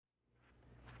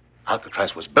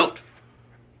Alcatraz was built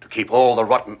to keep all the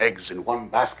rotten eggs in one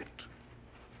basket.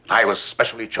 I was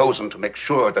specially chosen to make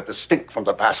sure that the stink from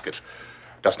the basket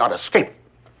does not escape.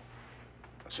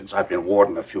 Since I've been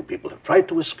warden, a few people have tried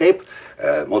to escape.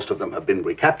 Most of them have been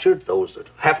recaptured. Those that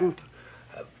haven't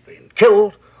have been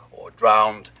killed or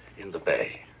drowned in the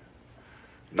bay.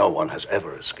 No one has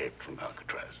ever escaped from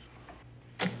Alcatraz.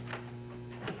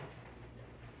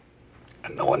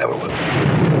 And no one ever will.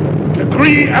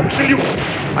 Decree absolute.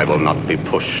 I will not be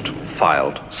pushed,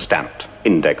 filed, stamped,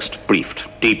 indexed, briefed,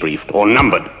 debriefed, or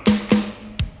numbered.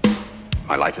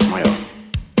 My life is my own.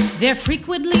 They're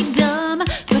frequently dumb,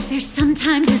 but they're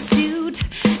sometimes astute.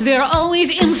 They're always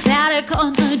emphatic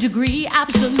on a degree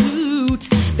absolute.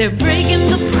 They're breaking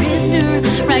the prisoner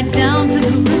right down to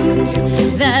the root.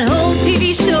 That whole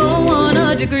TV show on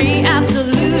a degree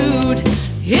absolute.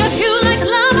 If you like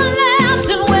lava lamps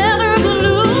and weather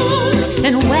balloons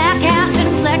and whack-ass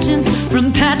inflections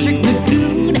from Patrick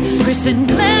McGoon, Chris and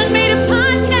Glenn made a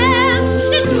podcast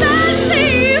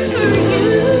especially for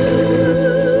you.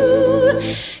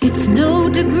 It's no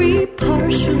degree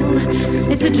partial,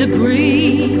 it's a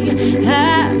degree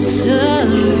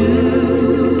absolute.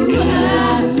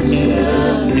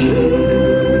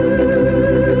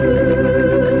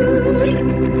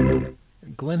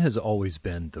 Glenn has always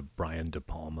been the Brian De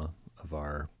Palma of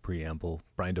our preamble.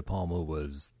 Brian De Palma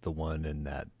was the one in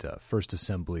that first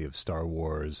assembly of Star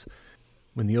Wars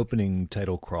when the opening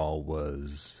title crawl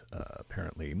was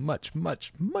apparently much,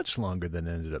 much, much longer than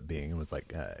it ended up being. It was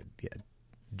like,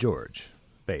 George,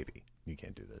 baby, you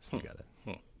can't do this. You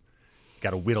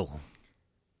gotta whittle.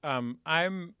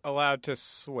 I'm allowed to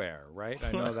swear, right?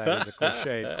 I know that is a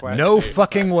cliched question. No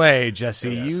fucking way,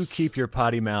 Jesse. Yes. You keep your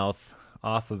potty mouth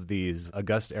off of these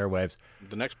august airwaves.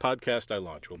 The next podcast I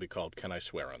launch will be called Can I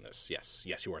Swear on This? Yes,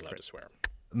 you are allowed to swear.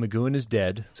 McGowan is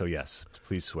dead, so yes,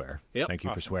 please swear. Yep. Thank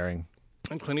you for swearing.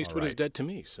 And Clint Eastwood is dead to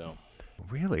me, so.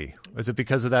 Really? Was it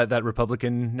because of that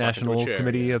Republican National chair,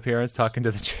 Committee yeah. appearance, talking to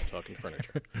the chair? Talking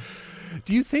furniture.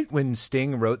 Do you think when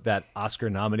Sting wrote that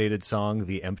Oscar-nominated song,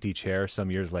 The Empty Chair, some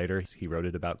years later, he wrote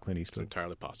it about Clint It's Eastwood?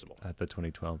 entirely possible. At the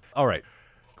 2012. All right.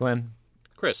 Glenn,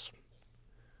 Chris.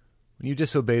 when you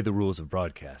disobey the rules of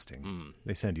broadcasting,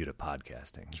 they send you to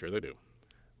podcasting. Sure they do.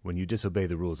 When you disobey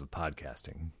the rules of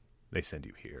podcasting, they send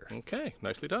you here. Okay,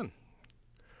 nicely done.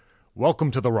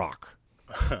 Welcome to The Rock.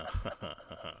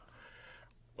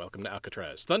 Welcome to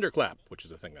Alcatraz. Thunderclap, which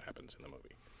is a thing that happens in the movie.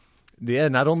 Yeah,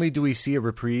 not only do we see a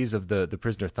reprise of the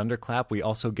prisoner thunderclap, we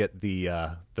also get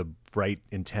the bright,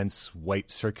 intense white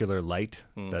circular light,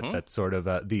 that sort of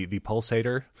the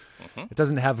pulsator. It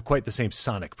doesn't have quite the same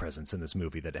sonic presence in this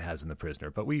movie that it has in The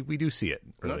Prisoner, but we do see it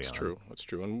early on. That's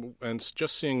true. And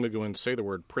just seeing McGowan say the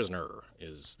word prisoner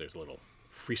there's a little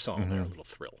frisson there, a little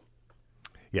thrill.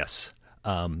 Yes.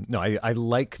 No, I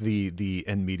like the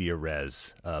en media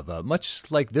res of much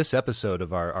like this episode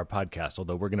of our podcast,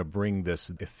 although we're going to bring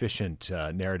this efficient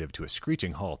narrative to a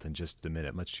screeching halt in just a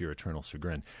minute, much to your eternal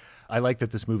chagrin. I like that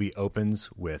this movie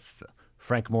opens with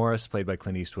Frank Morris, played by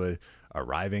Clint Eastwood,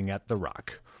 arriving at The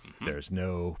Rock. There's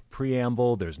no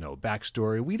preamble. There's no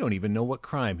backstory. We don't even know what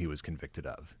crime he was convicted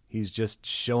of. He's just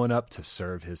showing up to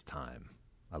serve his time.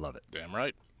 I love it. Damn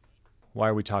right. Why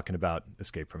are we talking about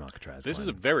Escape from Alcatraz? This is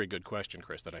a very good question,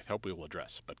 Chris, that I hope we will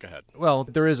address, but go ahead. Well,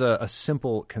 there is a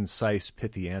simple, concise,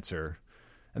 pithy answer,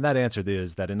 and that answer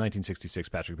is that in 1966,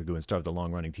 Patrick McGowan, star of the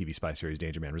long-running TV spy series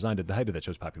Danger Man, resigned at the height of that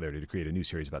show's popularity to create a new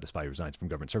series about a spy who resigns from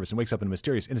government service and wakes up in a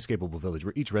mysterious, inescapable village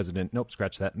where each resident,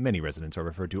 many residents are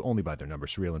referred to only by their number,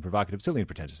 surreal and provocative, silly and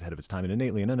pretentious, ahead of its time, and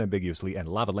innately and unambiguously and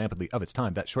lava-lampedly of its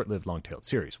time. That short-lived, long-tailed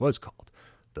series was called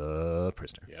The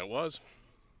Prisoner. Yeah, it was.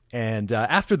 And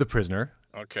after The Prisoner...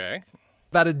 Okay.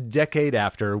 About a decade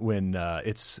after, when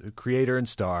its creator and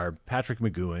star, Patrick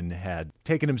McGowan, had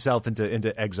taken himself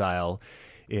into exile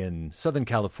in Southern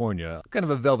California, kind of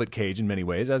a velvet cage in many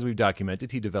ways. As we've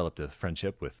documented, he developed a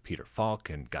friendship with Peter Falk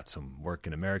and got some work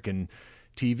in American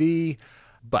TV.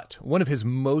 But one of his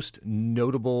most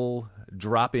notable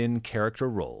drop-in character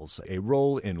roles, a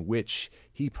role in which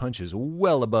he punches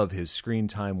well above his screen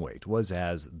time weight, was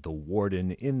as the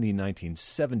warden in the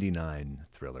 1979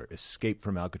 thriller Escape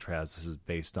from Alcatraz. This is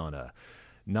based on a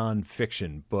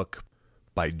nonfiction book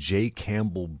by J.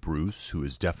 Campbell Bruce, who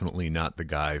is definitely not the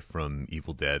guy from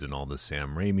Evil Dead and all the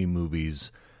Sam Raimi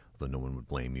movies, though no one would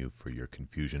blame you for your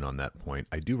confusion on that point.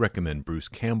 I do recommend Bruce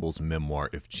Campbell's memoir,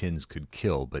 If Chins Could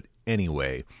Kill, but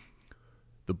anyway,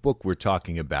 the book we're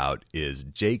talking about is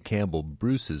J. Campbell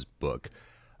Bruce's book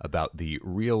about the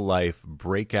real-life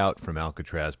breakout from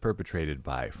Alcatraz perpetrated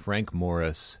by Frank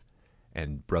Morris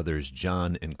and brothers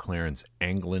John and Clarence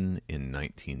Anglin in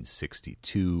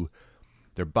 1962.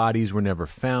 Their bodies were never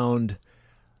found.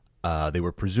 They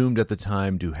were presumed at the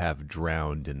time to have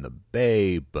drowned in the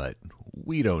bay, but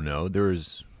we don't know. There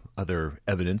is other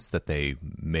evidence that they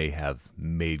may have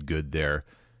made good their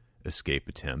escape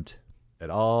attempt. It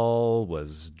all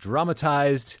was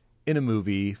dramatized in a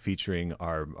movie featuring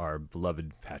our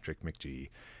beloved Patrick McGee.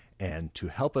 And to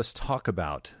help us talk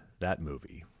about that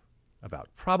movie, about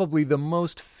probably the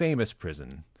most famous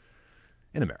prison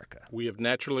in America. We have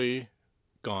naturally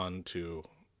gone to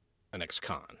an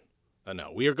ex-con.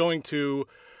 No, we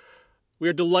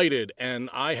are delighted, and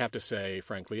I have to say,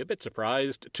 frankly, a bit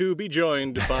surprised to be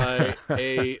joined by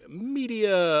a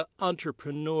media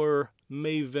entrepreneur,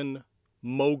 maven,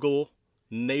 mogul,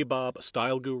 nabob,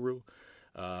 style guru,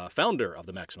 founder of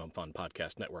the Maximum Fun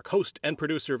Podcast Network, host and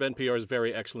producer of NPR's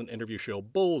very excellent interview show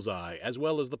Bullseye, as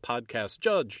well as the podcast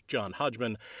judge, John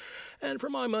Hodgman, and for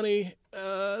my money,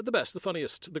 the best, the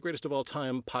funniest, the greatest of all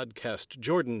time podcast,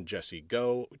 Jordan Jesse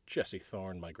Go. Jesse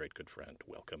Thorn, my great good friend,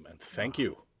 welcome and thank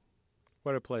you.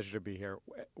 What a pleasure to be here.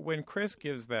 When Chris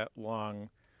gives that long,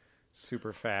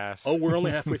 super fast... Oh, we're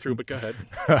only halfway through, but go ahead.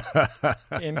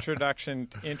 introduction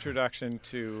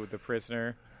to The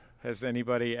Prisoner... Has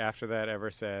anybody after that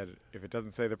ever said, if it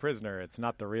doesn't say The Prisoner, it's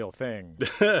not the real thing?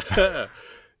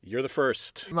 You're the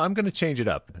first. I'm going to change it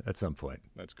up at some point.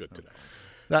 That's good to know.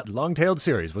 That long-tailed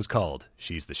series was called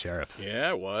She's the Sheriff. Yeah,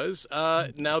 it was.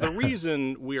 Now, the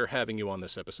reason we are having you on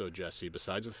this episode, Jesse,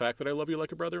 besides the fact that I love you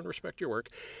like a brother and respect your work,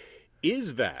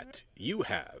 is that you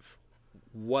have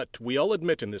what we all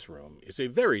admit in this room is a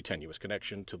very tenuous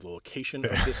connection to the location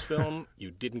of this film. You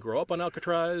didn't grow up on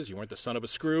Alcatraz. You weren't the son of a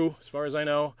screw, as far as I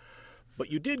know. But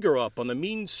you did grow up on the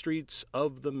mean streets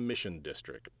of the Mission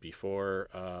District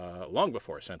long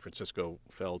before San Francisco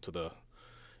fell to the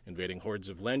invading hordes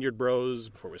of lanyard bros,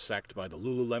 before it was sacked by the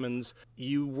Lululemons.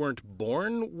 You weren't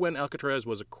born when Alcatraz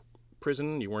was a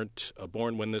prison. You weren't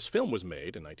born when this film was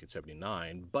made in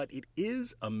 1979, but it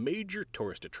is a major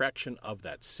tourist attraction of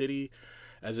that city.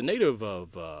 As a native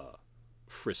of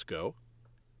Frisco,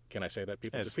 can I say that?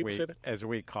 People say that? As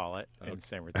we call it in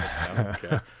San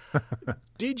Francisco. Okay.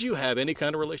 Did you have any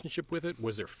kind of relationship with it?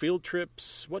 Was there field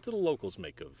trips? What do the locals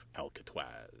make of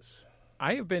Alcatraz?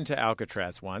 I have been to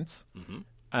Alcatraz once,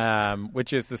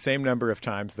 which is the same number of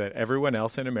times that everyone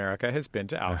else in America has been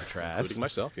to Alcatraz. Including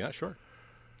myself, yeah, sure.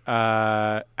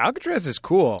 Alcatraz is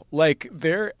cool. Like,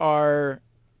 there are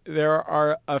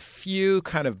a few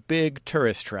kind of big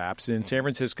tourist traps in San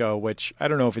Francisco, which I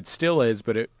don't know if it still is,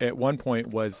 but it at one point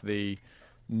was the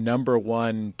number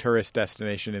one tourist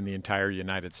destination in the entire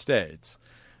United States.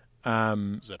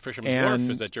 Is that Fisherman's Wharf?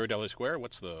 Is that Ghirardelli Square?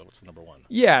 What's the number one?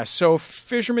 Yeah, so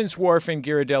Fisherman's Wharf and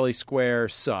Ghirardelli Square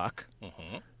suck.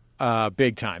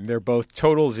 Big time. They're both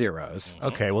total zeros.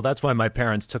 Okay, well, that's why my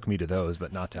parents took me to those,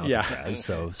 but not to Alcatraz. Yeah.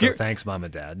 So thanks, Mom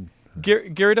and Dad.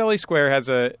 Ghirardelli Square has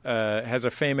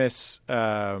a famous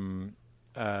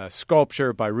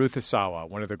sculpture by Ruth Asawa,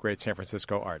 one of the great San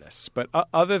Francisco artists. But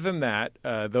other than that,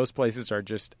 those places are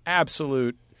just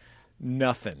absolute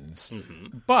nothings.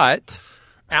 But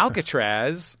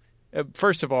Alcatraz,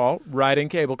 first of all, riding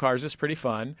cable cars is pretty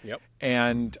fun. Yep.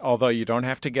 And although you don't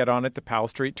have to get on at the Powell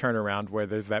Street turnaround where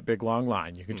there's that big long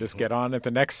line, you can just get on at the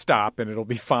next stop and it'll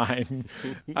be fine.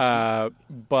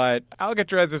 But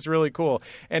Alcatraz is really cool.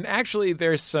 And actually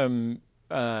there's some,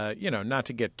 not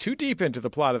to get too deep into the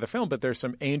plot of the film, but there's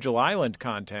some Angel Island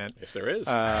content. Yes, there is.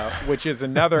 Which is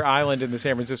another island in the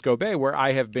San Francisco Bay where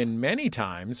I have been many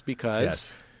times because...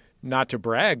 Yes. Not to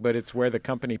brag, but it's where the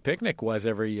company picnic was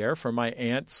every year for my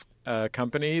aunt's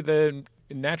company, the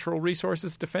Natural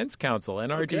Resources Defense Council,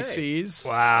 NRDC's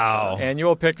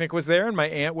annual picnic was there, and my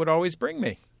aunt would always bring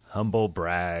me. Humble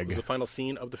brag. Was the final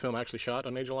scene of the film actually shot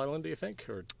on Angel Island, do you think?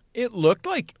 Or? It looked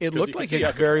like it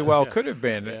very well could have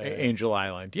been Angel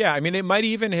Island. Yeah, I mean, it might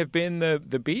even have been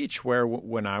the beach where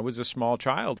when I was a small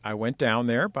child, I went down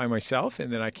there by myself,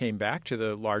 and then I came back to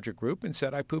the larger group and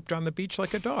said I pooped on the beach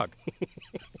like a dog.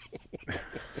 And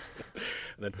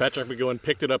then Patrick McGowan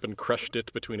picked it up and crushed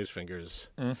it between his fingers.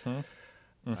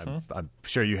 I'm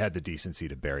sure you had the decency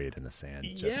to bury it in the sand.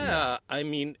 Yeah, I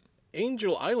mean...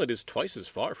 Angel Island is twice as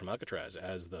far from Alcatraz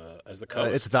as the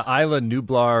coast. It's the Isla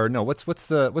Nublar. No, what's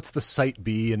the Site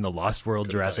B in the Lost World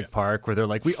Jurassic Park where they're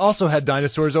like, we also had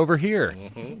dinosaurs over here.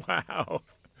 Wow,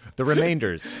 the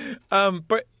remainders.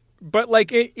 But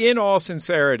like in all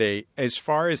sincerity, as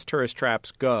far as tourist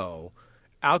traps go,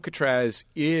 Alcatraz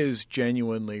is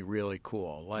genuinely really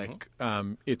cool. Like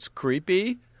it's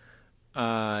creepy,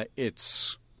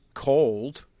 it's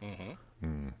cold.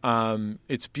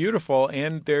 It's beautiful,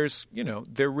 and there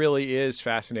really is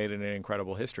fascinating and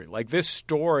incredible history. Like this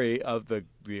story of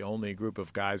the only group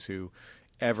of guys who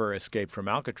ever escaped from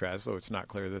Alcatraz, though it's not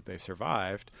clear that they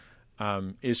survived,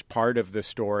 is part of the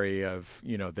story of,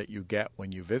 that you get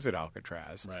when you visit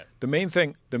Alcatraz. Right. The main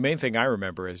thing I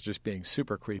remember is just being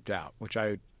super creeped out, which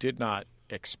I did not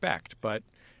expect, but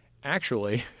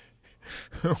actually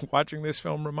watching this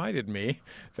film reminded me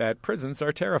that prisons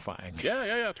are terrifying.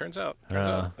 Yeah. Turns out.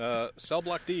 Cell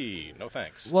Block D, no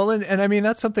thanks. Well, and I mean,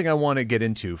 that's something I want to get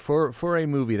into. For a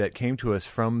movie that came to us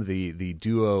from the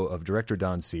duo of director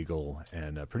Don Siegel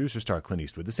and producer star Clint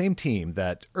Eastwood, the same team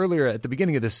that earlier at the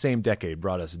beginning of this same decade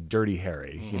brought us Dirty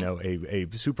Harry, a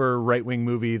super right-wing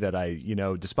movie that I,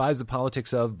 despise the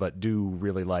politics of, but do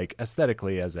really like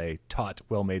aesthetically as a taut,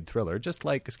 well-made thriller, just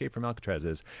like Escape from Alcatraz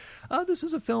is. This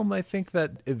is a film I think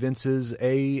that evinces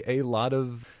a lot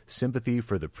of sympathy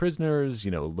for the prisoners,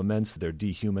 laments their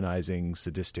dehumanizing,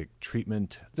 sadistic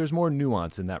treatment. There's more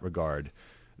nuance in that regard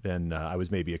than I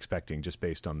was maybe expecting just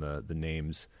based on the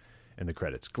names and the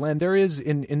credits. Glenn, there is,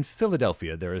 in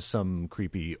Philadelphia, there is some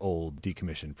creepy old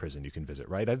decommissioned prison you can visit,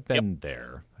 right? I've been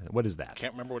there. What is that?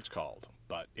 Can't remember what it's called,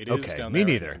 but it is down me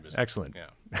there. neither. Excellent. Yeah.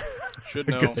 Should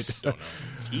know, don't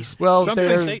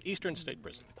know. Eastern State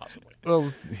Prison, possibly.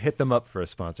 Well, hit them up for a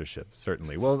sponsorship,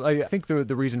 certainly. Well, I think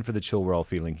the reason for the chill we're all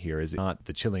feeling here is not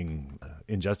the chilling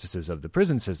injustices of the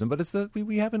prison system, but it's that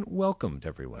we haven't welcomed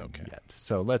everyone yet.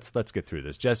 So let's get through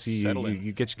this. Jesse,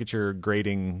 you get your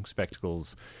grading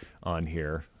spectacles on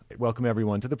here. Welcome,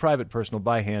 everyone, to the private, personal,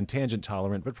 by-hand,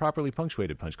 tangent-tolerant, but properly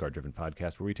punctuated punch card-driven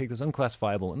podcast where we take this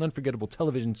unclassifiable and unforgettable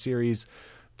television series,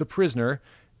 The Prisoner,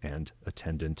 and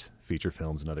attendant feature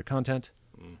films and other content,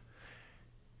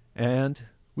 and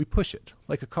we push it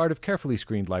like a cart of carefully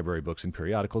screened library books and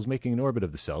periodicals, making an orbit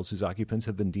of the cells whose occupants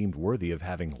have been deemed worthy of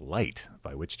having light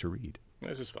by which to read.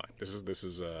 This is fine. This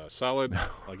is solid.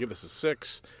 I'll give this a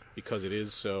 6 because it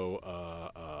is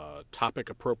so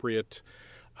topic appropriate.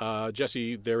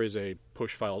 Jesse, there is a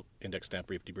push file index stamp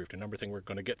brief debrief to number thing we're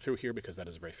going to get through here because that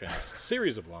is a very famous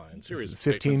series of lines, series of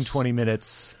 15, 20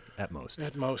 minutes at most.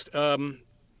 At most.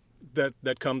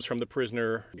 That comes from The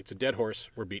Prisoner. It's a dead horse.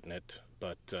 We're beating it.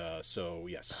 But so,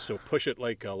 yes. So push it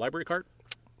like a library cart.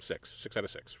 6 out of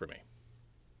 6 for me.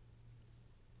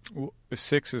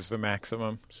 6 is the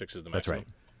maximum. 6 is the maximum. That's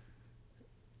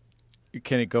right.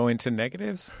 Can it go into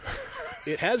negatives?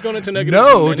 It has gone into negatives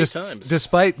many times.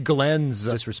 Despite Glenn's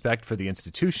disrespect for the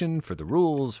institution, for the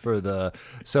rules,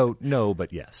 no,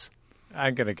 but yes.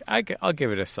 I'll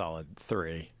give it a solid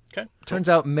 3. Okay. Turns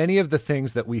out many of the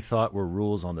things that we thought were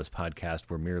rules on this podcast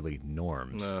were merely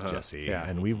norms, Jesse. Yeah.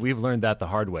 And we've learned that the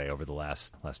hard way over the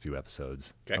last few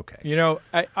episodes. Okay.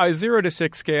 A 0 to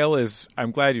 6 scale is,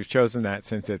 I'm glad you've chosen that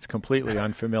since it's completely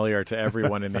unfamiliar to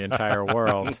everyone in the entire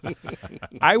world.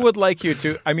 I would like you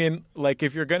to,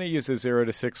 if you're going to use a 0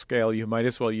 to 6 scale, you might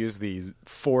as well use the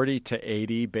 40 to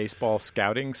 80 baseball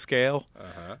scouting scale.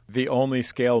 The only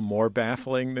scale more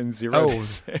baffling than 0 to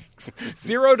 6.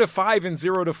 0 to 5 and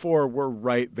 0 to 4 were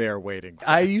right there waiting.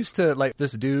 I used to,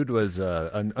 this dude was,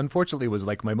 unfortunately, was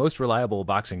my most reliable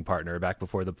boxing partner back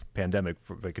before the pandemic,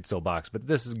 I could still box. But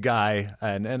this guy,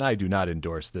 and I do not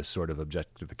endorse this sort of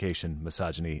objectification,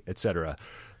 misogyny, etc.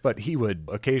 But he would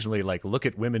occasionally look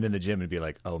at women in the gym and be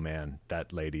like, oh man,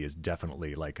 that lady is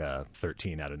definitely a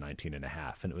 13 out of 19 and a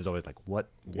half. And it was always what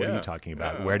are you talking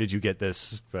about? Where did you get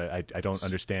this? I don't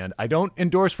understand. I don't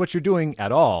endorse what you're doing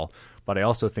at all, but I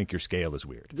also think your scale is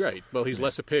weird. Right. Well, he's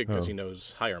less a pig because he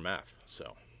knows higher math.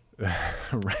 So,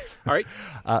 right. All right.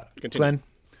 Continue. Glenn,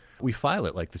 we file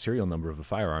it like the serial number of a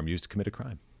firearm used to commit a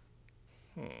crime.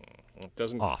 It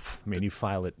doesn't off. You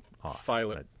file it off.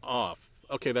 File it off.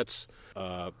 Okay, that's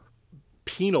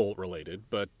penal related,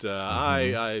 but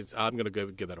I'm going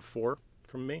to give that a 4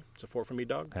 from me. It's a 4 from me,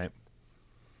 dog. Okay.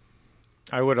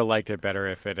 I would have liked it better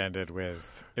if it ended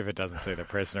with, if it doesn't say The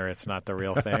Prisoner, it's not the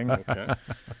real thing. Okay.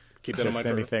 Keep that in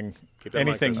mind.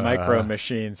 Anything micro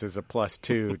machines is a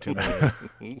 +2 to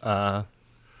me.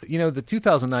 The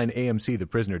 2009 AMC The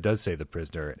Prisoner does say The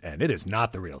Prisoner, and it is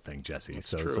not the real thing, Jesse. That's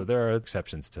so true. So there are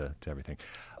exceptions to everything.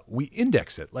 We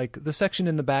index it, like the section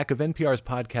in the back of NPR's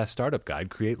podcast startup guide,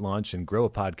 Create, Launch, and Grow a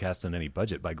Podcast on Any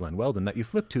Budget by Glenn Weldon, that you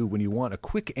flip to when you want a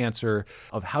quick answer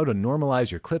of how to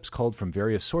normalize your clips culled from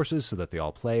various sources so that they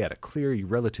all play at a clear,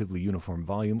 relatively uniform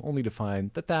volume, only to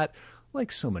find that,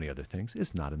 like so many other things,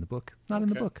 is not in the book. Not in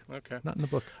the book. Okay. Not in the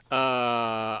book.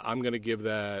 I'm going to give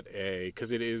that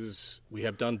because it is, we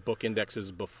have done book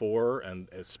indexes before, and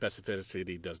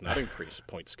specificity does not increase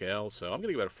point scale, so I'm going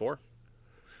to give it a 4.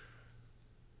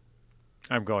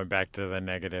 I'm going back to the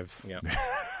negatives. Yeah.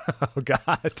 Oh,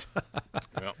 God.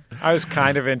 Yeah. I was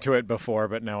kind of into it before,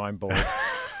 but now I'm bored.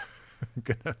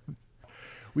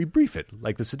 We brief it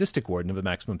like the sadistic warden of a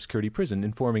maximum security prison,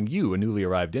 informing you, a newly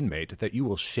arrived inmate, that you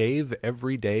will shave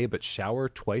every day but shower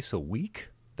twice a week?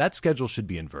 That schedule should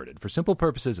be inverted for simple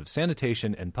purposes of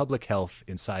sanitation and public health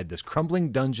inside this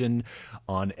crumbling dungeon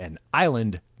on an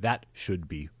island. That should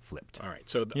be flipped. All right.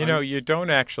 So you don't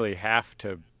actually have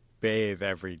to bathe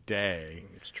every day.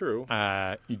 It's true.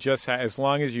 You just as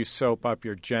long as you soap up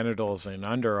your genitals and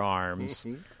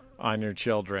underarms on your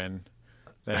children,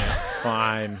 then it's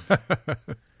fine.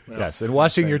 Yes, and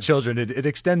washing your children, it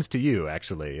extends to you,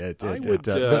 actually.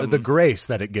 The grace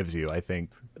that it gives you, I think,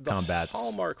 combats. The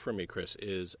hallmark for me, Chris,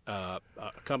 is a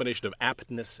combination of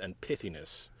aptness and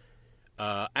pithiness.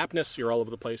 Aptness, you're all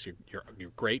over the place.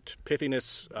 You're great.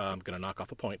 Pithiness, I'm going to knock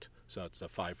off a point, so it's a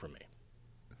 5 from me.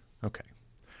 Okay.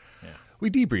 Yeah. We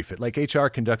debrief it like HR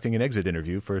conducting an exit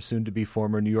interview for a soon-to-be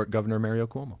former New York Governor Mario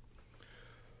Cuomo.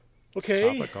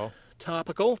 Okay.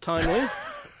 Topical, timely.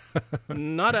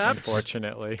 Not apt.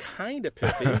 Unfortunately. Kind of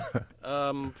pithy.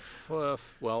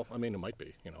 Well, I mean, it might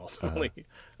be, ultimately.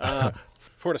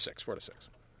 4 to 6.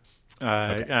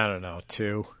 Okay. I don't know,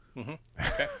 2. Mm-hmm.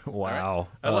 Okay. Wow.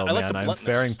 Right. I like man, the I'm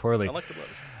faring poorly. I like the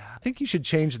bluntness. I think you should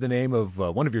change the name of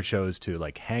one of your shows to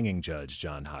like Hanging Judge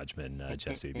John Hodgman,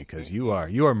 Jesse, because you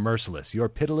are merciless. You are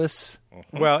pitiless.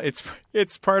 Well,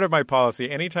 it's part of my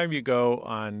policy. Anytime you go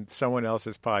on someone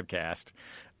else's podcast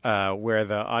where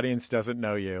the audience doesn't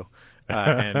know you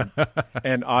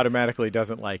and automatically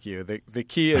doesn't like you, the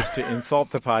key is to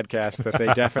insult the podcast that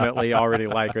they definitely already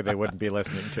like, or they wouldn't be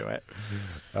listening to it.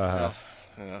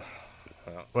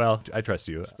 Well, I trust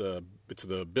you. It's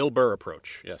the Bill Burr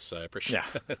approach. Yes, I appreciate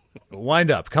it.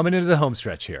 Wind up. Coming into the home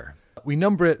stretch here. We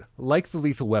number it like the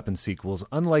Lethal Weapon sequels,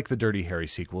 unlike the Dirty Harry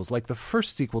sequels, like the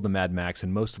first sequel to Mad Max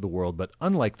in most of the world, but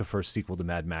unlike the first sequel to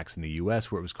Mad Max in the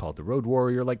U.S., where it was called The Road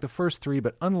Warrior, like the first 3,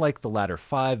 but unlike the latter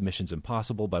 5, Missions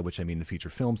Impossible, by which I mean the feature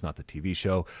films, not the TV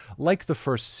show, like the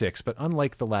first 6, but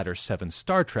unlike the latter 7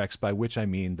 Star Treks, by which I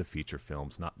mean the feature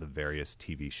films, not the various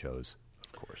TV shows,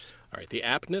 of course. All right, the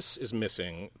aptness is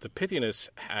missing. The pithiness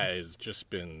has just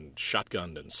been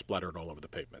shotgunned and splattered all over the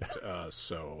pavement.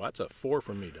 So that's a 4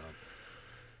 from me, Don.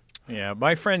 Yeah,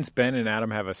 my friends Ben and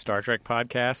Adam have a Star Trek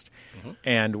podcast,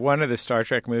 and one of the Star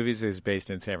Trek movies is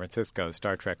based in San Francisco,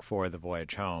 Star Trek IV, The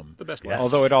Voyage Home. The best one. Yes.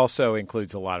 Although it also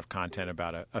includes a lot of content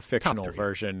about a fictional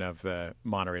version of the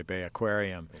Monterey Bay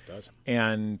Aquarium. It does.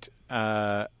 And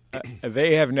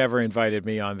they have never invited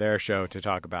me on their show to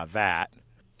talk about that.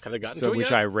 Have they gotten to it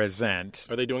which yet? I resent.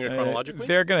 Are they doing it chronologically?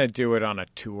 They're going to do it on a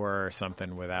tour or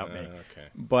something without me. Okay.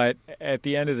 But at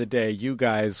the end of the day, you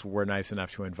guys were nice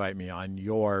enough to invite me on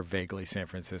your vaguely San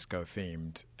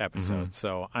Francisco-themed episode.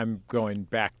 So I'm going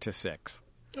back to 6.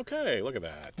 Okay, look at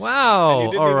that. Wow, And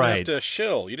you didn't all even right. have to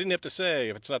shill. You didn't have to say,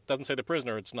 if it doesn't say The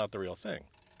Prisoner, it's not the real thing.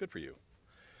 Good for you.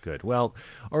 Good. Well,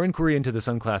 our inquiry into this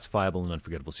unclassifiable and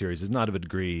unforgettable series is not of a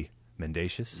degree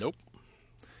mendacious. Nope.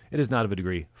 It is not of a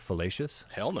degree fallacious.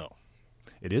 Hell no.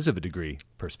 It is of a degree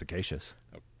perspicacious.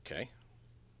 Okay.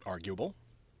 Arguable.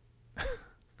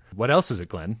 What else is it,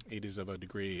 Glenn? It is of a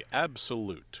degree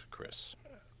absolute, Chris.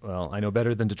 Well, I know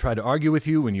better than to try to argue with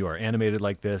you when you are animated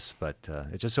like this, but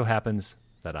it just so happens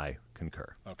that I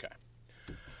concur. Okay.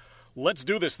 Let's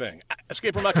do this thing.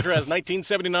 Escape from Alcatraz,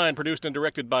 1979, produced and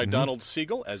directed by Donald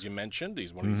Siegel, as you mentioned.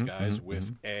 He's one of these guys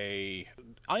with a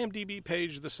IMDb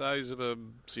page the size of a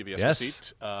CVS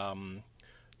receipt.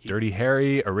 Dirty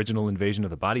Harry, original Invasion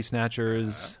of the Body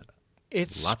Snatchers.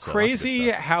 It's lots of crazy good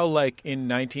stuff. how, like, in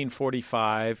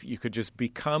 1945, you could just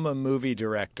become a movie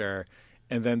director,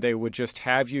 and then they would just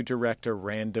have you direct a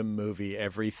random movie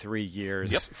every 3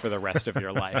 years for the rest of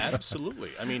your life.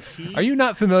 Absolutely. I mean, Are you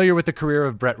not familiar with the career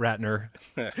of Brett Ratner?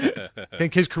 I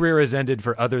think his career has ended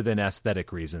for other than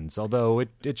aesthetic reasons, although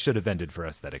it should have ended for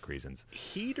aesthetic reasons.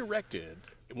 He directed,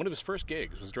 one of his first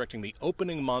gigs was directing the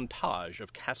opening montage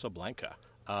of Casablanca.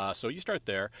 So you start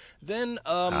there. Then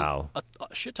a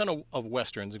shit ton of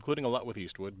Westerns, including a lot with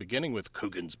Eastwood, beginning with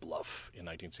Coogan's Bluff in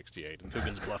 1968. And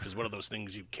Coogan's Bluff is one of those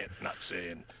things you can't not say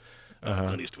in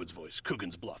Clint Eastwood's voice.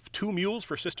 Coogan's Bluff. 2 Mules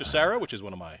for Sister Sarah, which is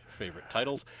one of my favorite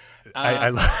titles.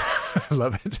 I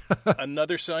love it.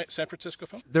 Another San Francisco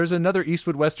film? There's another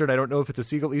Eastwood Western. I don't know if it's a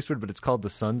Siegel Eastwood, but it's called The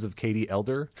Sons of Katie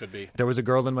Elder. Could be. There was a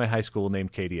girl in my high school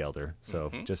named Katie Elder. So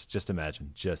just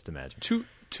imagine. Just imagine.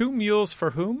 Two mules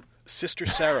for whom? Sister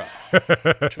Sarah.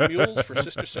 2 Mules for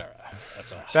Sister Sarah.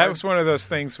 That was one of those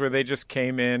things where they just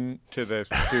came in to the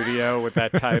studio with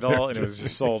that title, and it was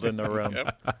just sold in the room.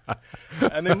 Yep.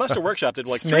 And they must have workshopped it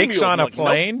like 3 Snakes mules. on a Like,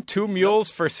 plane, nope. 2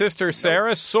 mules for Sister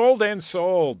Sarah, sold and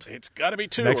sold. It's got to be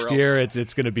 2. Next or year, else.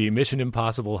 it's going to be Mission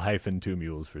Impossible - 2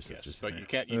 Mules for Sisters. But you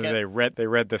can't. They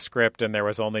read the script, and there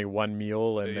was only 1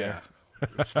 mule in there.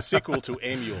 It's the sequel to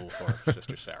Amule for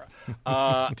Sister Sarah.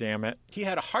 Damn it. He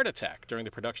had a heart attack during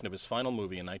the production of his final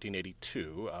movie in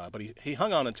 1982, but he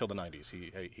hung on until the 90s.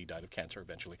 He died of cancer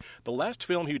eventually. The last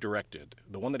film he directed,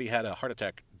 the one that he had a heart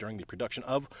attack during the production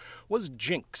of, was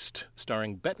Jinxed,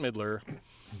 starring Bette Midler.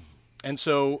 And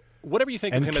so, whatever you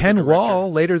think of him as a director... And Ken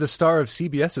Wall, later the star of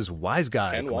CBS's Wise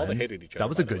Guy. Ken Wall, they hated each other. That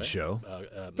was a good show.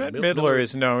 Bette Midler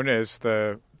is known as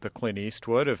the Clint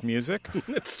Eastwood of music.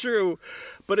 That's true.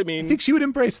 But I mean... I think she would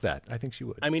embrace that. I think she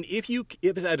would. I mean, if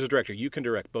as a director, you can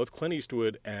direct both Clint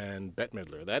Eastwood and Bette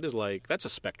Midler, that's a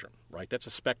spectrum, right? That's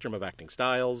a spectrum of acting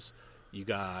styles. You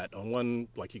got, on one,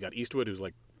 like, you got Eastwood, who's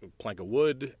like a plank of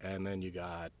wood, and then you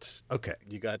got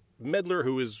Midler,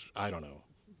 who is, I don't know,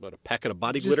 but a packet of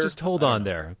body glitter. Just hold on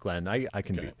there, Glenn. I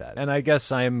can beat that. And I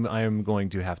guess I am going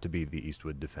to have to be the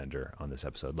Eastwood defender on this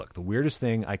episode. Look, the weirdest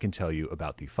thing I can tell you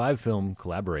about the 5-film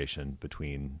collaboration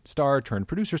between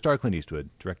star-turned-producer star Clint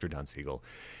Eastwood, director Don Siegel,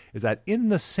 is that in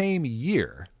the same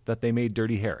year that they made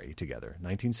Dirty Harry together,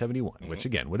 1971, which,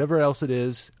 again, whatever else it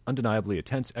is, undeniably a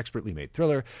tense, expertly made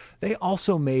thriller, they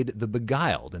also made The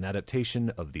Beguiled, an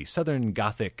adaptation of the Southern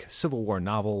Gothic Civil War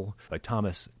novel by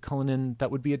Thomas Cullinan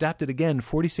that would be adapted again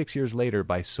 46 years later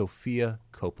by Sofia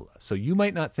Coppola. So you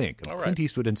might not think of Clint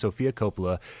Eastwood and Sofia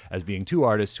Coppola as being two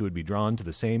artists who would be drawn to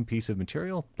the same piece of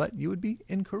material, but you would be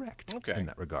incorrect in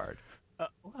that regard.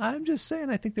 I'm just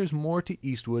saying, I think there's more to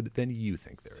Eastwood than you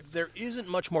think there is. There isn't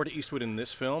much more to Eastwood in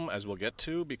this film, as we'll get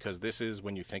to, because this is,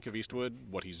 when you think of Eastwood,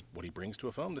 what he brings to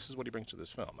a film, this is what he brings to this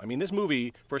film. I mean, this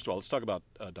movie, first of all, let's talk about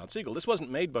Don Siegel. This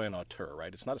wasn't made by an auteur,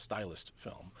 right? It's not a stylist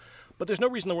film. But there's no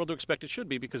reason in the world to expect it should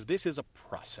be, because this is a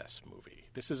process movie.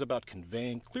 This is about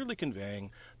clearly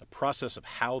conveying the process of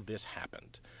how this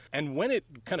happened. And when it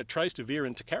kind of tries to veer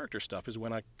into character stuff is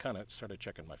when I kind of started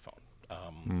checking my phone.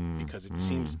 Because it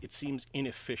seems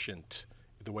inefficient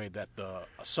the way that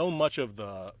so much of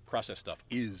the process stuff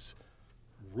is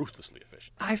ruthlessly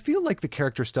efficient. I feel like the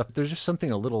character stuff, there's just something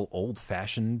a little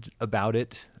old-fashioned about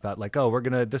it. About like,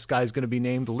 this guy's going to be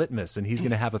named Litmus, and he's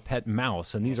going to have a pet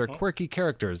mouse, and these are quirky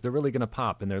characters. They're really going to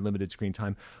pop in their limited screen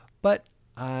time. But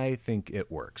I think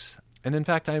it works. And in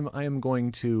fact, I am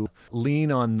going to lean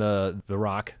on the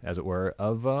rock, as it were,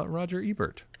 of Roger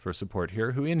Ebert for support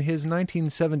here, who in his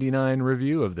 1979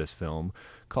 review of this film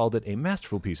called it a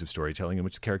masterful piece of storytelling in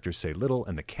which the characters say little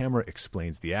and the camera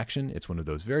explains the action. It's one of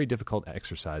those very difficult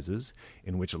exercises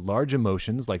in which large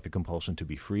emotions like the compulsion to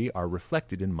be free are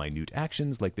reflected in minute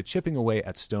actions like the chipping away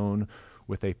at stone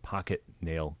with a pocket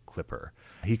nail clipper.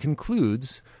 He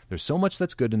concludes, there's so much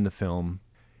that's good in the film,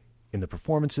 in the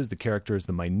performances, the characters,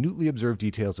 the minutely observed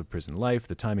details of prison life,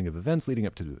 the timing of events leading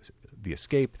up to the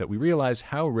escape, that we realize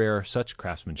how rare such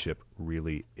craftsmanship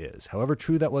really is. However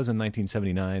true that was in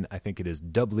 1979, I think it is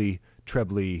doubly,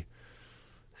 trebly,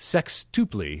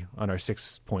 sextuply on our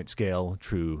 6-point scale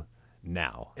true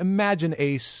now. Imagine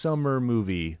a summer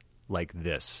movie like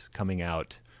this coming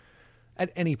out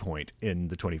at any point in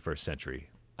the 21st century.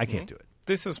 I can't do it.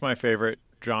 This is my favorite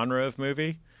genre of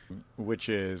movie, which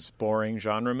is boring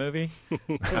genre movie.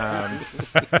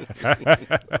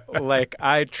 Like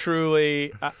I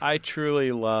truly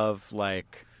love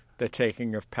like The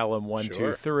Taking of Pelham 1,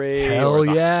 2, 3. Hell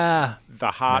yeah.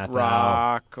 The Hot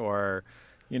Rock, or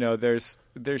there's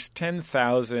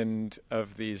 10,000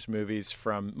 of these movies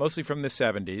mostly from the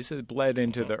 70s. It bled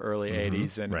into the early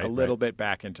 80s and a little bit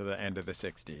back into the end of the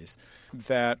 60s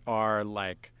that are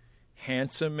like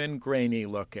handsome and grainy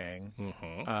looking,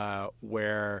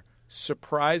 where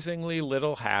surprisingly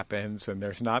little happens and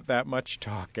there's not that much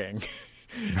talking.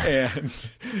 And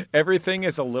everything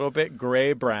is a little bit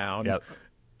gray-brown. Yep.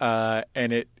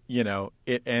 And it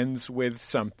ends with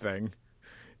something.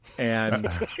 And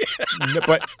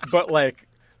but like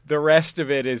the rest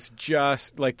of it is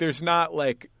just like there's not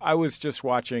like I was just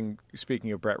watching,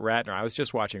 speaking of Brett Ratner, I was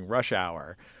just watching Rush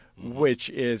Hour, which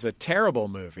is a terrible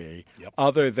movie,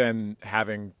 other than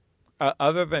having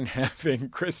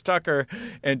Chris Tucker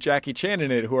and Jackie Chan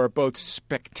in it, who are both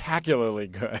spectacularly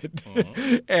good.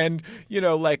 And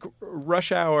like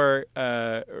Rush Hour,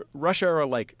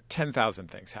 like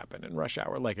 10,000 things happen in Rush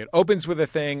Hour. Like it opens with a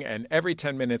thing, and every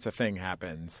 10 minutes a thing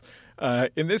happens.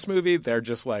 In this movie, they're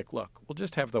just like, look, we'll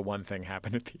just have the one thing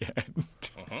happen at the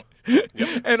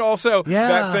end, and also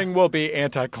that thing will be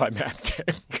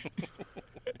anticlimactic.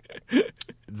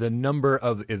 The number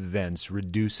of events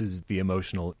reduces the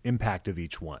emotional impact of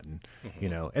each one,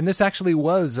 And this actually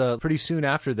was pretty soon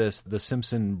after this, the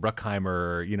Simpson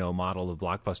Bruckheimer, model of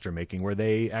blockbuster making, where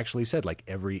they actually said like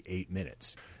every 8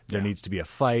 minutes there needs to be a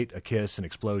fight, a kiss, an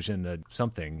explosion,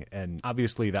 something. And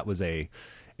obviously that was a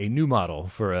new model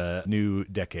for a new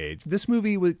decade. This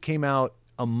movie came out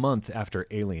a month after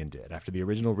Alien did, after the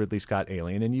original Ridley Scott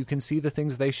Alien, and you can see the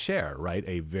things they share, right?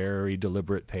 A very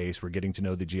deliberate pace. We're getting to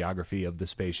know the geography of the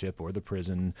spaceship or the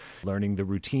prison, learning the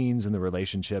routines and the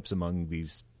relationships among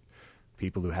these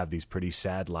people who have these pretty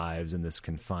sad lives in this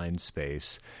confined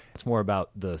space. It's more about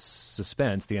the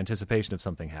suspense, the anticipation of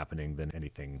something happening than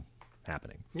anything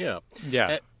happening. Yeah.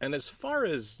 And as far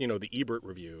as, the Ebert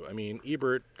review, I mean,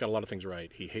 Ebert got a lot of things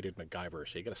right. He hated MacGyver,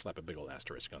 so you got to slap a big old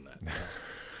asterisk on that.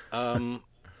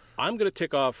 I'm going to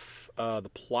tick off the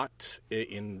plot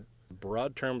in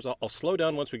broad terms. I'll slow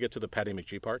down once we get to the Patty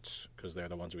McGee parts, because they're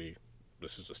the ones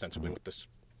this is ostensibly what this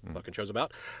fucking show's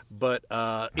about. But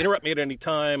interrupt me at any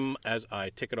time as I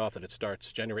tick it off that it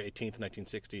starts January 18th,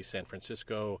 1960, San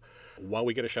Francisco, while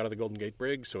we get a shot of the Golden Gate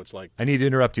Bridge. So it's like... I need to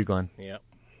interrupt you, Glenn. Yeah.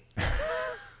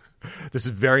 This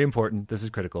is very important. This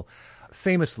is critical.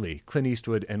 Famously, Clint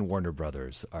Eastwood and Warner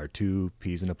Brothers are two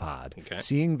peas in a pod. Okay.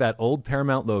 Seeing that old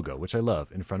Paramount logo, which I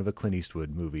love, in front of a Clint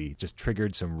Eastwood movie just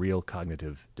triggered some real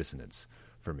cognitive dissonance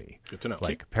for me. Good to know.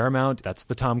 Like Paramount, that's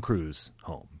the Tom Cruise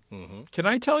home. Mm-hmm. Can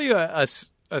I tell you a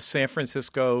San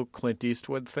Francisco Clint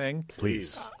Eastwood thing?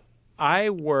 Please.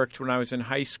 I worked when I was in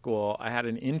high school. I had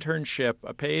an internship,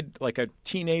 a paid, like a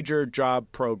teenager job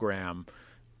program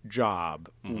job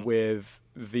with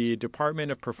the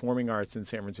Department of Performing Arts in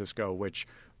San Francisco, which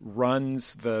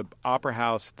runs the Opera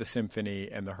House, the Symphony,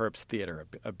 and the Herbst Theater,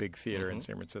 a big theater in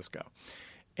San Francisco.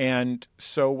 And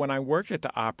so when I worked at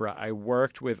the opera, I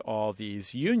worked with all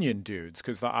these union dudes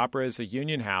because the opera is a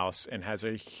union house and has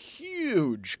a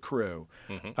huge crew.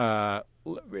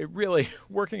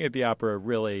 Working at the opera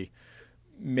really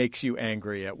makes you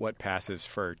angry at what passes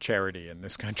for charity in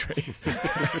this country.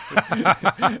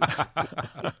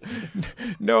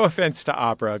 No offense to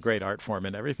opera, a great art form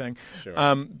and everything.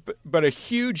 Sure. But a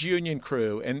huge union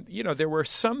crew. And, there were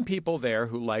some people there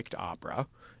who liked opera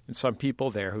and some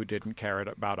people there who didn't care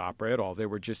about opera at all. They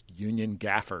were just union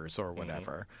gaffers or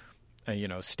whatever,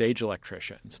 stage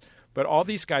electricians. But all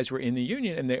these guys were in the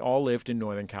union, and they all lived in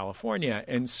Northern California.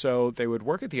 And so they would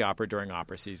work at the opera during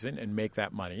opera season and make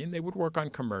that money, and they would work on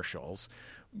commercials.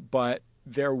 But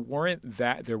there weren't,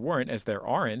 as there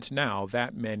aren't now,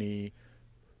 that many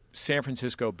San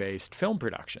Francisco-based film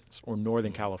productions or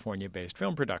Northern California-based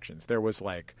film productions. There was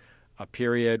like a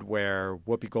period where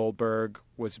Whoopi Goldberg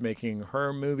was making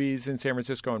her movies in San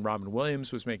Francisco and Robin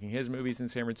Williams was making his movies in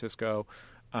San Francisco.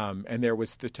 And there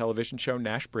was the television show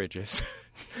Nash Bridges,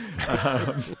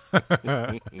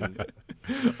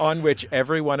 on which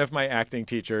every one of my acting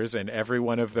teachers and every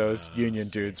one of those union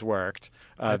dudes worked.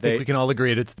 I think we can all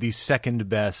agree it's the second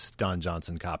best Don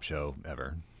Johnson cop show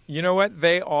ever. You know what?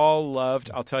 They all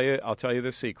loved. I'll tell you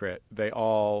the secret. They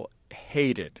all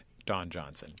hated Don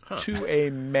Johnson. To a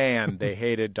man, they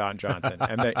hated Don Johnson,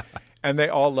 and they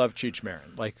all loved Cheech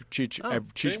Marin. Like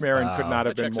Cheech Marin could not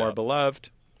have been more beloved.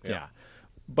 Yeah.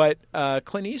 But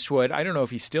Clint Eastwood, I don't know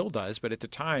if he still does, but at the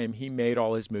time he made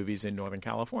all his movies in Northern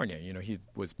California. He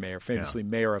was famously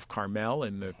mayor of Carmel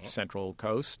in the Central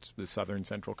Coast, the Southern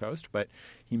Central Coast, but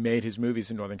he made his movies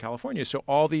in Northern California. So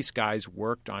all these guys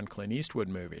worked on Clint Eastwood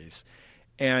movies.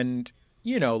 And,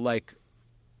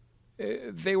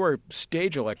 they were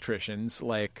stage electricians,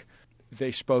 like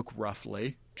they spoke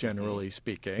roughly, generally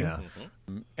speaking. Yeah.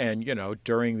 And,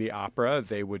 during the opera,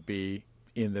 they would be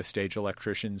in the stage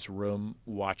electrician's room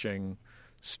watching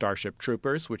Starship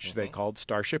Troopers, which they called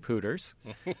Starship Hooters,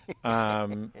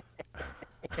 and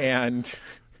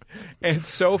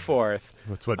so forth.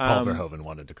 That's what Paul Verhoeven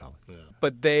wanted to call it. Yeah.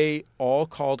 But they all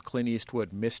called Clint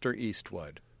Eastwood Mr.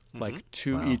 Eastwood, like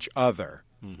to each other.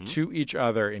 To each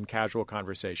other in casual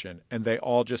conversation, and they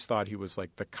all just thought he was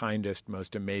like the kindest,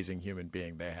 most amazing human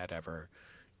being they had ever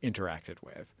interacted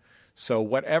with. So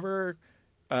whatever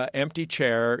empty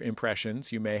chair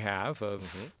impressions you may have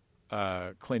of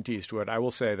Clint Eastwood, I will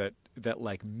say that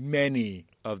like many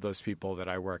of those people that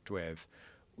I worked with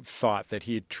thought that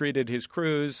he had treated his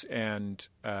crews and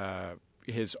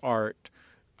his art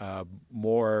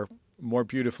more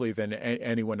beautifully than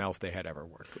anyone else they had ever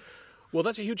worked with. Well,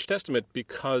 that's a huge testament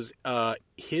because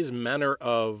his manner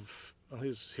of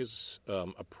his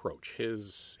approach,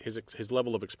 his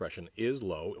level of expression is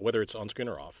low, whether it's on screen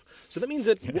or off. So that means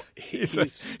that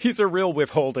he's a real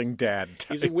withholding dad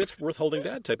type. He's a withholding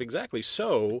dad type, exactly.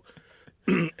 So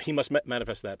he must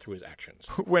manifest that through his actions.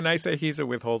 When I say he's a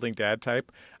withholding dad type,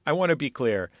 I want to be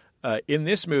clear. In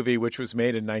this movie, which was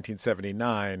made in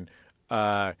 1979,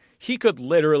 he could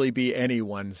literally be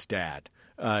anyone's dad.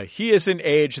 He is an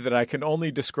age that I can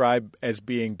only describe as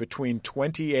being between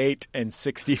 28 and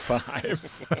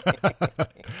 65.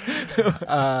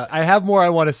 I have more I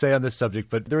want to say on this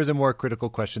subject, but there is a more critical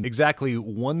question. Exactly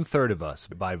 1/3 of us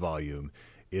by volume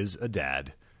is a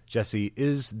dad. Jesse,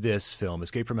 is this film,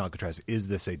 Escape from Alcatraz, is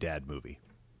this a dad movie?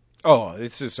 Oh,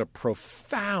 this is a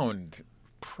profound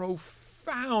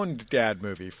dad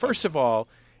movie. First of all,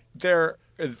 there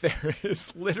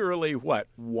is literally,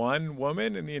 one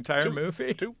woman in the entire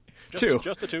movie? Two.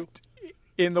 Just the two.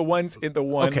 In the one,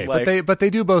 Okay, like, but they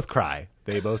do both cry.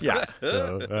 They both yeah. cry.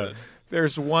 So,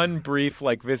 There's one brief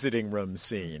like visiting room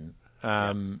scene,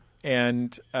 and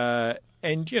the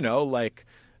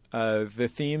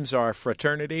themes are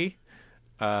fraternity,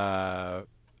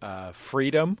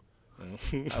 freedom,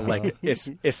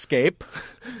 escape,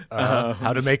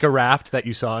 how to make a raft that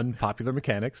you saw in Popular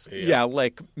Mechanics. yeah,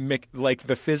 like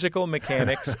the physical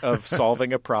mechanics of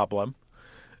solving a problem,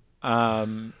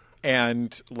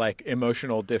 and like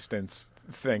emotional distance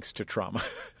thanks to trauma.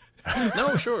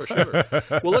 No, sure.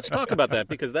 Well, let's talk about that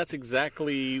because that's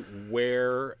exactly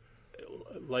where,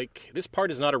 like, this part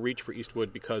is not a reach for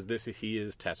Eastwood because he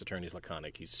is taciturn, he's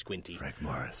laconic, he's squinty. Frank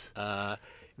Morris.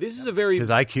 This is a very... His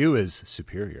IQ is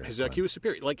superior. His IQ is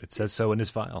superior. Like, it says so in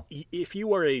his file. If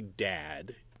you are a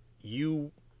dad,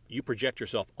 you project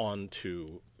yourself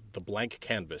onto the blank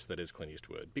canvas that is Clint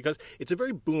Eastwood because it's a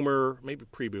very boomer, maybe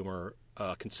pre-boomer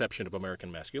conception of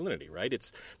American masculinity, right?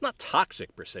 It's not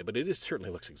toxic per se, but it certainly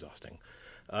looks exhausting.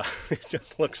 It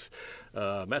just looks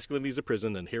masculinity is a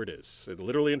prison, and here it is.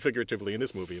 Literally and figuratively in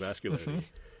this movie, masculinity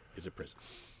is a prison.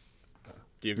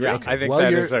 Do you agree? Yeah, Okay. I think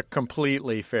that is a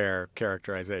completely fair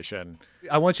characterization.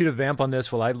 I want you to vamp on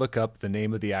this while I look up the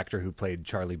name of the actor who played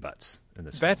Charlie Butts in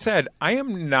this film. That said, I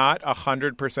am not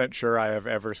 100% sure I have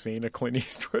ever seen a Clint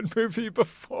Eastwood movie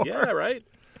before. Yeah, right?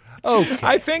 Okay.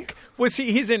 I think,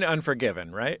 he's in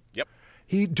Unforgiven, right? Yep.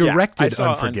 He directed I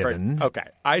saw Unforgiven. Okay,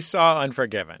 I saw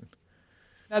Unforgiven.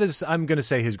 That is, I'm going to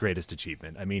say, his greatest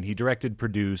achievement. I mean, he directed,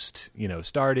 produced,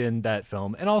 starred in that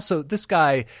film. And also, this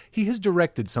guy, he has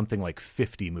directed something like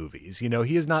 50 movies. He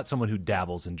is not someone who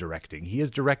dabbles in directing. He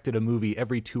has directed a movie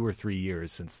every 2 or 3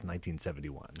 years since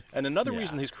 1971. And another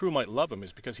reason his crew might love him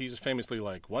is because he's famously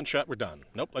like, one shot, we're done.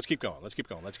 Nope, let's keep going. But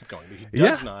he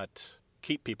does not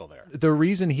keep people there. The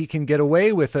reason he can get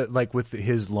away with it, like with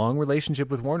his long relationship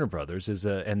with Warner Brothers, is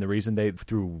and the reason they,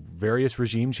 through various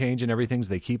regime change and everything,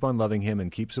 they keep on loving him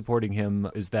and keep supporting him,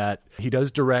 is that he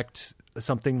does direct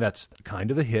something that's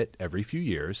kind of a hit every few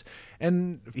years,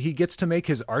 and he gets to make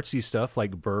his artsy stuff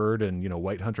like Bird and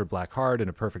White Hunter, Black Heart, and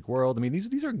A Perfect World. I mean,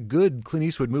 these are good Clint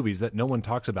Eastwood movies that no one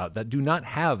talks about, that do not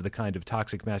have the kind of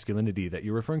toxic masculinity that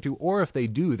you're referring to, or if they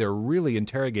do, they're really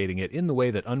interrogating it in the way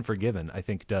that Unforgiven, I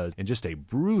think, does, in just a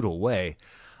brutal way.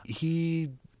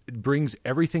 He brings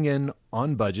everything in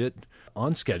on budget,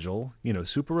 on schedule,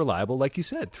 super reliable, like you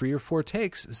said, 3 or 4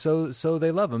 takes. So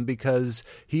they love him because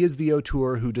he is the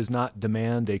auteur who does not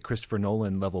demand a Christopher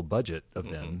Nolan level budget of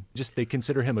them. Just they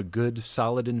consider him a good,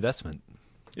 solid investment.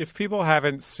 If people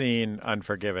haven't seen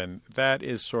Unforgiven, that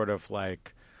is sort of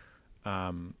like,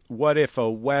 what if a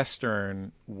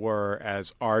Western were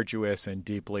as arduous and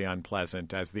deeply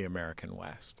unpleasant as the American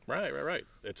West? Right.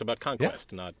 It's about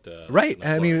conquest, not right. Not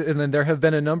I mean, and then there have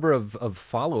been a number of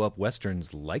follow-up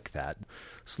Westerns like that.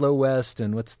 Slow West,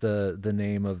 and what's the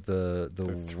name of the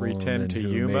 310 to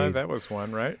Yuma? That was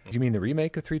one, right? Do you mean the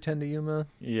remake of 310 to Yuma?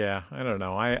 Yeah, I don't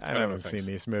know. I haven't seen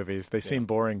these movies. They seem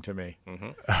boring to me.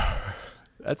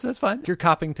 That's fine. You're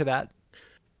copping to that.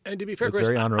 And to be fair, That's Chris,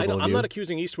 very honorable of I'm you. not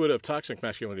accusing Eastwood of toxic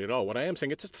masculinity at all. What I am saying,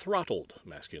 it's a throttled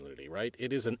masculinity, right?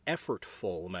 It is an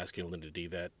effortful masculinity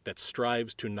that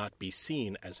strives to not be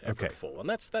seen as effortful. And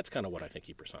that's kind of what I think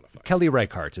he personifies. Kelly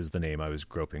Reichardt is the name I was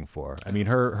groping for. I mean,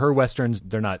 her Westerns,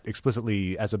 they're not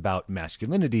explicitly as about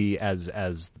masculinity as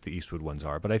the Eastwood ones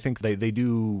are, but I think they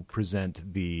do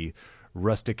present the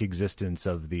rustic existence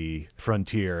of the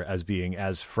frontier as being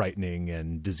as frightening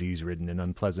and disease-ridden and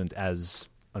unpleasant as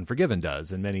Unforgiven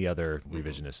does, and many other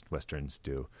revisionist Westerns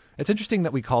do. It's interesting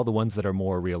that we call the ones that are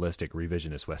more realistic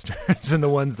revisionist Westerns and the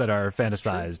ones that are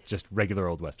fantasized just regular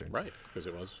old Westerns. Right, because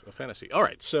it was a fantasy. All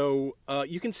right, so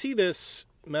you can see this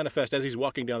manifest as he's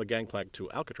walking down the gangplank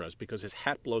to Alcatraz because his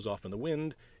hat blows off in the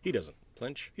wind. He doesn't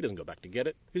flinch. He doesn't go back to get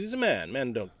it because he's a man.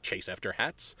 Men don't chase after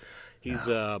hats. He's.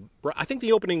 I think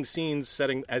the opening scenes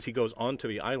setting as he goes onto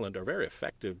the island are very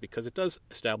effective because it does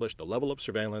establish the level of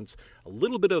surveillance, a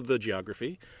little bit of the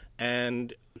geography,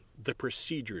 and the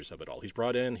procedures of it all. He's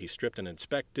brought in, he's stripped and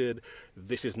inspected.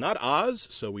 This is not Oz,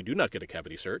 so we do not get a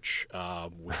cavity search.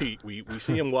 We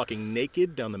see him walking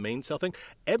naked down the main cell thing.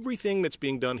 Everything that's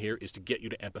being done here is to get you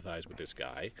to empathize with this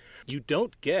guy. You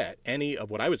don't get any of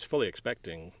what I was fully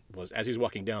expecting was, as he's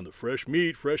walking down, the fresh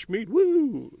meat,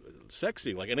 woo,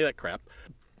 sexy, like any of that crap.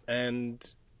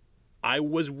 And I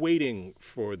was waiting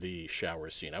for the shower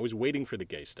scene. I was waiting for the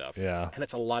gay stuff. Yeah. And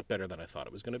it's a lot better than I thought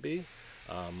it was going to be.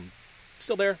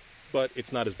 Still there, but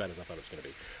it's not as bad as I thought it was going to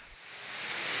be.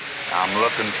 I'm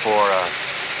looking for a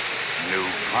new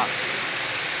front.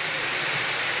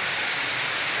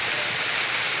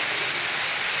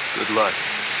 Good luck.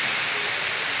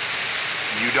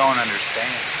 You don't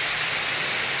understand.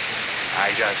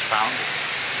 I just found it.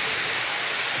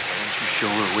 Why don't you show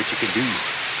her what you can do?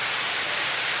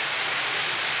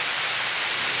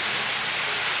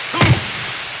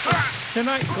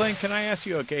 Glenn, can I ask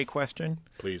you a gay question?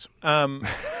 Please.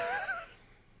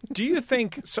 Do you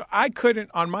think, so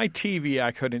on my TV,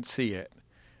 I couldn't see it,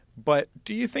 but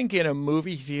do you think in a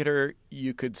movie theater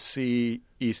you could see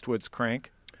Eastwood's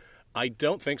crank? I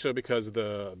don't think so because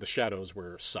the shadows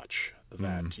were such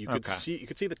that you could see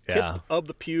the tip of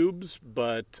the pubes,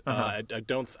 but I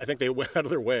think they went out of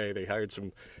their way. They hired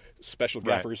some special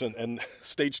gaffers and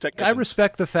stage technicians. I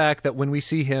respect the fact that when we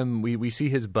see him, we see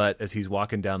his butt as he's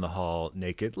walking down the hall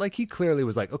naked. Like, he clearly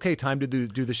was like, okay, time to do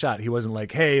the shot. He wasn't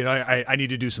like, hey, I need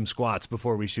to do some squats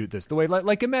before we shoot this. The way,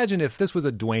 like imagine if this was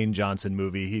a Dwayne Johnson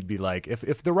movie, he'd be like,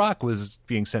 if The Rock was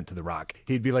being sent to The Rock,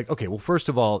 he'd be like, okay, well, first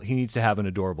of all, he needs to have an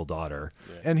adorable daughter.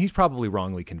 Yeah. And he's probably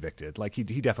wrongly convicted. Like, he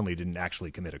definitely didn't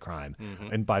actually commit a crime.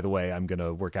 Mm-hmm. And by the way, I'm going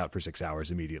to work out for 6 hours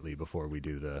immediately before we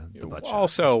do the butt shot.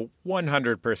 Also,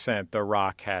 100%. The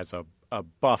Rock has a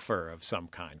buffer of some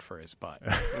kind for his butt.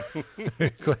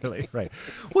 Clearly, right.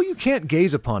 Well, you can't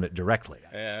gaze upon it directly.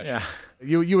 Yeah.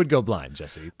 Sure. You would go blind,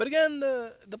 Jesse. But again,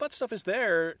 the butt stuff is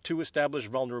there to establish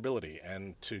vulnerability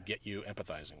and to get you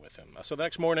empathizing with him. So the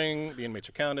next morning, the inmates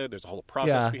are counted. There's a whole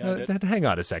process behind it. Hang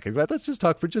on a second. Let's just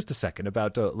talk for just a second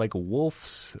about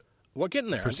Wolf's We're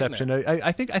getting there. perception.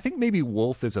 I think maybe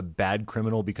Wolf is a bad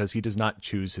criminal because he does not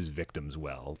choose his victims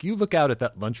well. You look out at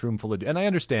that lunchroom full of, and I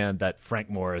understand that Frank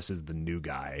Morris is the new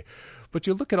guy, but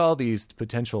you look at all these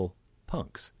potential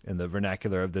punks in the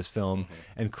vernacular of this film,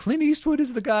 and Clint Eastwood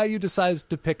is the guy you decide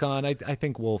to pick on. I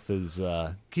think Wolf is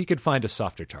he could find a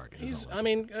softer target.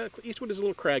 Eastwood is a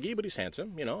little craggy, but he's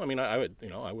handsome.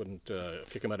 I wouldn't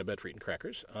kick him out of bed for eating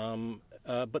crackers.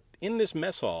 But in this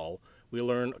mess hall, we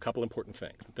learn a couple important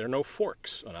things. There are no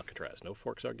forks on Alcatraz. No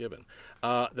forks are given.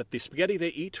 That the spaghetti they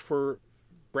eat for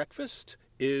breakfast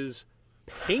is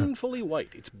painfully white.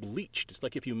 It's bleached. It's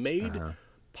like if you made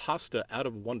pasta out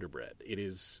of Wonder Bread. It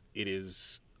is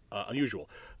unusual.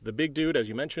 The big dude, as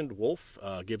you mentioned, Wolf,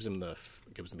 gives him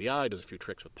the eye, does a few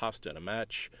tricks with pasta and a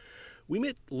match. We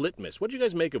meet Litmus. What do you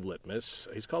guys make of Litmus?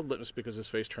 He's called Litmus because his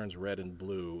face turns red and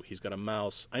blue. He's got a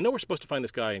mouse. I know we're supposed to find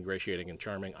this guy ingratiating and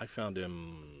charming. I found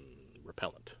him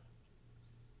repellent.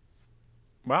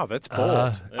 Wow, that's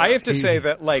bold. I have to say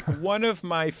that, one of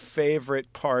my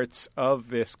favorite parts of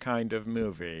this kind of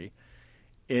movie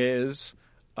is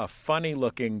a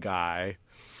funny-looking guy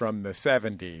from the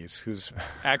 70s who's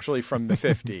actually from the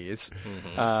 50s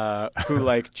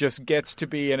who, just gets to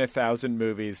be in 1,000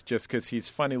 movies just because he's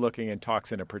funny-looking and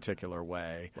talks in a particular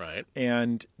way. Right.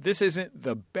 And this isn't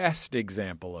the best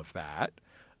example of that.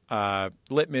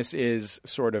 Litmus is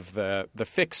sort of the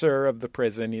fixer of the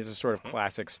prison. He's a sort of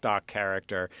classic stock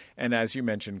character. And as you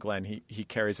mentioned, Glenn, he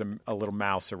carries a little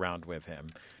mouse around with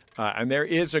him. And there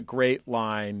is a great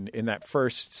line in that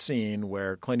first scene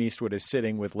where Clint Eastwood is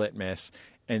sitting with Litmus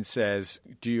and says,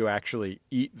 "Do you actually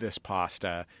eat this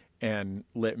pasta?" And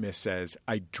Litmus says,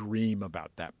 "I dream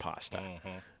about that pasta."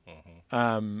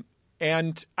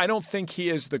 And I don't think he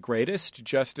is the greatest,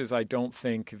 just as I don't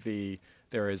think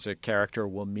there is a character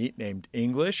we'll meet named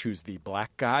English, who's the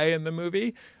black guy in the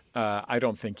movie. I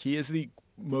don't think he is the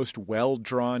most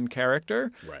well-drawn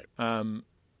character. Right.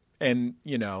 And,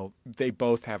 they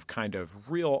both have kind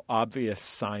of real obvious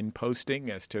signposting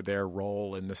as to their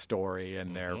role in the story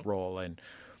and their role in.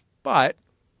 But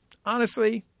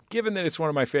honestly, given that it's one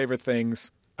of my favorite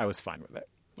things, I was fine with it.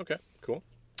 Okay, cool.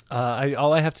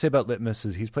 All I have to say about Litmus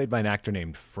is he's played by an actor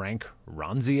named Frank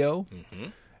Ronzio.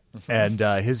 And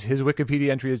his Wikipedia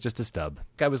entry is just a stub.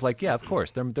 Guy was like, yeah, of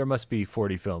course. There must be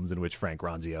 40 films in which Frank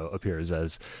Ronzio appears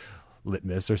as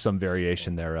Litmus or some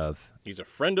variation thereof. He's a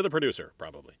friend of the producer,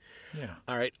 probably. Yeah.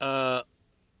 All right.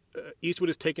 Eastwood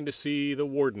is taken to see the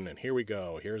warden, and here we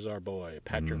go. Here's our boy,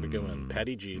 Patrick McGowan,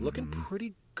 Patty G, looking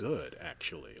pretty good,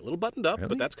 actually. A little buttoned up,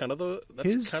 but that's kind of the.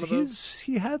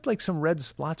 He had some red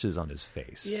splotches on his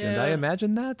face. Yeah, did I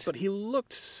imagine that? But he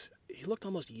looked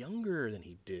almost younger than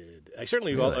he did.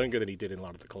 Certainly younger than he did in a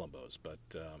lot of the Columbos, but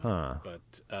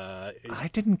I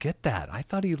didn't get that. I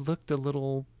thought he looked a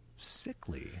little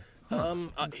sickly.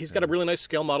 He's got a really nice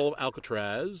scale model of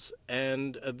Alcatraz,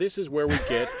 and this is where we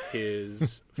get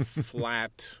his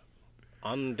flat,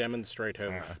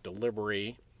 undemonstrative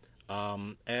delivery.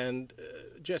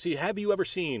 Jesse, have you ever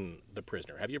seen The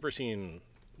Prisoner? Have you ever seen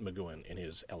McGowan in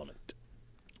his element?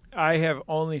 I have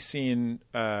only seen,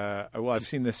 I've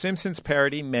seen the Simpsons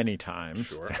parody many times.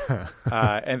 Sure.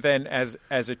 And then as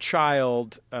a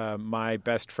child, my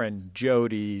best friend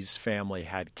Jody's family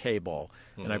had cable,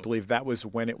 and I believe that was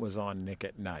when it was on Nick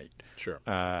at Night. Sure.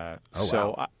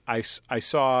 So I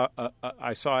saw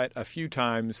it a few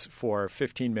times for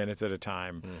 15 minutes at a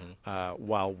time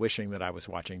while wishing that I was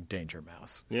watching Danger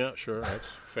Mouse. Yeah, sure. That's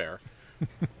fair.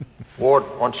 Ward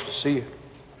wants to see you.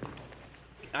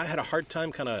 I had a hard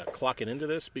time kind of clocking into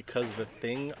this because the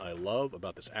thing I love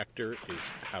about this actor is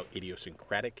how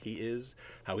idiosyncratic he is,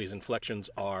 how his inflections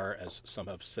are, as some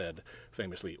have said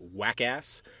famously,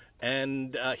 whack-ass.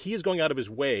 And he is going out of his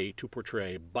way to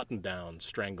portray buttoned-down,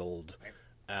 strangled.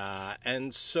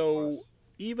 And so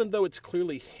even though it's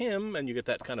clearly him and you get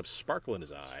that kind of sparkle in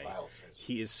his eye,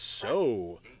 he is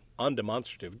so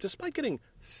undemonstrative, despite getting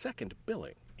second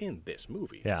billing in this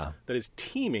movie that is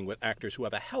teeming with actors who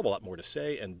have a hell of a lot more to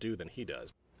say and do than he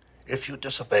does. If you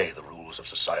disobey the rules of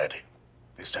society,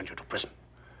 they send you to prison.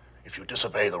 If you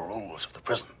disobey the rules of the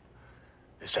prison,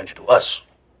 they send you to us.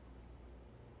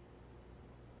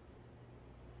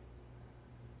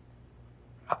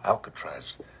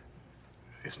 Alcatraz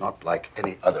is not like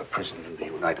any other prison in the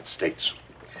United States.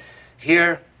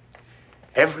 Here,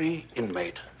 every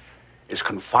inmate is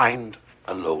confined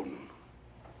alone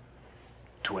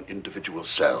to an individual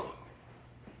cell.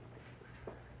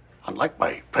 Unlike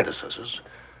my predecessors,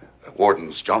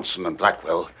 Wardens Johnson and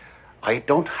Blackwell, I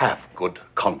don't have good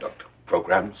conduct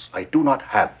programs. I do not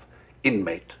have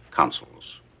inmate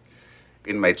councils.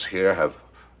 Inmates here have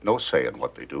no say in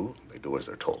what they do. They do as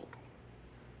they're told.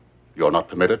 You're not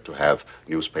permitted to have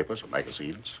newspapers or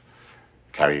magazines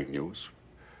carrying news.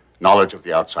 Knowledge of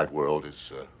the outside world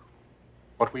is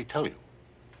what we tell you.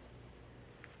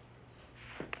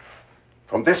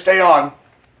 From this day on,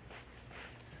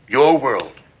 your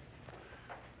world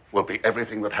will be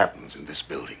everything that happens in this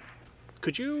building.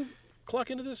 Could you clock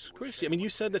into this, Chris? I mean, you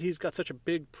said that he's got such a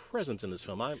big presence in this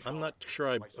film. I'm not sure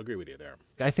I agree with you there.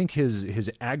 I think his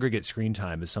aggregate screen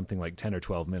time is something like 10 or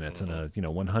 12 minutes in a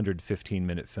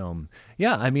 115-minute film.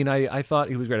 Yeah, I mean, I thought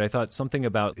he was great. I thought something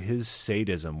about his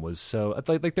sadism was so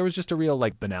like there was just a real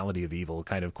like banality of evil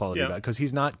kind of quality about it, because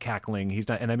he's not cackling. He's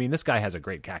not, and I mean, this guy has a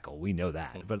great cackle. We know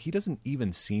that, but he doesn't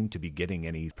even seem to be getting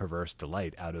any perverse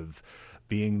delight out of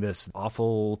being this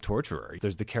awful torturer.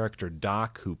 There's the character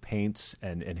Doc who paints,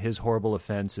 and his horrible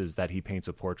offense is that he paints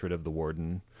a portrait of the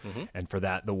warden. And for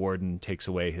that, the warden takes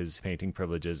away his painting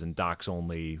privileges, and Doc's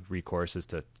only recourse is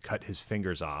to cut his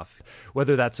fingers off.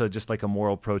 Whether that's just like a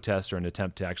moral protest or an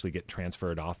attempt to actually get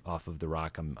transferred off of the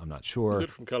rock, I'm not sure. Little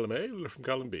from column A, little from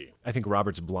column B. I think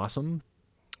Roberts Blossom.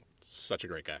 Such a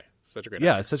great guy. Such a great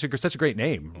actor. It's such a great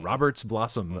name. Roberts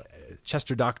Blossom.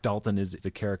 Chester Doc Dalton is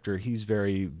the character. He's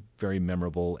very, very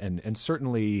memorable, and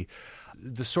certainly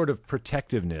the sort of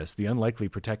protectiveness, the unlikely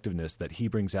protectiveness that he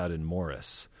brings out in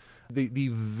Morris. The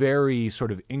very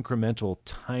sort of incremental,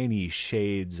 tiny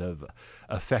shades of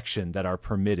affection that are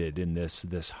permitted in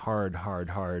this hard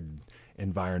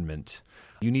environment.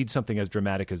 You need something as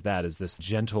dramatic as that, as this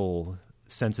gentle,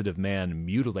 sensitive man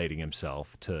mutilating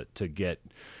himself to get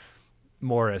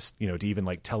Morris, to even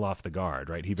like tell off the guard,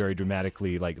 right? He very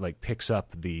dramatically like picks up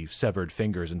the severed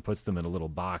fingers and puts them in a little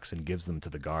box and gives them to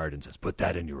the guard and says, "Put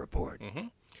that in your report." Mm-hmm.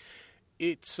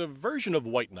 It's a version of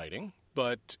white knighting.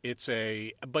 But it's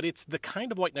the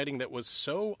kind of white knighting that was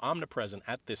so omnipresent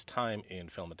at this time in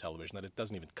film and television that it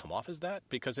doesn't even come off as that,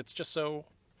 because it's just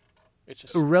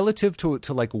relative to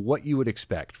like what you would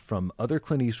expect from other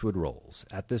Clint Eastwood roles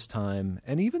at this time,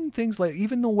 and even things like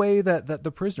the way that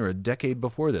The Prisoner a decade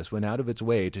before this went out of its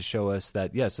way to show us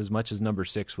that yes, as much as Number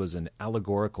 6 was an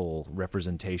allegorical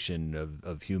representation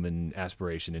of human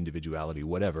aspiration, individuality,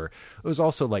 whatever, it was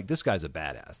also like, this guy's a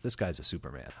badass, this guy's a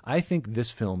Superman. I think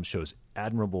this film shows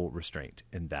admirable restraint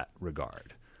in that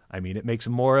regard. I mean, it makes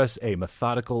Morris a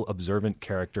methodical, observant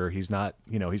character. He's not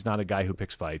a guy who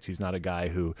picks fights. He's not a guy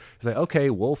who is like, okay,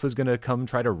 Wolf is going to come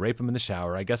try to rape him in the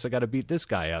shower. I guess I got to beat this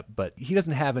guy up. But he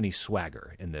doesn't have any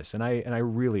swagger in this, and I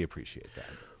really appreciate that.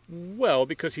 Well,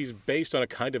 because he's based on a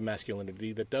kind of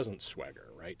masculinity that doesn't swagger,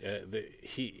 right?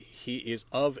 He is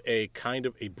of a kind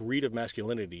of a breed of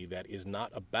masculinity that is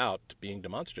not about being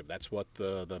demonstrative. That's what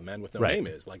the man with no name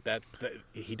is. Like that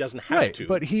he doesn't have to.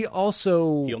 But he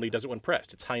only does it when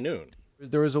pressed. It's high noon.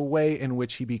 There is a way in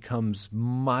which he becomes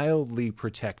mildly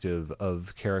protective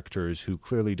of characters who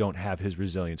clearly don't have his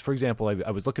resilience. For example,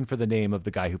 I was looking for the name of the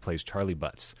guy who plays Charlie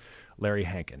Butts, Larry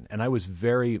Hankin, and I was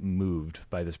very moved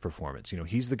by this performance. You know,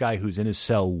 he's the guy who's in his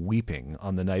cell weeping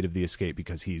on the night of the escape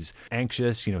because he's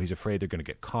anxious. You know, he's afraid they're going to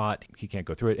get caught. He can't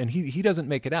go through it, and he doesn't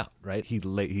make it out, right?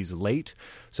 He's late,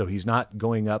 so he's not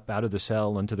going up out of the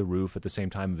cell onto the roof at the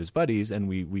same time of his buddies, and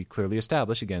we clearly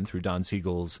establish, again, through Don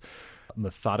Siegel's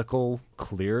methodical,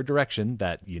 clear direction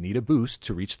that you need a boost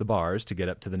to reach the bars to get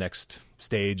up to the next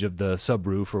stage of the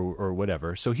subroof or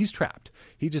whatever. So he's trapped.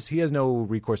 He has no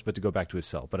recourse but to go back to his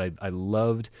cell. But I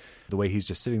loved the way he's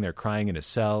just sitting there crying in his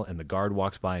cell, and the guard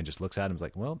walks by and just looks at him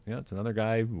like, well, yeah, it's another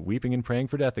guy weeping and praying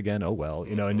for death again. Oh, well,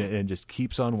 you know, and just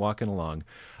keeps on walking along.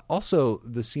 Also,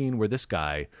 the scene where this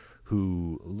guy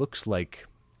who looks like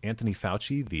Anthony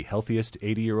Fauci, the healthiest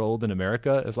 80-year-old in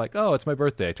America, is like, oh, it's my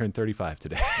birthday. I turned 35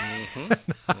 today.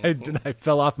 I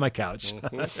fell off my couch.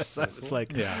 So I was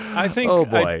like, I think oh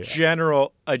boy.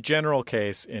 a general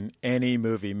case in any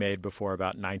movie made before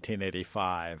about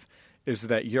 1985 is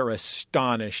that you're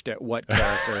astonished at what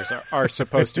characters are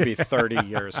supposed to be 30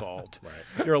 years old.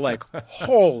 Right. You're like,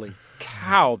 holy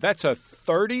cow, that's a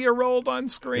 30-year-old on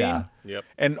screen? Yeah. Yep.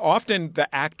 And often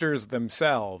the actors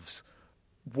themselves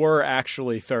were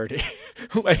actually 30.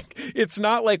 Like, it's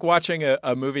not like watching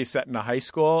a movie set in a high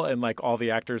school and like all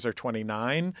the actors are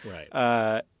 29.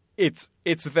 Right. It's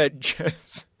that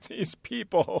just these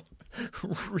people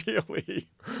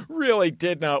really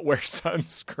did not wear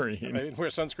sunscreen. They didn't wear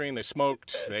sunscreen. They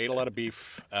smoked. They ate a lot of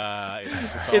beef.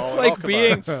 It's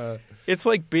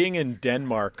like being in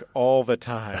Denmark all the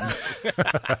time.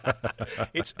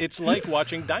 It's like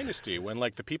watching Dynasty when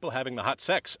like the people having the hot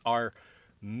sex are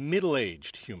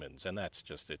middle-aged humans, and that's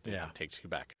just it. It takes you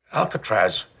back.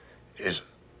 Alcatraz is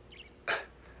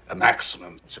a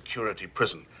maximum security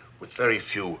prison with very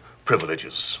few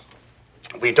privileges.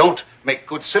 We don't make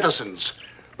good citizens,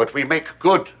 but we make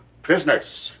good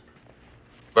prisoners.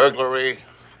 Burglary,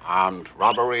 armed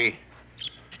robbery,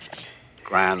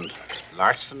 grand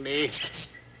larceny.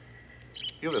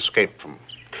 You've escaped from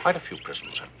quite a few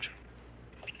prisons, haven't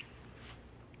you?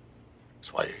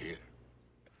 That's why you're here.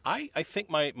 I think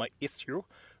my issue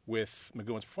with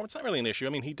McGowan's performance, not really an issue. I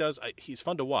mean, he's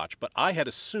fun to watch, but I had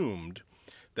assumed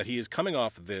that he is coming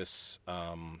off this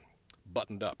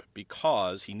buttoned up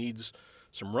because he needs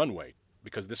some runway.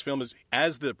 Because this film is,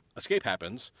 as the escape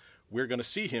happens, we're going to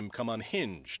see him come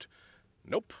unhinged.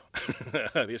 Nope.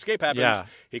 The escape happens. Yeah.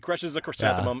 He crushes a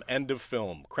chrysanthemum. End of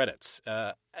film. Credits.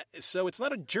 So it's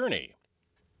not a journey.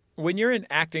 When you're in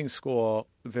acting school,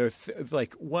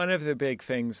 like one of the big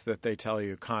things that they tell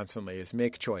you constantly is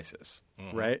make choices,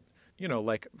 right? You know,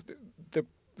 like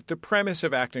the premise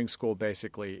of acting school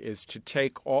basically is to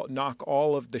knock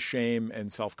all of the shame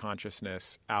and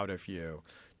self-consciousness out of you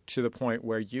to the point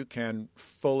where you can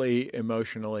fully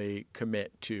emotionally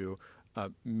commit to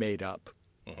a made-up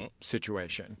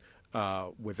situation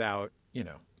without, you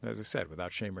know, as I said,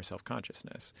 without shame or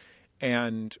self-consciousness.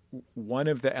 And one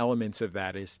of the elements of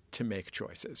that is to make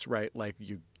choices, right? Like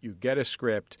you get a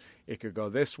script, it could go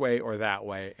this way or that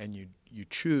way, and you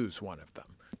choose one of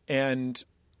them. And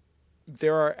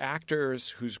there are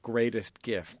actors whose greatest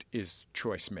gift is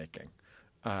choice making.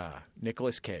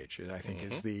 Nicolas Cage, I think,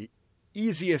 is the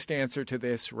easiest answer to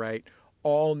this, right?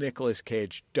 All Nicolas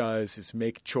Cage does is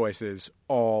make choices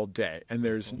all day. And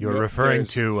You're referring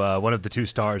to one of the two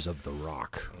stars of The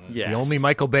Rock. Yes. The only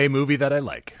Michael Bay movie that I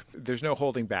like. There's no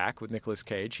holding back with Nicolas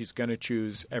Cage. He's going to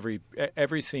choose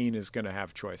every scene is going to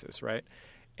have choices, right?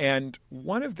 And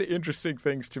one of the interesting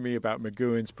things to me about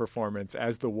McGowan's performance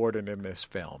as the warden in this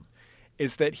film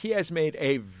is that he has made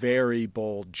a very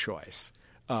bold choice.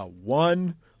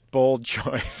 One bold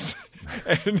choice.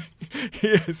 And he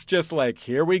is just like,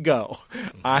 here we go.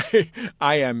 I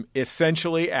am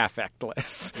essentially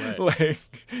affectless. Right. Like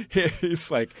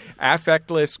he's like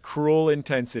affectless, cruel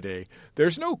intensity.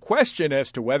 There's no question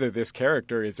as to whether this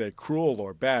character is a cruel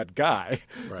or bad guy.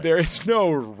 Right. There is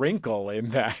no wrinkle in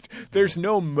that. There's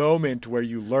no moment where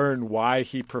you learn why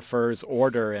he prefers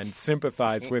order and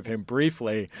sympathize with him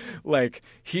briefly. Like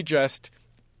he just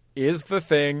is the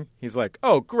thing. He's like,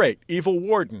 oh, great, evil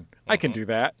warden. I can do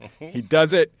that. He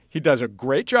does it. He does a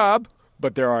great job,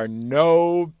 but there are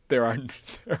no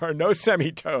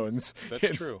semitones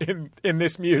in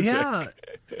this music. Yeah.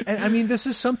 And I mean, this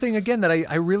is something, again, that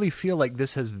I really feel like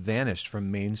this has vanished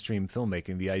from mainstream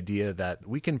filmmaking, the idea that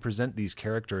we can present these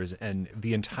characters and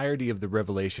the entirety of the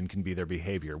revelation can be their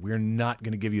behavior. We're not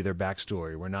going to give you their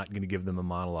backstory. We're not going to give them a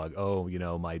monologue. Oh, you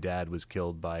know, my dad was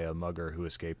killed by a mugger who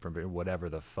escaped from whatever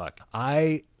the fuck.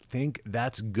 I think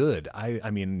that's good.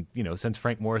 I mean, since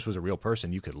Frank Morris was a real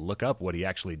person, you could look up what he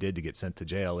actually did to get sent to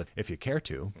jail if you care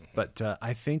to. But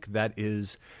I think that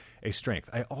is a strength.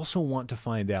 I also want to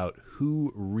find out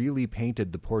who really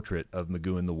painted the portrait of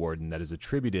McGowan the Warden that is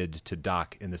attributed to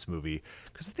Doc in this movie,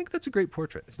 because I think that's a great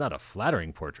portrait. It's not a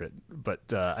flattering portrait,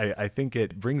 but I think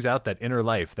it brings out that inner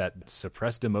life, that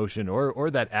suppressed emotion or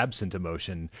that absent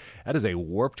emotion. That is a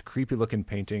warped, creepy-looking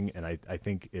painting, and I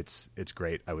think it's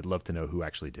great. I would love to know who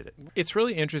actually did it. It's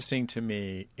really interesting to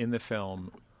me in the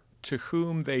film to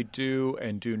whom they do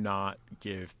and do not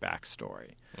give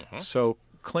backstory. So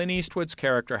Clint Eastwood's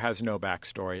character has no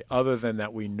backstory other than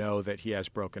that we know that he has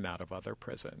broken out of other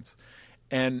prisons.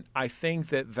 And I think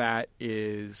that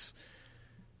is,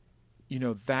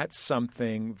 that's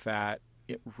something that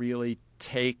it really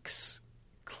takes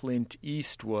Clint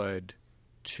Eastwood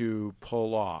to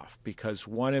pull off, because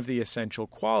one of the essential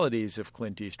qualities of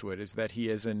Clint Eastwood is that he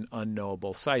is an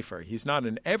unknowable cipher. He's not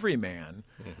an everyman,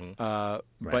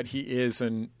 but he is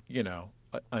an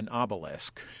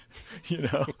obelisk,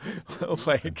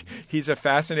 like he's a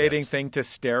fascinating thing to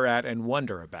stare at and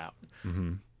wonder about.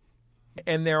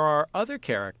 And there are other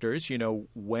characters,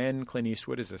 when Clint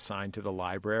Eastwood is assigned to the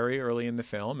library early in the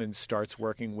film and starts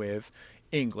working with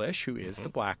English, who is the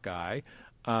black guy,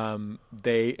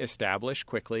 they establish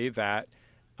quickly that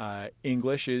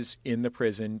English is in the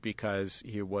prison because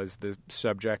he was the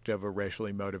subject of a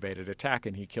racially motivated attack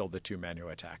and he killed the two men who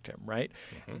attacked him, right?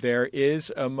 There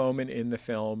is a moment in the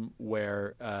film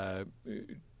where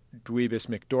Dweebus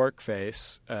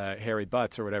McDorkface, Harry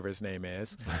Butts or whatever his name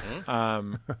is,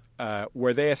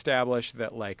 where they establish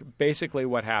that basically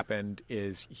what happened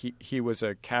is he was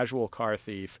a casual car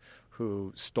thief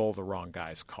who stole the wrong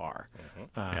guy's car.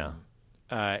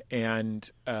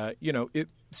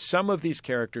 Some of these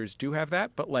characters do have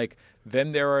that, but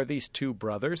then there are these two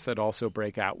brothers that also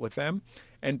break out with them.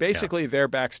 And basically their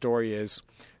backstory is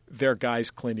they're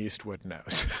guys Clint Eastwood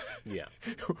knows.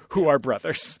 Who are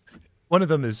brothers. One of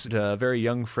them is very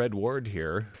young Fred Ward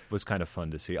here. Was kind of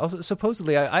fun to see. Also,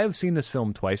 supposedly, I have seen this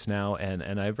film twice now,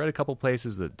 and I've read a couple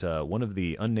places that one of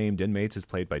the unnamed inmates is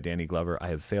played by Danny Glover. I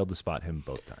have failed to spot him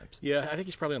both times. Yeah, I think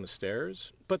he's probably on the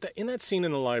stairs. But in that scene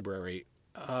in the library,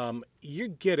 you're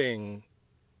getting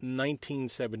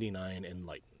 1979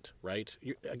 enlightened, right?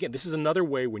 Again, this is another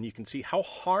way when you can see how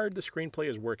hard the screenplay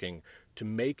is working to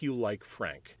make you like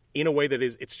Frank in a way that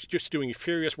it's just doing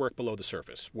furious work below the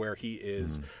surface, where he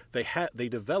is. They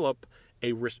develop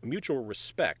a mutual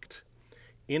respect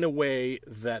in a way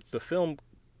that the film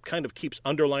kind of keeps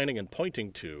underlining and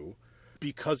pointing to,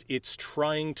 because it's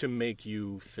trying to make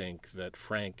you think that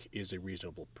Frank is a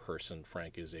reasonable person,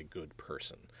 Frank is a good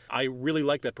person. I really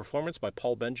like that performance by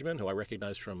Paul Benjamin, who I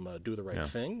recognize from Do the Right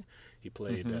Thing. He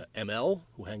played ML,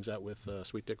 who hangs out with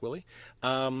Sweet Dick Willie.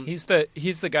 He's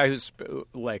the guy who's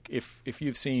if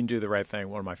you've seen Do the Right Thing,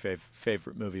 one of my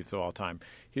favorite movies of all time.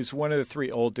 He's one of the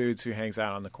three old dudes who hangs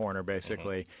out on the corner,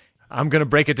 basically. I'm gonna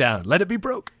break it down. Let it be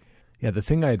broke. Yeah, the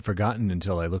thing I had forgotten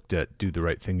until I looked at Do the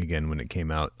Right Thing again when it came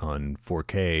out on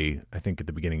 4K, I think at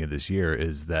the beginning of this year,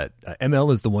 is that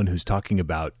ML is the one who's talking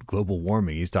about global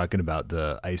warming. He's talking about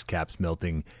the ice caps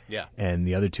melting. Yeah. And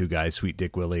the other two guys, Sweet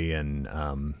Dick Willie and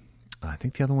I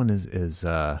think the other one is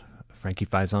Frankie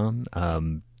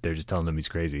Faison. They're just telling him he's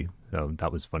crazy. So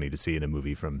that was funny to see in a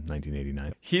movie from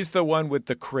 1989. He's the one with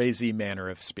the crazy manner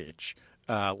of speech.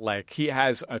 He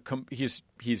has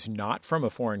he's not from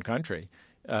a foreign country.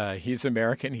 He's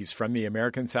American. He's from the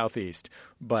American Southeast,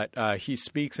 but he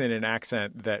speaks in an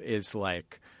accent that is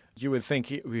you would think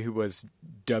he was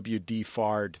W.D.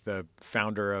 Fard, the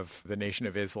founder of the Nation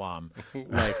of Islam.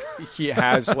 He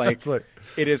has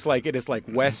it is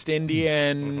West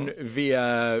Indian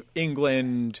via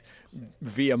England,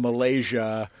 via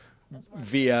Malaysia,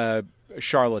 via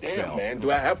Charlottesville. Damn, man,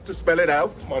 do I have to spell it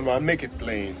out? Come on, make it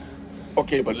plain.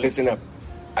 Okay, but listen up.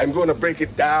 I'm going to break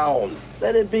it down.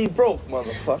 Let it be broke,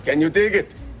 motherfucker. Can you dig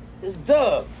it? It's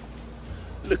dub.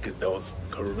 Look at those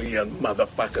Korean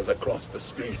motherfuckers across the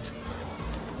street.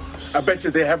 I bet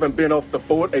you they haven't been off the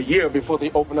boat a year before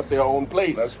they open up their own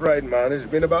place. That's right, man. It's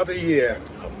been about a year.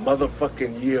 A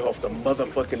motherfucking year off the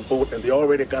motherfucking boat, and they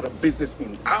already got a business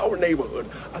in our neighborhood.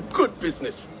 A good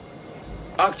business.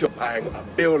 Occupying a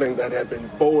building that had been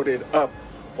boarded up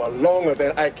for longer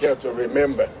than I care to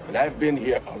remember. And I've been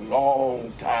here a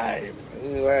long time.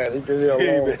 Yeah, you've been here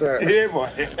a long time. Yeah, boy.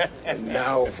 And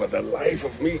now, for the life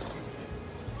of me,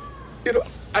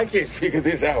 I can't figure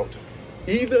this out.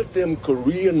 Either them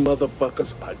Korean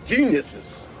motherfuckers are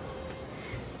geniuses,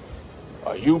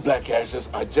 or you black asses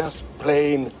are just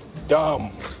plain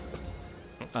dumb.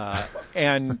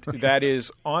 And that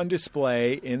is on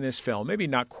display in this film. Maybe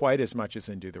not quite as much as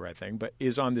in Do the Right Thing, but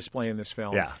is on display in this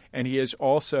film. Yeah. And he is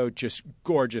also just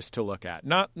gorgeous to look at.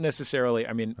 Not necessarily,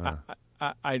 I mean,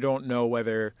 I don't know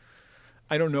whether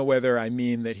I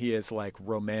mean that he is like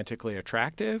romantically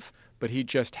attractive, but he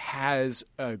just has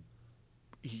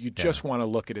you just want to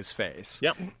look at his face.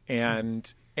 Yep.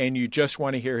 And you just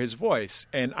want to hear his voice.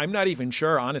 And I'm not even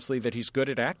sure, honestly, that he's good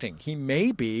at acting. He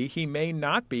may be. He may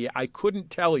not be. I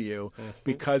couldn't tell you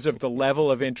because of the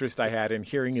level of interest I had in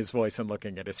hearing his voice and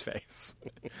looking at his face.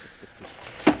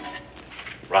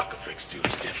 Rock affects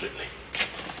dudes differently.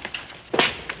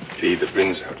 It either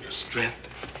brings out your strength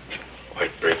or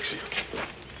it breaks you.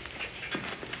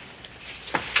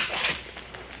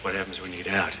 What happens when you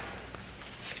get out?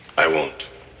 I won't.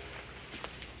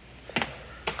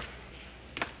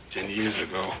 10 years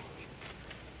ago,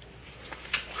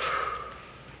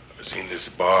 I was in this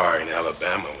bar in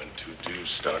Alabama when two dudes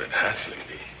started hassling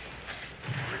me.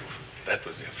 That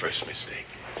was their first mistake.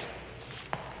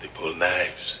 They pulled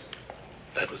knives.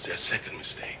 That was their second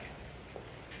mistake.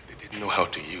 They didn't know how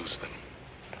to use them.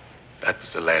 That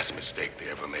was the last mistake they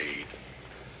ever made.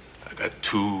 I got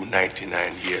 2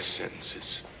 99-year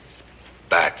sentences,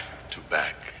 back to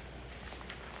back.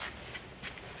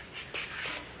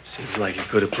 Seems like you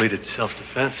could have pleaded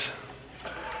self-defense.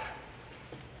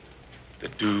 The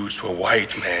dudes were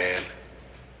white, man.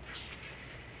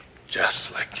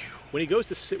 Just like you. When he goes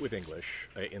to sit with English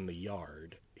in the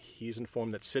yard, he's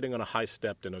informed that sitting on a high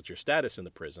step denotes your status in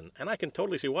the prison, and I can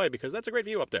totally see why, because that's a great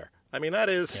view up there. I mean, that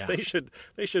is they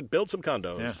should build some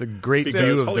condos. Yeah. It's a great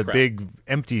view of the big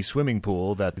empty swimming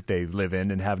pool that they live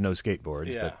in and have no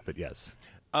skateboards. Yeah. But yes.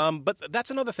 But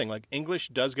that's another thing. Like, English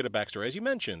does get a backstory, as you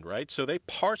mentioned, right? So they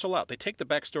parcel out. They take the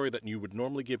backstory that you would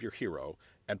normally give your hero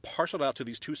and parcel it out to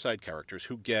these two side characters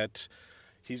who get.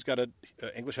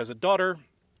 English has a daughter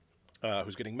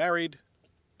who's getting married,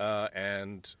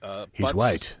 and he's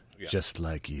white, just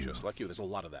like you. Just like you. There's a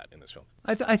lot of that in this film.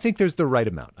 I think there's the right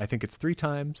amount. I think it's 3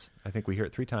 times. I think we hear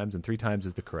it 3 times, and 3 times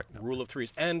is the correct number. Rule of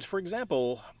threes. And for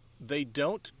example, they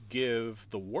don't give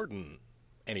the warden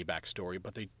any backstory,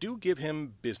 but they do give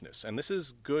him business. And this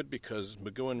is good because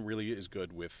McGowan really is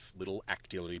good with little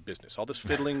actility business. All this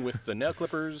fiddling with the nail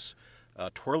clippers,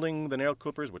 twirling the nail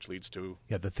clippers, which leads to...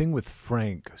 Yeah, the thing with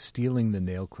Frank stealing the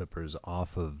nail clippers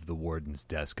off of the warden's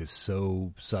desk is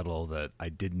so subtle that I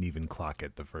didn't even clock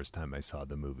it the first time I saw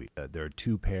the movie. There are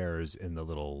 2 pairs in the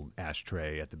little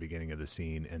ashtray at the beginning of the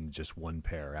scene and just 1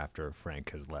 pair after Frank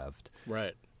has left.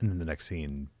 Right. And then the next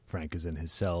scene, Frank is in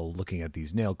his cell looking at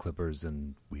these nail clippers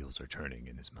and wheels are turning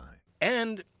in his mind.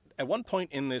 And at one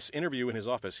point in this interview in his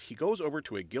office, he goes over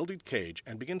to a gilded cage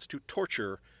and begins to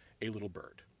torture a little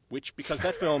bird. Which, because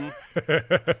that film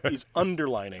is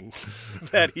underlining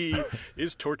that he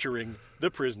is torturing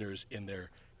the prisoners in their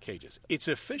cages. It's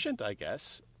efficient, I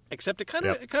guess, except it kind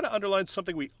of underlines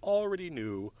something we already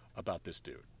knew about this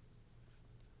dude.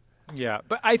 Yeah,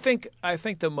 but I think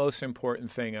the most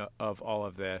important thing of all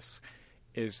of this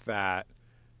is that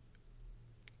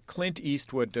Clint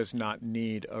Eastwood does not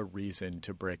need a reason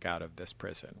to break out of this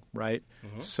prison, right?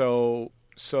 Mm-hmm. So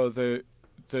the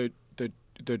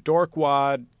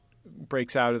dorkwad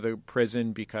breaks out of the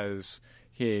prison because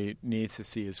he needs to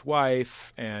see his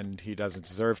wife and he doesn't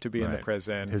deserve to be in the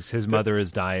prison. His mother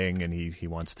is dying and he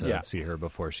wants to see her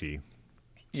before she...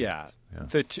 Yeah.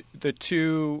 The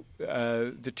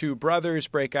two brothers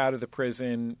break out of the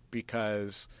prison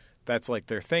because that's like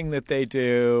their thing that they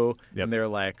do, and they're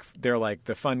like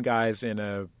the fun guys in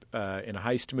a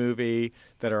heist movie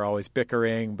that are always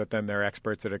bickering, but then they're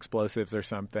experts at explosives or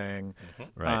something.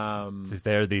 Mm-hmm. Right.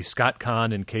 They're the Scott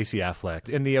Conn and Casey Affleck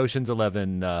in the Ocean's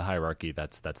 11 hierarchy.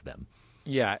 That's them.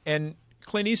 Yeah, and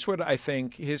Clint Eastwood, I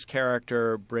think his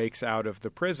character breaks out of the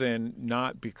prison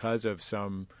not because of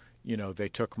some, they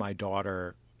took my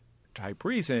daughter type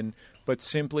reason, but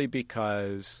simply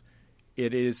because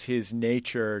it is his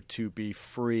nature to be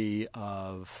free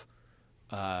of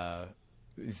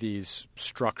these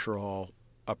structural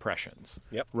oppressions.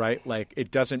 Yep. Right? Like,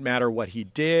 it doesn't matter what he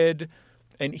did.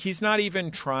 And he's not even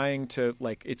trying to,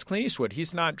 it's Clint Eastwood.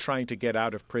 He's not trying to get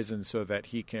out of prison so that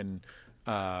he can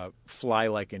fly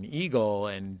like an eagle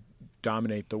and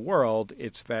dominate the world.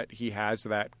 It's that he has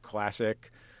that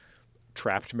classic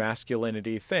trapped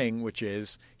masculinity thing, which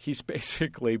is he's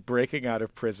basically breaking out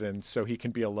of prison so he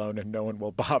can be alone and no one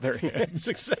will bother him. That's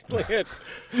exactly it.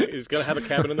 He's going to have a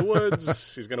cabin in the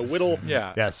woods. He's going to whittle.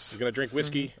 Yeah. Yes. He's going to drink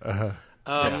whiskey.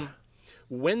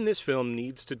 When this film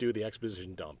needs to do the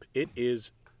exposition dump, it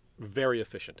is very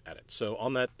efficient at it. So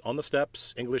on the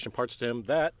steps, English imparts to him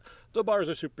that the bars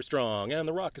are super strong and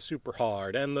the rock is super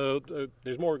hard and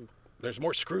there's more There's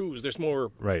more screws. There's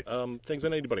more right. Things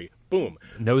than anybody. Boom.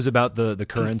 Knows about the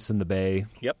currents in the bay.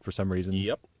 Yep. For some reason.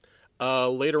 Yep.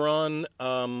 Later on,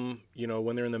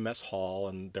 when they're in the mess hall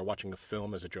and they're watching a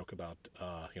film, there's a joke about,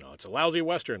 it's a lousy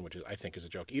Western, which I think is a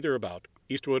joke either about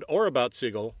Eastwood or about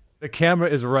Siegel. The camera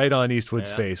is right on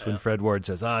Eastwood's face when Fred Ward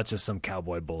says, it's just some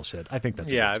cowboy bullshit. I think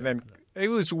that's and then it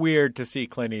was weird to see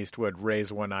Clint Eastwood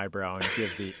raise one eyebrow and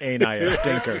give the ain't I a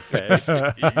stinker face.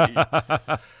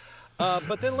 But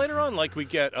then later on, we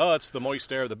get, it's the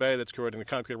moist air of the bay that's corroding the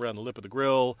concrete around the lip of the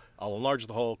grill. I'll enlarge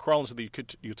the hole, crawl into the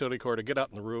utility corridor, get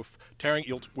out on the roof.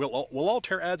 We'll all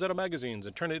tear ads out of magazines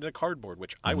and turn it into cardboard,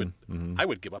 which I would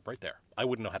give up right there. I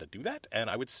wouldn't know how to do that, and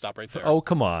I would stop right there. Oh,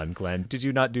 come on, Glenn. Did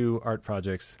you not do art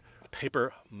projects?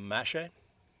 Paper mache?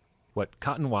 What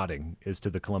cotton wadding is to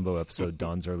the Columbo episode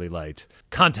Dawn's Early Light,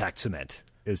 contact cement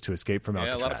is to Escape from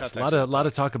Alcatraz. A lot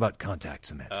of talk about contact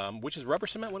cement. Which is rubber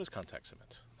cement? What is contact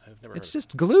cement? I've never heard It's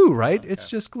just glue, right? It's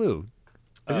just glue.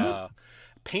 Isn't it?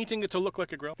 Painting it to look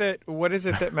like a grill. What is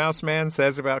it that Mouse Man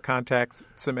says about contact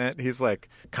cement? He's like,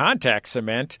 contact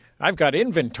cement? I've got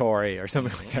inventory or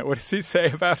something like that. What does he say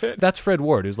about it? That's Fred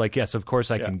Ward, who's like, yes, of course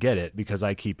I can get it because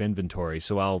I keep inventory.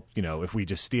 So I'll, if we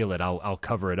just steal it, I'll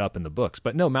cover it up in the books.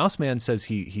 But no, Mouse Man says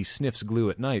he sniffs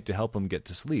glue at night to help him get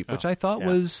to sleep, which I thought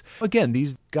was, again,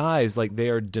 these guys, they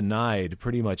are denied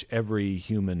pretty much every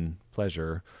human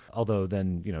pleasure. Although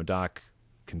then, Doc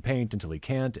can paint until he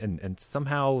can't, and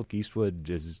somehow Eastwood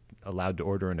is allowed to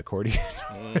order an accordion,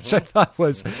 which I thought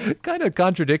was kind of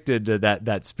contradicted to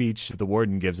that speech the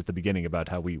warden gives at the beginning about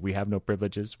how we have no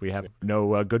privileges, we have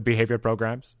no good behavior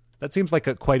programs. That seems like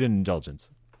quite an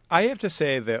indulgence. I have to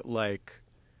say that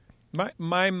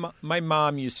my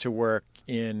mom used to work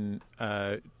in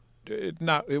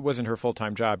it wasn't her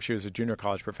full-time job. She was a junior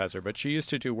college professor, but she used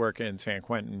to do work in San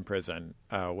Quentin prison,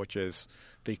 which is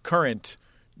the current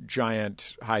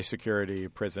giant high-security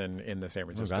prison in the San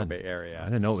Francisco Bay Area. I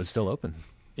didn't know it was still open.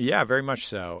 Yeah, very much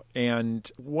so.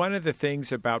 And one of the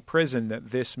things about prison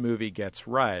that this movie gets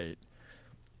right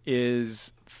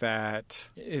is that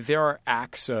there are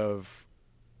acts of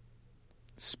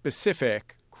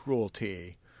specific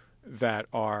cruelty that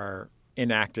are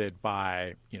enacted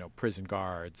by, prison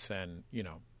guards, and,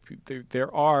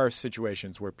 there are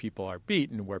situations where people are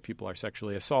beaten, where people are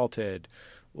sexually assaulted.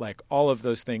 All of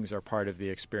those things are part of the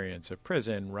experience of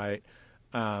prison, right?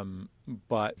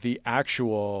 But the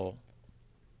actual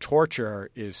torture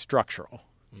is structural.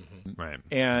 Mm-hmm. Right.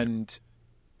 And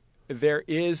there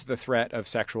is the threat of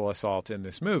sexual assault in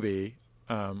this movie,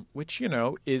 which,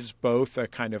 is both a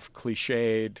kind of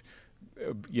cliched,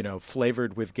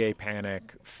 flavored with gay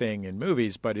panic thing in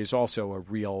movies, but is also a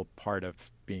real part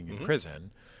of being in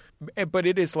prison. But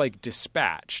it is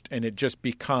dispatched, and it just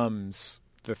becomes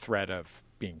the threat of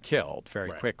being killed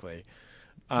very quickly.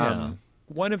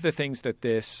 One of the things that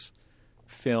this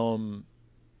film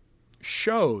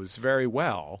shows very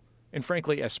well, and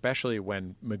frankly, especially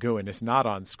when McGoohan is not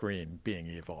on screen being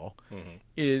evil,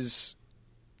 is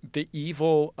the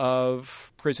evil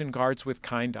of prison guards with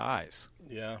kind eyes.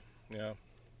 Yeah.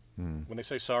 When they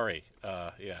say sorry,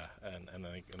 and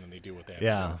then they do what they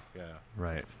have to do. Yeah.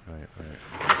 Right.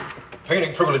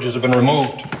 Painting privileges have been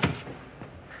removed.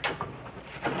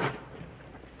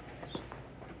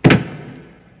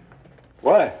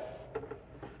 Why?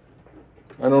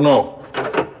 I don't know.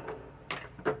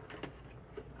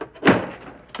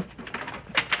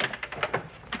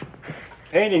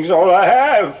 Painting's all I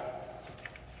have.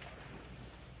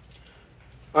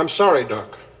 I'm sorry,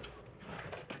 Doc.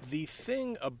 The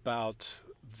thing about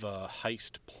the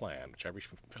heist plan, which every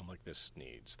film like this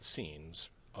needs, the scenes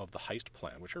of the heist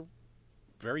plan, which are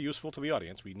very useful to the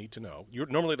audience, we need to know.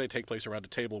 Normally they take place around a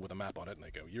table with a map on it, and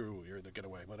they go, you're the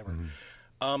getaway, whatever.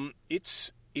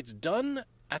 It's done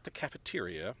at the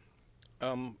cafeteria.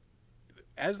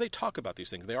 As they talk about these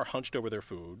things, they are hunched over their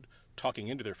food, talking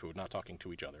into their food, not talking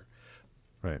to each other.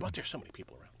 Right. But there's so many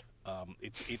people around.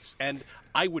 And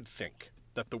I would think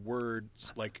that the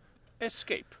words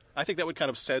escape, I think that would kind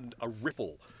of send a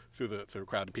ripple through the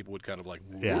crowd, and people would kind of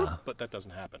whoop, but that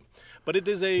doesn't happen. But it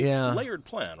is a layered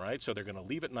plan, right? So they're going to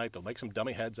leave at night. They'll make some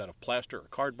dummy heads out of plaster or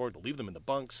cardboard. They'll leave them in the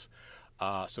bunks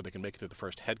so they can make it to the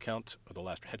first head count, or the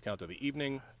last head count of the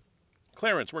evening.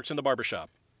 Clarence works in the barbershop.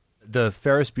 The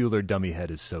Ferris Bueller dummy head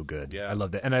is so good. Yeah. I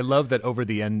love that. And I love that over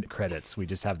the end credits, we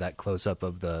just have that close-up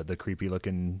of the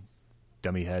creepy-looking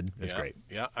dummy head. It's great.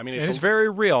 Yeah, I mean, it's very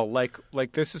real. Like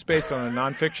this is based on a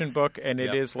nonfiction book, and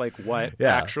it is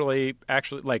actually.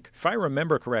 If I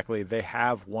remember correctly, they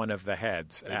have one of the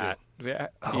heads at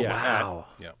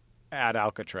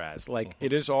Alcatraz.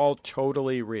 It is all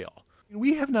totally real.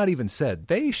 We have not even said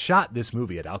they shot this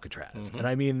movie at Alcatraz. And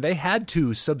I mean, they had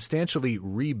to substantially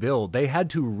rebuild. They had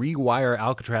to rewire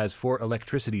Alcatraz for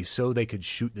electricity so they could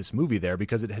shoot this movie there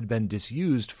because it had been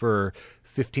disused for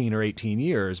 15 or 18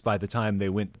 years by the time they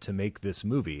went to make this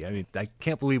movie. I mean, I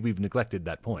can't believe we've neglected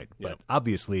that point. But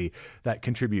obviously, that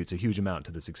contributes a huge amount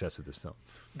to the success of this film.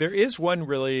 There is one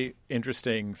really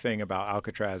interesting thing about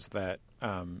Alcatraz that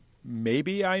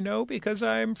maybe I know because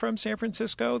I'm from San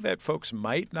Francisco that folks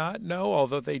might not know,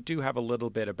 although they do have a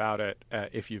little bit about it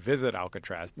if you visit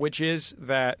Alcatraz, which is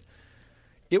that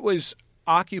it was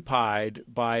occupied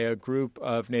by a group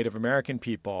of Native American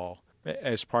people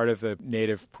as part of the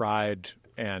Native Pride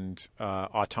and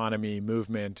autonomy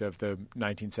movement of the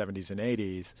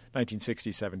 1960s,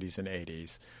 70s, and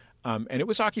 80s. And it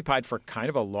was occupied for kind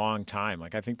of a long time.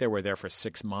 Like, I think they were there for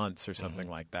 6 months or something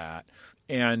like that.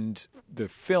 And the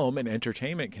film and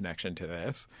entertainment connection to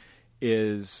this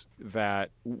is that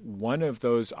one of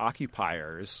those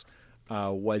occupiers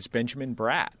was Benjamin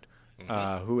Bratt,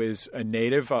 who is a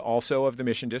native also of the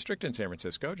Mission District in San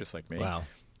Francisco, just like me. Wow.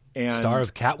 And star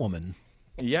of Catwoman.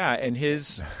 Yeah, and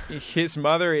his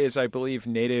mother is, I believe,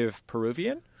 native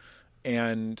Peruvian.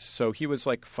 And so he was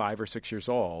like 5 or 6 years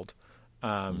old.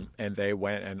 And they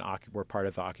went and were part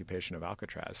of the occupation of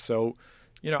Alcatraz. So,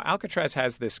 Alcatraz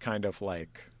has this kind of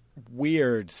like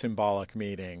weird symbolic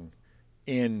meaning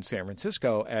in San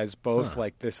Francisco as both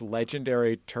like this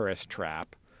legendary tourist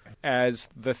trap, as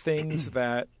the things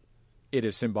that it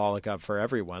is symbolic of for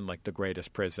everyone, like the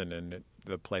greatest prison and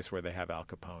the place where they have Al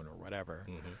Capone or whatever,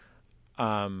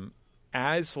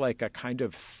 as like a kind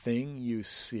of thing you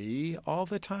see all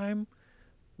the time.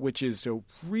 Which is a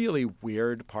really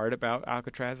weird part about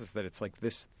Alcatraz is that it's like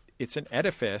this – it's an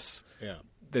edifice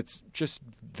that's just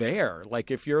there. Like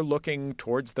if you're looking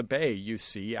towards the bay, you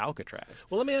see Alcatraz.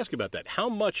 Well, let me ask you about that. How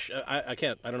much I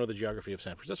don't know the geography of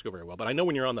San Francisco very well, but I know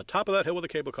when you're on the top of that hill with a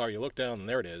cable car, you look down and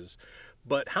there it is.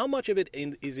 But how much of it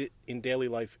is it in daily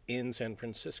life in San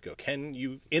Francisco? Can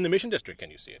you – in the Mission District,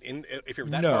 can you see it? If you're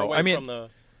that far away from the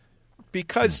 –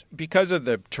 Because of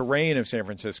the terrain of San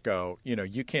Francisco,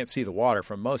 you can't see the water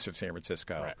from most of San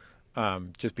Francisco,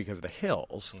 just because of the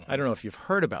hills. I don't know if you've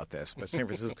heard about this, but San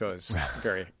Francisco is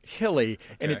very hilly,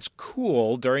 and it's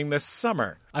cool during the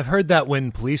summer. I've heard that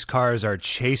when police cars are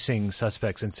chasing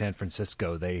suspects in San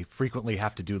Francisco, they frequently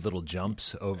have to do little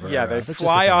jumps over. Yeah, they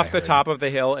fly off the top of the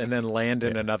hill and then land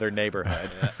in another neighborhood.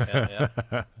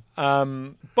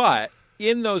 But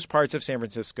in those parts of San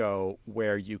Francisco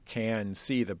where you can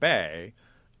see the bay,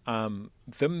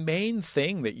 the main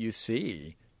thing that you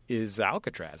see is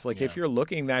Alcatraz. Like if you're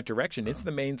looking that direction, it's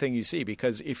the main thing you see,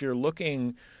 because if you're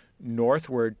looking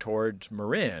northward towards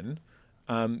Marin,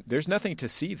 there's nothing to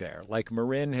see there. Like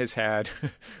Marin has had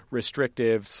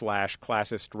restrictive /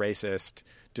 classist racist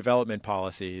development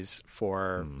policies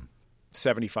for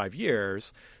 75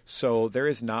 years, so there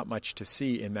is not much to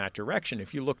see in that direction.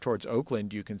 If you look towards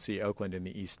Oakland, you can see Oakland in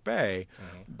the East Bay,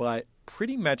 but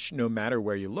pretty much no matter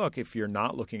where you look, if you're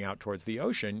not looking out towards the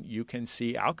ocean, you can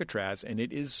see Alcatraz, and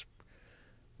it is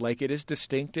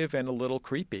distinctive and a little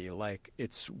creepy. Like,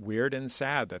 it's weird and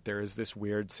sad that there is this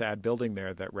weird, sad building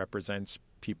there that represents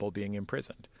people being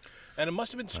imprisoned. And it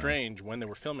must have been strange when they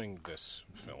were filming this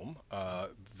film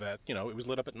that, it was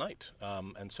lit up at night.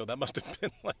 And so that must have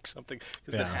been like something,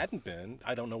 because it hadn't been.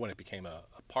 I don't know when it became a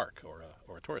park or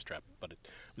a tourist trap, but it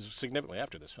was significantly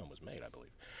after this film was made, I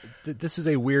believe. This is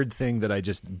a weird thing that I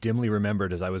just dimly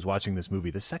remembered as I was watching this movie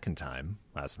the second time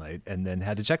last night and then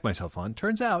had to check myself on.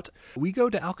 Turns out we go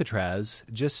to Alcatraz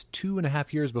just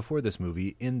 2.5 years before this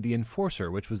movie in The Enforcer,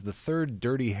 which was the third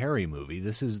Dirty Harry movie.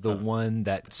 This is the one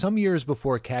that some years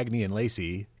before Cagney and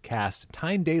Lacey cast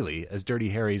Tyne Daly as Dirty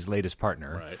Harry's latest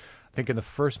partner. Right. I think in the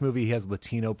first movie he has a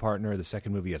Latino partner. The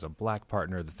second movie he has a black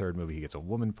partner. The third movie he gets a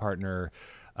woman partner.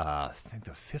 I think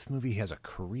the fifth movie he has a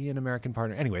Korean-American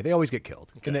partner. Anyway, they always get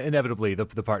killed. Okay. Inevitably, the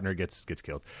partner gets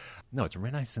killed. No, it's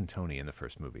Renai Santoni in the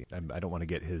first movie. I don't want to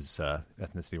get his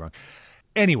ethnicity wrong.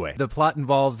 Anyway, the plot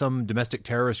involves some domestic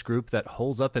terrorist group that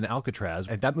holds up in Alcatraz.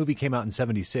 And that movie came out in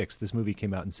 76. This movie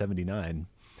came out in 79.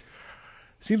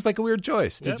 Seems like a weird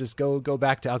choice to just go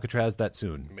back to Alcatraz that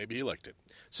soon. Maybe he liked it.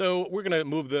 So we're going to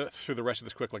move through the rest of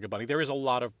this quick like a bunny. There is a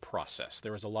lot of process.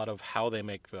 There is a lot of how they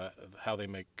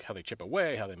chip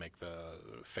away, how they make the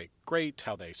fake grate,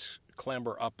 how they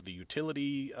clamber up the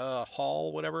utility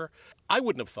hall, whatever. I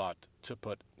wouldn't have thought to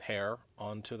put hair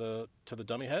onto the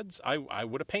dummy heads. I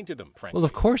would have painted them, frankly. Well,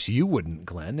 of course you wouldn't,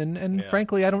 Glenn, and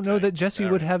frankly, I don't know that Jesse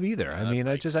would have either. I mean,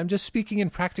 I'm just speaking in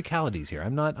practicalities here.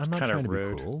 I'm not trying to be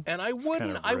cruel. And I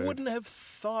wouldn't have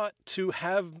thought to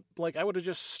have I would have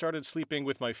just started sleeping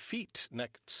with my feet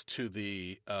next to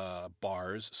the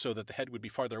bars so that the head would be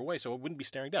farther away, so it wouldn't be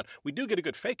staring down. We do get a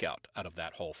good fake out of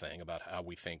that whole thing about how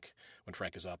we think when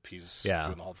Frank is up, he's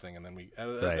doing the whole thing, and then we.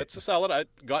 That's a solid. It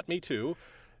got me too.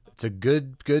 It's a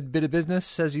good bit of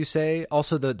business, as you say.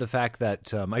 Also, the fact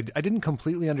that I didn't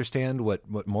completely understand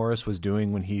what Morris was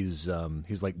doing when he's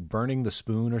like burning the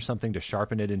spoon or something to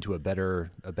sharpen it into a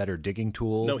better digging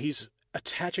tool. No, he's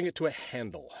attaching it to a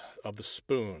handle of the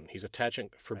spoon. He's attaching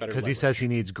for better because he says he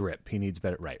needs grip. He needs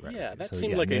better. Right. Yeah, that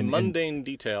seemed like a mundane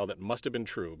detail that must have been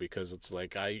true because it's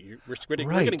like we're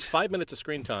getting 5 minutes of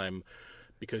screen time.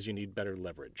 Because you need better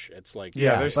leverage. It's like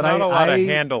there's not a lot of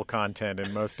handle content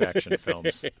in most action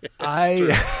films.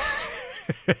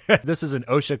 This is an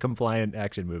OSHA compliant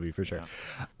action movie for sure.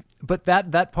 Yeah. But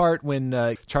that part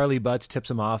when Charlie Butts tips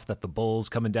him off that the bull's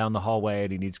coming down the hallway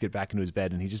and he needs to get back into his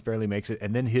bed and he just barely makes it,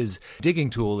 and then his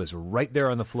digging tool is right there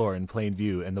on the floor in plain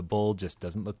view and the bull just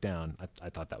doesn't look down.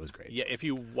 I thought that was great. Yeah, if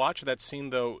you watch that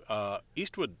scene though,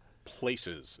 Eastwood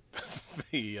places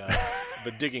the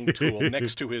digging tool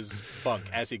next to his bunk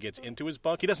as he gets into his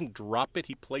bunk. He doesn't drop it.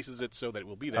 He places it so that it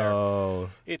will be there. Oh.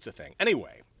 It's a thing.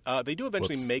 Anyway, they do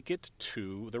eventually make it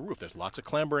to the roof. There's lots of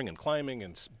clambering and climbing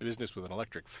and business with an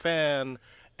electric fan.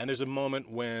 And there's a moment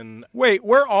when... Wait,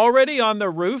 we're already on the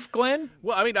roof, Glenn?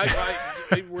 Well, I mean,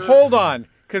 we're... Hold on,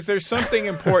 because there's something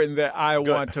important that I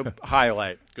want to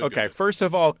highlight. Good. First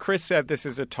of all, Chris said this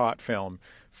is a taut film.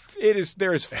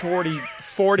 There is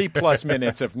 40 plus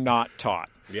minutes of not taut.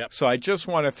 Yep. So I just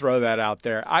want to throw that out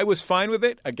there. I was fine with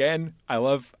it. Again, I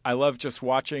love just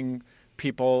watching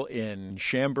people in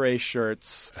chambray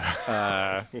shirts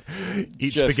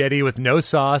eat spaghetti with no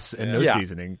sauce and no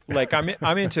seasoning. Like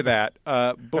I'm into that.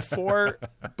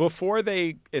 Before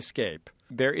they escape,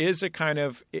 there is a kind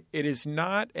of it's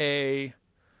not a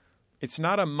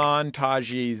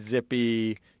montagey,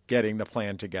 zippy getting the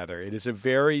plan together. It is a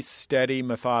very steady,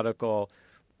 methodical.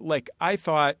 Like I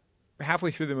thought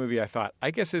halfway through the movie, I thought, I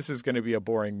guess this is going to be a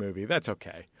boring movie. That's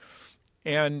okay.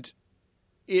 And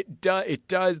it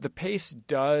does. The pace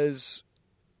does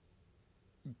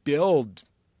build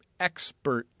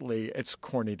expertly. It's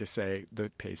corny to say the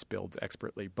pace builds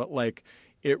expertly, but like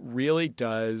it really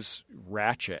does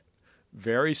ratchet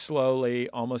very slowly,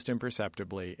 almost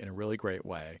imperceptibly, in a really great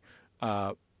way.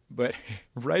 But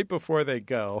right before they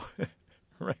go,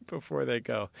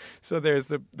 so there's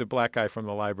the black guy from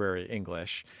the library,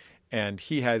 English, and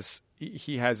he has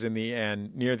in the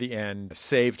end, near the end,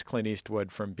 saved Clint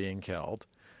Eastwood from being killed.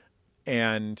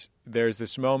 And there's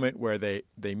this moment where they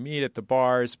meet at the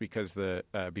bars because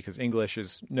English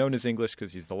is known as English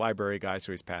because he's the library guy,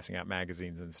 so he's passing out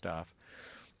magazines and stuff.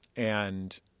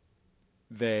 And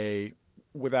they,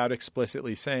 without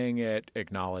explicitly saying it,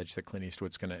 acknowledge that Clint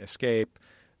Eastwood's going to escape.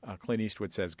 Clint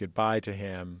Eastwood says goodbye to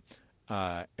him.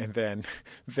 And then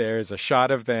there's a shot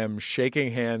of them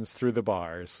shaking hands through the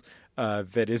bars.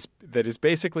 That is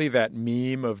basically that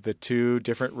meme of the two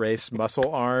different race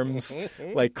muscle arms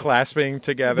like clasping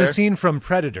together. The scene from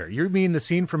Predator. You mean the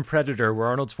scene from Predator where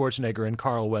Arnold Schwarzenegger and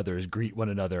Carl Weathers greet one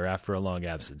another after a long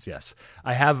absence? Yes,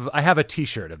 I have a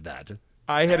T-shirt of that.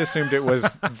 I had assumed it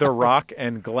was The Rock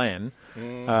and Glenn.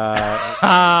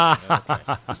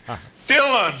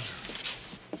 Dylan,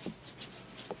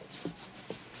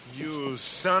 you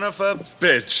son of a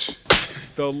bitch.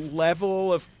 The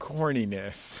level of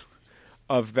corniness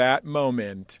of that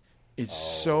moment is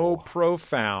so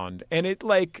profound, and it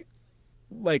like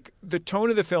the tone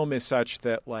of the film is such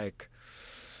that like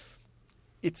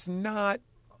it's not,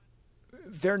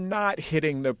 they're not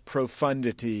hitting the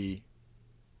profundity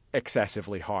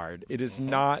excessively hard. It is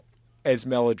not as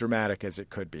melodramatic as it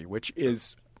could be, which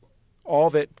is all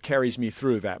that carries me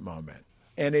through that moment.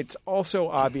 And it's also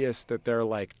obvious that they're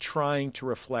like trying to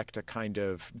reflect a kind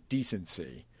of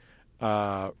decency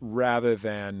rather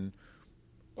than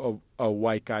a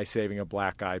white guy saving a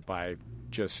black guy by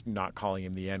just not calling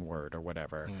him the N-word or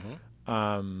whatever.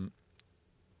 To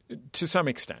some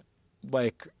extent,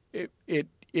 like it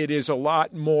is a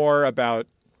lot more about.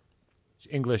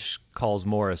 English calls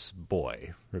Morris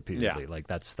boy repeatedly. Like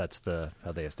that's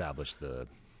how they establish the.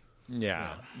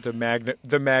 Yeah, the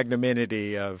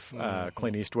magnanimity of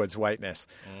Clint Eastwood's whiteness.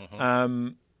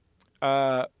 But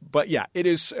yeah, it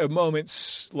is a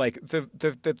moment like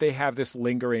that they have this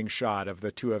lingering shot of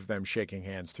the two of them shaking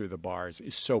hands through the bars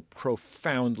is so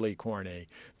profoundly corny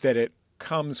that it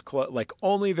comes like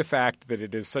only the fact that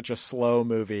it is such a slow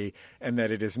movie and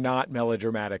that it is not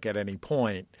melodramatic at any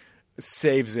point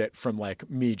saves it from like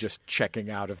me just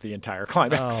checking out of the entire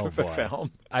climax of the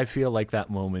film. I feel like that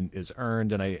moment is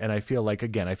earned, and I feel like,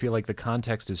 again, I feel like the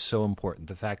context is so important.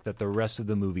 The fact that the rest of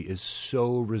the movie is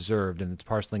so reserved and it's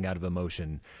parceling out of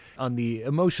emotion. On the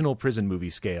emotional prison movie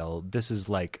scale, this is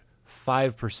like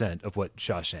 5% of what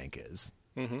Shawshank is.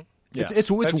 Mm-hmm. Yes, it's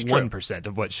 1%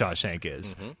 of what Shawshank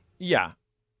is. Mm-hmm. Yeah.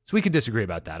 So we can disagree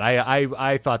about that.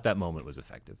 I thought that moment was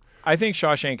effective. I think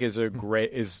Shawshank is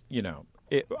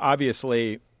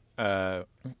obviously,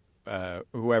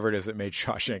 whoever it is that made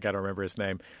Shawshank, I don't remember his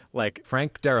name, like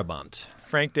Frank Darabont.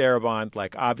 Frank Darabont,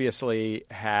 like obviously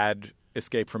had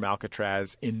Escape from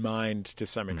Alcatraz in mind to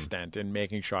some extent in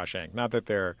making Shawshank. Not that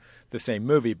they're the same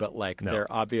movie, but like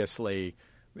they're obviously,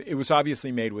 it was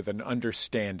obviously made with an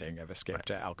understanding of Escape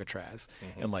to Alcatraz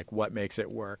and like what makes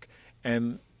it work.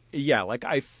 And yeah, like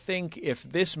I think if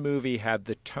this movie had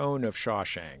the tone of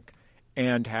Shawshank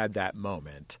and had that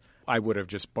moment, I would have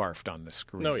just barfed on the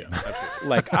screen. No, yeah, absolutely.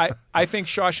 Like I think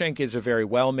Shawshank is a very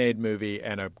well-made movie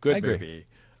and a good movie.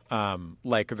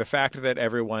 Like the fact that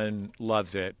everyone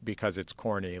loves it because it's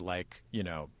corny, like, you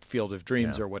know, Field of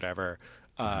Dreams or whatever,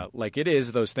 like it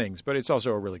is those things, but it's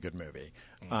also a really good movie.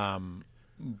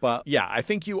 But yeah, I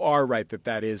think you are right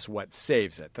that is what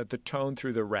saves it, that the tone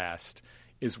through the rest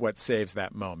is what saves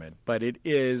that moment. But it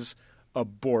is a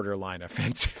borderline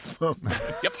offensive moment.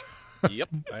 Yep,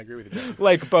 I agree with you, Jeff.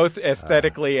 Like both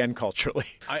aesthetically and culturally.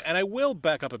 I will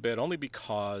back up a bit only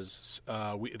because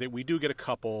we do get a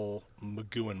couple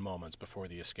McGowan moments before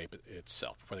the escape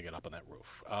itself, before they get up on that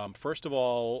roof. First of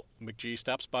all, McGee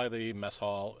stops by the mess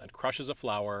hall and crushes a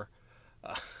flower.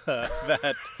 And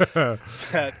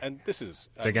this is...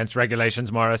 It's against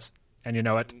regulations, Morris, and you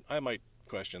know it. I might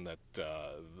question that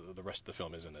the rest of the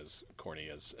film isn't as corny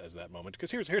as that moment.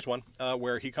 Because here's one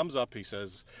where he comes up, he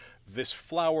says, "This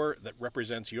flower that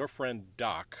represents your friend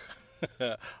Doc,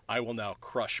 I will now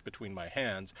crush between my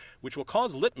hands," which will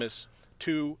cause Litmus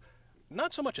to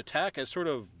not so much attack as sort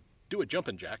of do a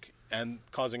jumping jack and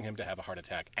causing him to have a heart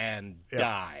attack and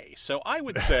die. So I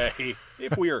would say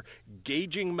if we are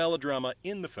gauging melodrama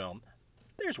in the film,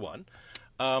 there's one.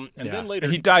 Then later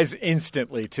he dies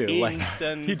instantly too. Like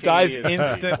he dies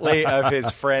instantly of his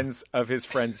friend's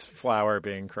flower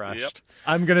being crushed. Yep.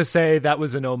 I'm gonna say that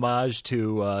was an homage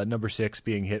to number 6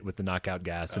 being hit with the knockout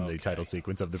gas in the title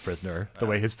sequence of The Prisoner. The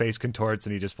way his face contorts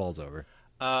and he just falls over.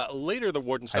 Later, the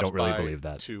warden stops I don't really by believe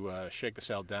that. to shake the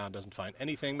cell down, doesn't find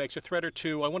anything, makes a threat or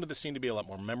two. I wanted the scene to be a lot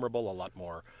more memorable, a lot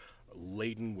more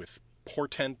laden with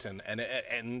portent,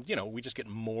 and you know, we just get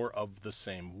more of the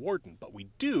same warden. But we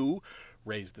do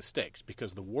raise the stakes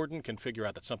because the warden can figure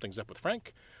out that something's up with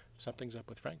Frank. Something's up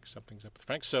with Frank. Something's up with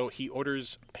Frank. So he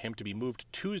orders him to be moved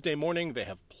Tuesday morning. They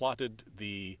have plotted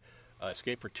the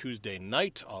escape for Tuesday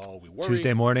night. Oh, we worry.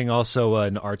 Tuesday morning, also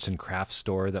an arts and crafts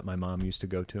store that my mom used to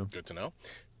go to. Good to know.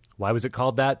 Why was it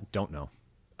called that? Don't know.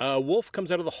 Wolf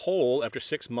comes out of the hole after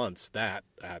 6 months.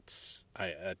 That's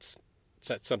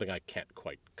something I can't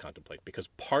quite contemplate because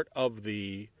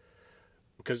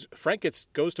because Frank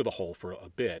goes to the hole for a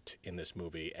bit in this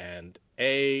movie, and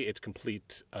A, it's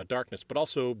complete darkness, but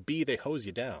also B, they hose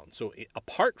you down. So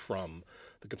apart from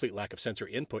the complete lack of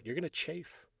sensory input, you're going to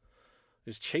chafe.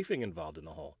 There's chafing involved in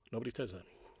the hole. Nobody says that.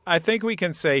 I think we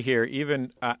can say here,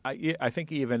 I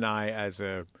think even I, as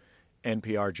a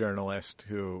NPR journalist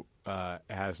who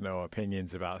has no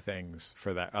opinions about things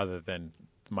for that other than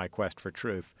my quest for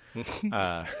truth, you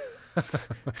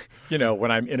know,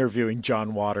 when I'm interviewing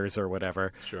John Waters or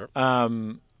whatever, sure,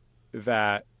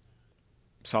 that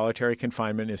solitary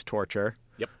confinement is torture.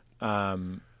 Yep.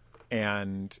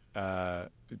 And to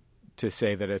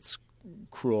say that it's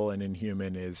cruel and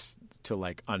inhuman is to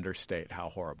like understate how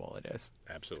horrible it is.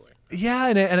 Absolutely. Yeah,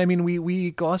 and I mean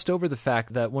we glossed over the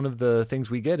fact that one of the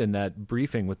things we get in that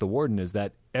briefing with the warden is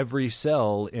that every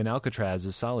cell in Alcatraz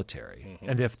is solitary. Mm-hmm.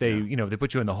 And if they, you know, they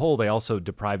put you in the hole, they also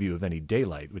deprive you of any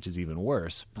daylight, which is even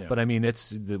worse. Yeah. But I mean,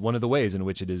 it's one of the ways in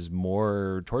which it is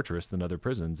more torturous than other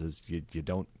prisons is you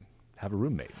don't have a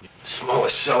roommate.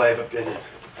 Smallest cell I've ever been in.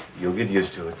 You'll get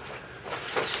used to it.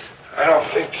 I don't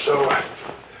think so.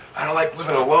 I don't like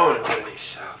living alone in one of these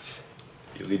cells.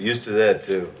 You'll get used to that,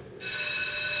 too.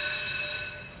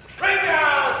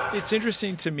 It's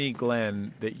interesting to me,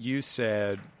 Glenn, that you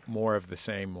said more of the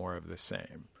same.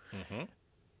 Mm-hmm.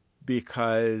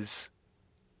 Because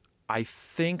I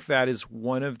think that is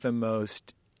one of the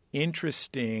most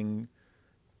interesting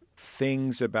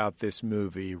things about this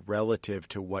movie relative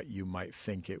to what you might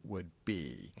think it would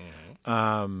be.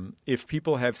 If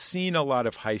people have seen a lot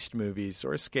of heist movies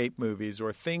or escape movies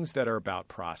or things that are about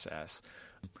process,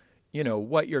 you know,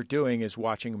 what you're doing is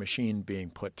watching a machine being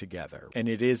put together. And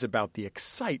it is about the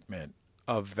excitement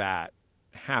of that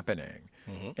happening.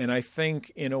 And I think,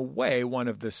 in a way, one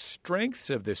of the strengths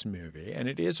of this movie, and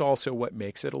it is also what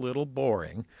makes it a little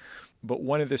boring, but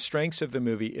one of the strengths of the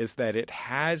movie is that it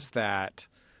has that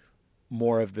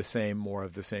more of the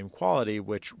same quality,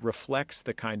 which reflects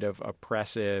the kind of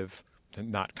oppressive,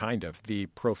 the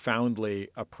profoundly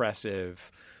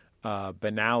oppressive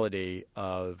banality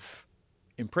of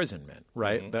imprisonment,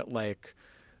 right? That, like,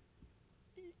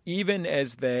 even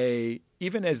as they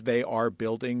are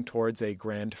building towards a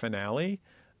grand finale,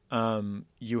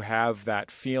 you have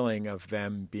that feeling of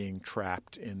them being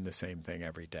trapped in the same thing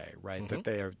every day, right? That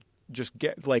they are just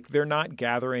they're not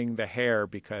gathering the hair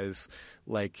because,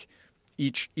 like,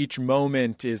 each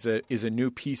moment is a new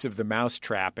piece of the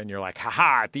mousetrap, and you're like,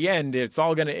 ha, at the end it's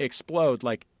all going to explode.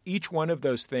 Like, each one of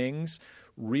those things,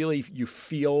 really, you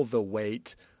feel the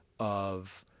weight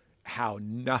of how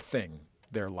nothing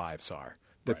their lives are.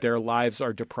 That their lives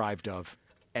are deprived of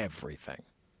everything.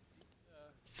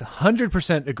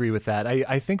 100% agree with that.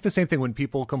 I think the same thing when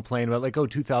people complain about, like,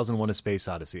 2001: A Space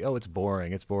Odyssey. Oh, it's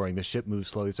boring. The ship moves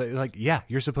slowly. So, like, yeah,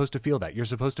 you're supposed to feel that. You're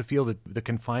supposed to feel the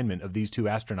confinement of these two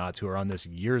astronauts who are on this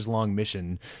years-long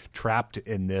mission, trapped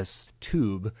in this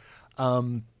tube.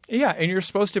 Yeah, and you're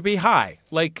supposed to be high.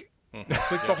 Like,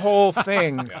 it's like the whole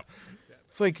thing.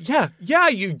 It's like, yeah,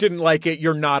 you didn't like it.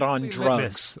 You're not on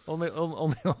drugs. Only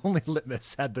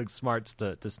Litmus had the smarts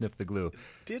to sniff the glue.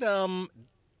 Did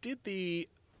the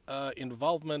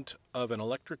involvement of an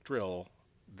electric drill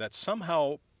that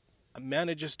somehow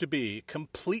manages to be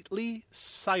completely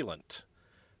silent,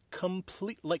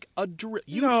 like a drill?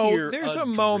 There's a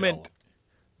moment.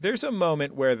 There's a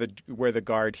moment where the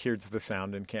guard hears the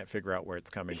sound and can't figure out where it's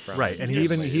coming from. Right, and he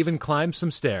even climbs some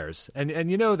stairs.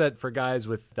 And you know that for guys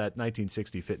with that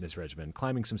 1960 fitness regimen,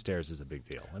 climbing some stairs is a big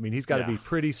deal. I mean, he's got to be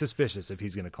pretty suspicious if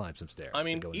he's going to climb some stairs. I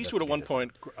mean, Eastwood at one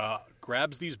point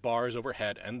grabs these bars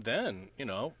overhead and then,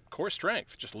 core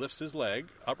strength, just lifts his leg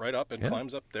right up and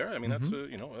climbs up there. I mean, that's a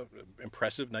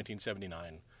impressive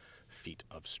 1979 feat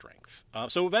of strength.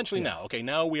 So eventually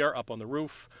now we are up on the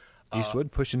roof.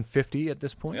 Eastwood pushing 50 at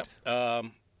this point.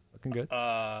 Yep. Looking good.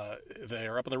 They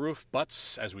are up on the roof.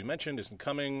 Butts, as we mentioned, isn't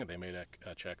coming. They made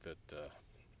a check that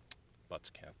Butts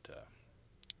can't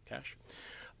cash.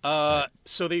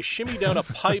 So they shimmy down a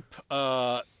pipe,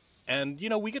 and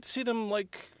we get to see them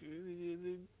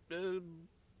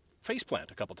faceplant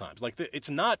a couple times. Like it's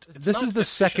not. This is the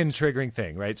second triggering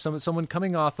thing, right? Someone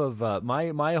coming off of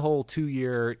my whole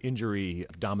 2-year injury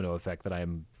domino effect that I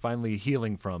am finally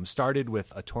healing from started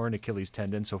with a torn Achilles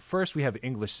tendon. So first we have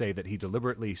English say that he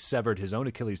deliberately severed his own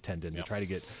Achilles tendon to try to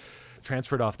get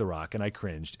transferred off the rock, and I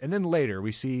cringed. And then later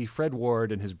we see Fred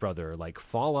Ward and his brother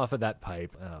fall off of that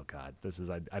pipe. Oh God, this is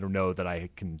I don't know that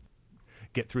I can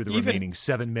get through the remaining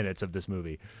 7 minutes of this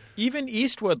movie. Even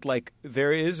Eastwood,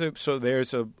 there's a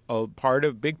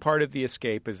big part of the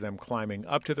escape is them climbing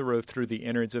up to the roof through the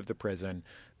innards of the prison.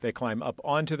 They climb up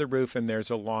onto the roof, and there's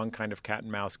a long kind of cat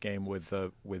and mouse game with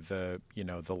the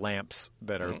lamps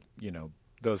that are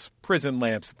those prison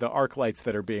lamps, the arc lights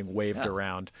that are being waved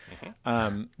around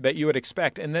that you would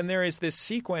expect. And then there is this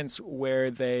sequence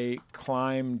where they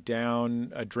climb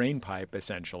down a drain pipe,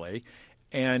 essentially.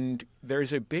 And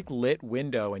there's a big lit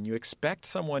window, and you expect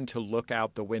someone to look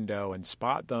out the window and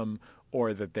spot them,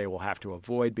 or that they will have to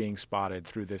avoid being spotted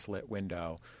through this lit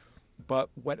window. But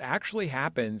what actually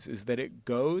happens is that it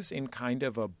goes in kind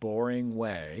of a boring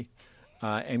way,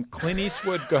 and Clint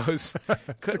Eastwood goes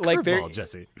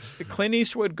Jesse. Clint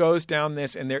Eastwood goes down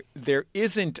this, and there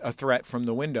isn't a threat from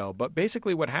the window. But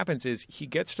basically, what happens is he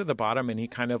gets to the bottom and he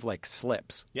kind of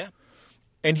slips. Yeah,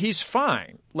 and he's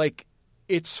fine.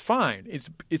 It's fine.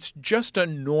 It's just a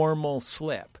normal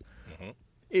slip.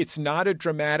 It's not a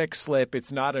dramatic slip.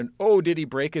 It's not an, did he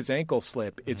break his ankle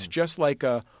slip? It's just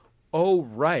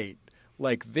right.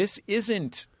 This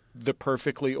isn't the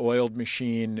perfectly oiled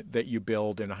machine that you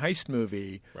build in a heist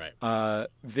movie. Right.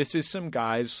 This is some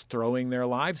guys throwing their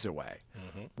lives away.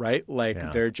 Right?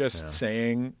 They're just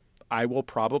saying, I will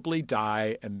probably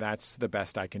die, and that's the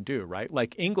best I can do. Right?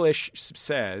 English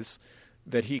says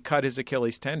that he cut his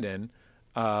Achilles tendon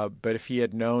But if he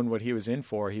had known what he was in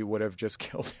for, he would have just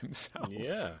killed himself.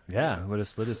 Yeah, would have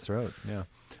slit his throat. Yeah.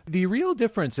 The real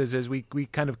difference is we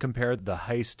kind of compared the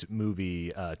heist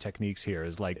movie techniques here.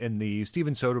 Is like in the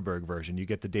Steven Soderbergh version, you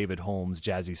get the David Holmes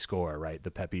jazzy score, right?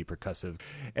 The peppy percussive.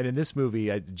 And in this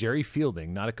movie, Jerry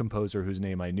Fielding, not a composer whose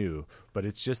name I knew, but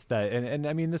it's just that. And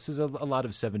I mean, this is a lot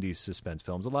of 70s suspense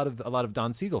films. A lot of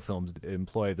Don Siegel films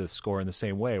employ the score in the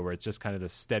same way, where it's just kind of the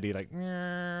steady, like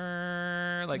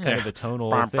kind of the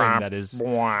tonal thing that is.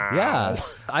 Yeah,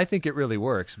 I think it really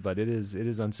works, but it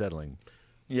is unsettling.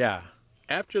 Yeah.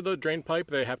 After the drain pipe,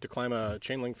 they have to climb a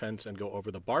chain link fence and go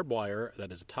over the barbed wire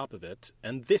that is atop of it.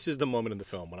 And this is the moment in the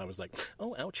film when I was like,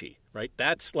 oh, ouchie, right?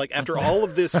 That's like, after all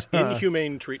of this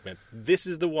inhumane treatment, this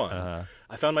is the one.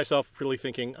 I found myself really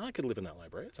thinking, I could live in that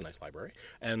library. It's a nice library.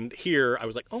 And here I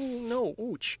was like, oh, no,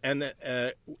 ouch. And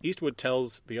Eastwood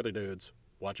tells the other dudes,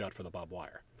 watch out for the barbed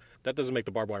wire. That doesn't make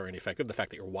the barbed wire any effective. The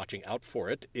fact that you're watching out for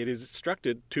it, it is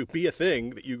instructed to be a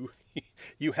thing that you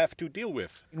have to deal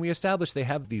with. And we established they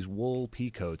have these wool pea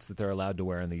coats that they're allowed to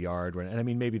wear in the yard. And I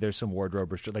mean, maybe there's some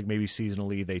wardrobe restriction, like maybe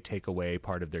seasonally they take away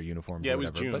part of their uniforms or whatever.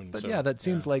 It was June. But yeah, that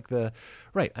seems like the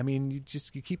right. I mean, you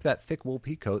keep that thick wool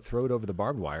pea coat, throw it over the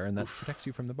barbed wire, and that protects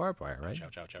you from the barbed wire, right?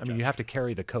 You have to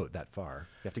carry the coat that far.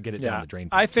 You have to get it down the drain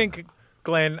pipe. I think,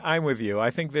 Glenn, I'm with you.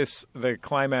 I think the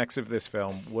climax of this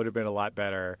film would have been a lot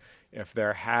better if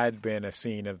there had been a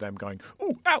scene of them going,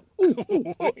 ooh, ow, ooh,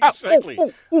 ooh, ooh, exactly.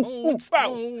 Ow, ooh, ooh, ooh,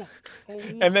 ow.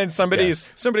 And then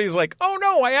somebody's like, oh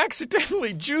no, I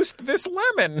accidentally juiced this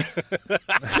lemon.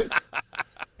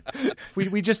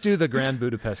 We just do the Grand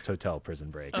Budapest Hotel prison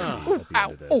break at the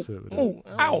end of this.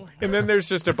 Ow. And then there's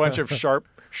just a bunch of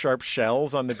sharp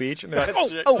shells on the beach. And they're like,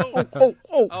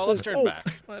 let's turn back.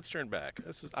 Let's turn back.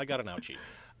 I got an ouchie.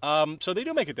 So they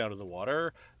do make it down to the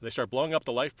water. They start blowing up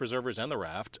the life preservers and the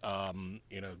raft. I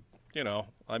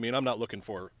mean, I'm not looking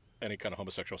for any kind of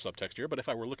homosexual subtext here, but if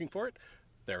I were looking for it,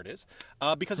 there it is.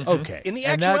 Because in the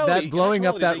actuality, that blowing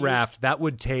up that raft, that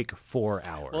would take 4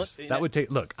 hours.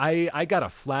 Look, I got a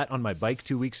flat on my bike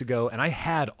 2 weeks ago, and I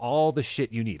had all the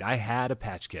shit you need. I had a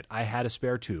patch kit. I had a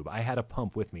spare tube. I had a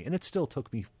pump with me, and it still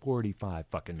took me 45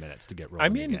 fucking minutes to get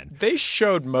rolling again. They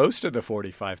showed most of the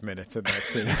 45 minutes in that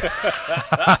scene.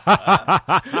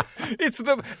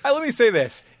 Let me say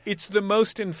this. It's the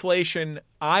most inflation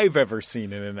I've ever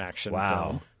seen in an action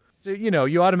film. So,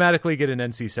 you automatically get an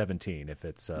NC-17 if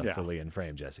it's fully in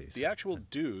frame, Jesse. The actual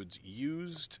dudes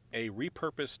used a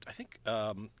repurposed, I think,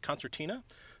 concertina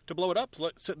to blow it up.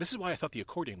 So this is why I thought the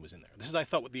accordion was in there. I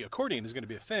thought the accordion is going to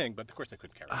be a thing, but of course they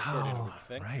couldn't carry the accordion over the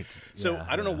thing. Right. So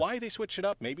I don't know why they switched it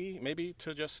up. Maybe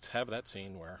to just have that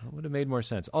scene where... It would have made more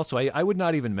sense. Also, I would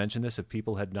not even mention this if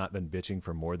people had not been bitching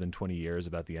for more than 20 years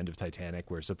about the end of Titanic,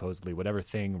 where supposedly whatever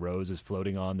thing Rose is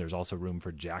floating on, there's also room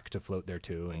for Jack to float there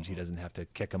too, and she doesn't have to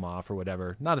kick him off or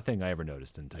whatever. Not a thing I ever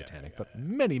noticed in Titanic, but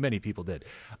many, many people did.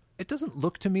 It doesn't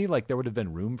look to me like there would have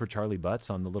been room for Charlie Butts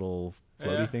on the little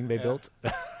floaty thing they built.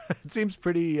 It seems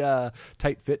pretty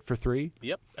tight fit for 3.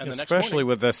 Yep. And especially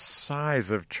with the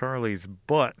size of Charlie's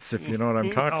butts, if you know what I'm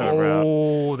talking about.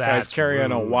 Oh, that's Guy's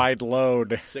carrying a wide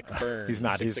load. Sick burn. He's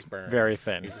not. He's very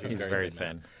thin. He's very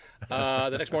thin.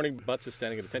 The next morning, Butts is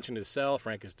standing at attention in his cell.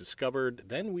 Frank is discovered.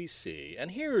 Then we see,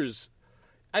 and here's,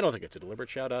 I don't think it's a deliberate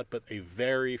shout-out, but a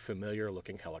very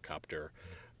familiar-looking helicopter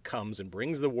comes and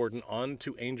brings the warden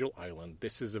onto Angel Island.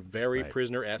 This is a very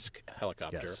prisoner-esque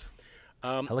helicopter. Yes.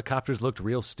 Helicopters looked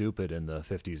real stupid in the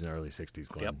 50s and early 60s,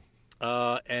 Glenn.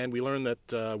 Yep. And we learn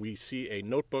that we see a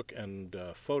notebook and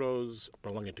photos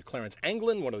belonging to Clarence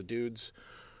Anglin, one of the dudes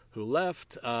who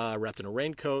left, wrapped in a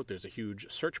raincoat. There's a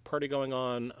huge search party going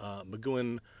on.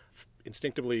 McGowan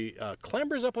instinctively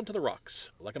clambers up onto the rocks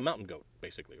like a mountain goat,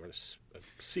 basically, or a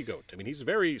sea goat. I mean, he's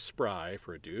very spry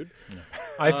for a dude. Yeah.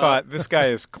 I thought this guy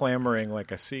is clambering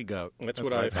like a sea goat. That's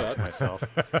what I thought myself.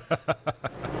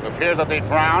 It appears that they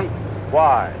drowned.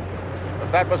 Why?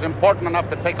 If that was important enough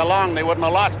to take along, they wouldn't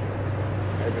have lost it.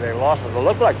 Maybe they lost it to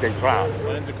look like they drowned.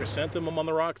 Finds a chrysanthemum on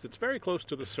the rocks. It's very close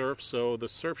to the surf, so the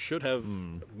surf should have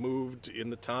moved in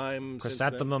the time.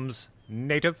 Chrysanthemums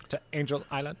native to Angel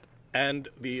Island. And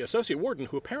the associate warden,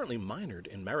 who apparently minored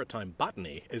in maritime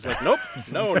botany, is like, nope,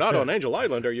 no, not on Angel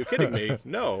Island. Are you kidding me?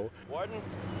 No. Warden,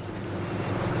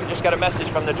 we just got a message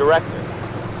from the director.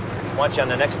 He wants you on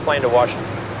the next plane to Washington.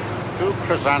 2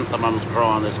 chrysanthemums grow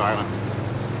on this island.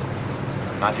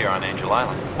 Not here on Angel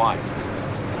Island. Why?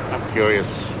 I'm curious.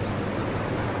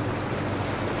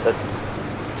 The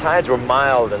tides were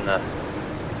mild and the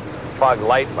fog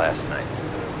light last night.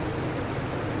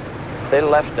 They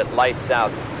left at lights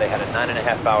out. They had a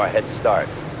 9.5-hour head start.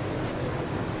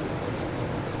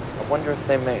 I wonder if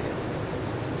they made it.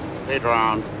 They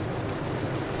drowned.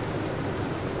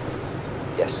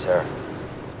 Yes, sir.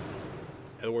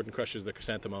 The warden crushes the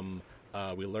chrysanthemum.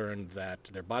 We learned that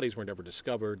their bodies were never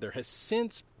discovered. There has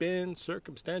since been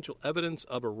circumstantial evidence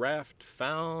of a raft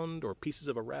found, or pieces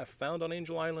of a raft found on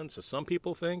Angel Island, so some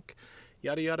people think,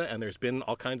 yada yada, and there's been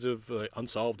all kinds of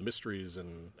unsolved mysteries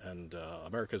and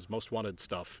America's Most Wanted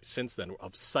stuff since then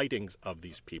of sightings of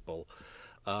these people.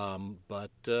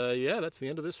 Yeah, that's the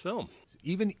end of this film.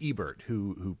 Even Ebert,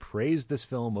 who praised this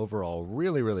film overall,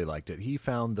 really, really liked it. He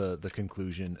found the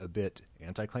conclusion a bit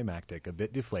anticlimactic, a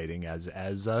bit deflating, as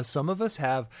some of us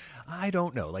have. I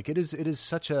don't know. Like, it is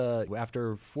such a,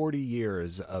 after 40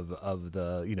 years of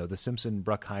the Simpson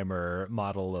Bruckheimer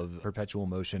model of perpetual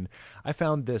motion, I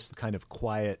found this kind of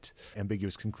quiet,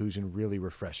 ambiguous conclusion really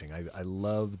refreshing. I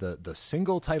love the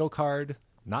single title card.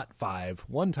 Not 5,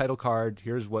 one title card,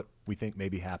 here's what we think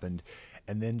maybe happened,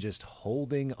 and then just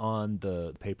holding on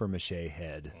the papier-mâché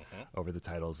head over the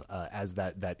titles as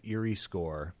that eerie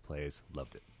score plays.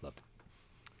 Loved it.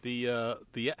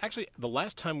 Actually, the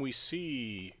last time we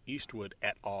see Eastwood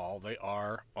at all, they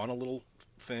are on a little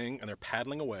thing, and they're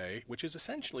paddling away, which is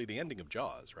essentially the ending of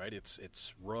Jaws, right?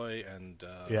 It's Roy and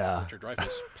Richard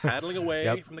Dreyfuss paddling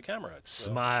away from the camera.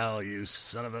 Smile, you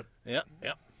son of a... Yeah.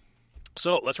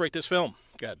 So let's rate this film.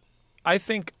 Go ahead. I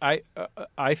think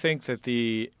that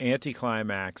the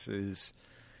anticlimax is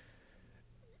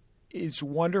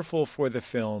wonderful for the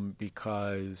film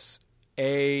because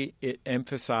it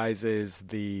emphasizes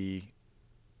the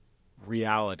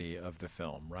reality of the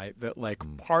film, right? That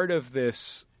part of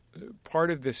this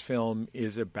film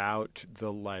is about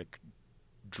the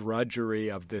drudgery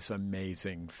of this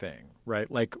amazing thing,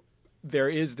 right? Like, there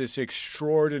is this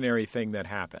extraordinary thing that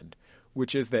happened,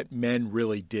 which is that men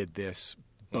really did this,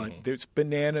 but this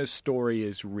banana story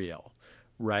is real,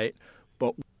 right?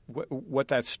 But what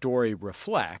that story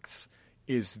reflects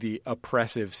is the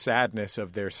oppressive sadness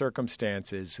of their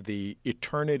circumstances, the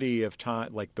eternity of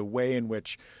time, like the way in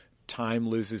which time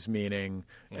loses meaning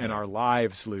and our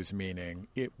lives lose meaning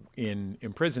in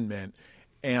imprisonment,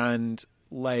 and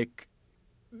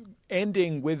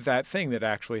ending with that thing that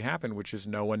actually happened, which is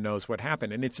no one knows what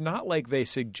happened. And it's not like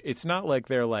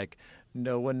they're like,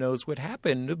 no one knows what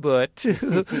happened, but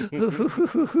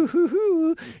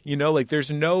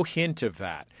there's no hint of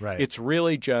that. Right. It's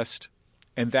really just,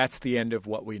 and that's the end of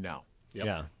what we know. Yep.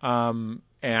 Yeah.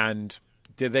 And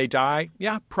did they die?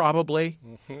 Yeah, probably.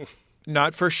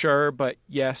 Not for sure, but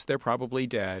yes, they're probably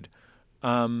dead.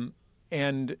 And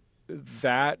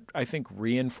that, I think,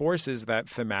 reinforces that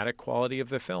thematic quality of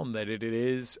the film, that it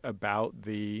is about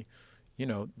the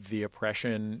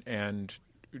oppression and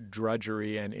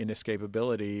drudgery and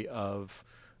inescapability of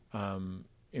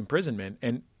imprisonment,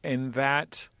 and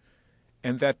that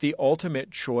the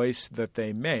ultimate choice that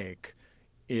they make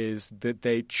is that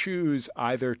they choose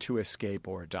either to escape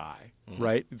or die.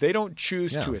 Right? They don't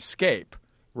choose to escape.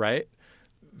 Right?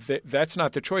 That's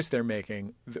not the choice they're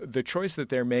making. The choice that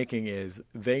they're making is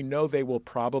they know they will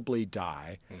probably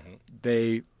die.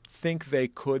 They think they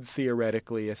could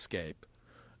theoretically escape.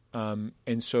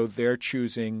 And so they're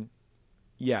choosing,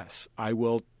 yes, I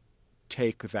will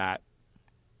take that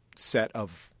set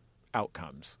of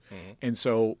outcomes. And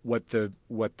so what the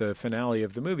finale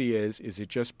of the movie is it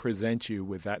just presents you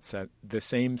with the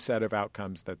same set of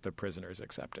outcomes that the prisoners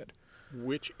accepted.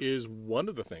 Which is one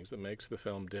of the things that makes the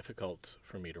film difficult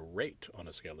for me to rate on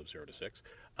a scale of 0 to 6,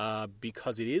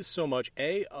 because it is so much,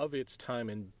 A, of its time,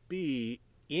 and B,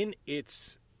 in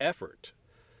its effort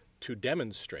to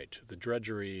demonstrate the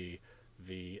drudgery,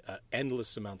 the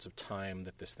endless amounts of time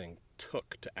that this thing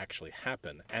took to actually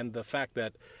happen, and the fact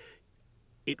that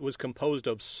it was composed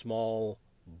of small,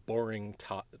 boring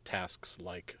tasks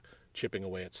like chipping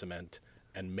away at cement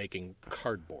and making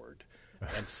cardboard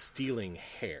and stealing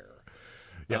hair.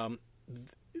 Yep.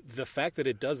 The fact that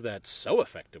it does that so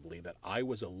effectively that I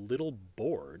was a little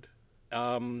bored.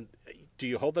 Do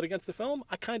you hold that against the film?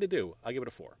 I kind of do. I give it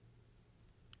a 4.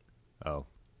 Oh,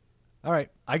 all right.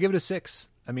 I give it a 6.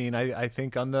 I mean, I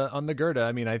think on the Gerda,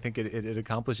 I mean, I think it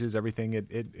accomplishes everything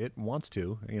it wants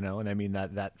to, and I mean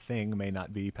that thing may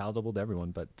not be palatable to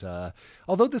everyone, but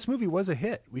although this movie was a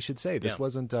hit, we should say this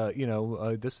wasn't,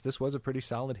 this was a pretty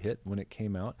solid hit when it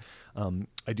came out.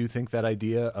 I do think that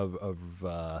idea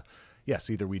of yes,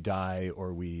 either we die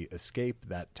or we escape,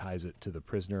 that ties it to the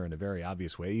prisoner in a very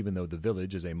obvious way, even though the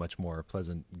village is a much more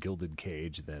pleasant gilded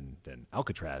cage than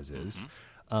Alcatraz is.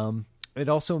 It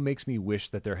also makes me wish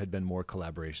that there had been more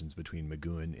collaborations between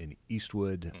McGoohan and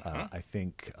Eastwood. I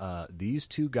think these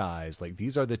two guys,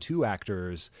 these are the two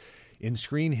actors in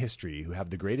screen history who have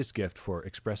the greatest gift for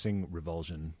expressing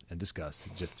revulsion and disgust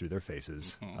just through their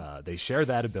faces. They share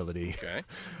that ability. Okay.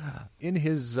 In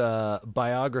his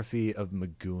biography of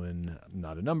McGoohan,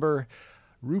 not a number,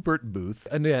 Rupert Booth,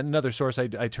 and then another source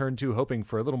I turned to hoping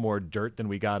for a little more dirt than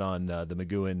we got on the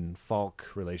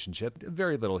McGoohan-Falk relationship.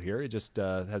 Very little here. It just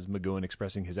has McGoohan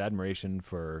expressing his admiration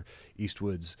for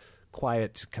Eastwood's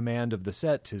quiet command of the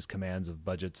set, his commands of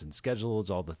budgets and schedules,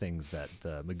 all the things that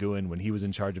McGoohan, when he was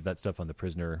in charge of that stuff on The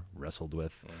Prisoner, wrestled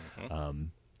with.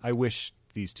 I wish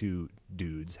these two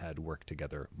dudes had worked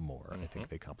together more. I think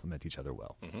they complement each other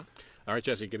well. All right,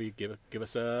 Jesse, give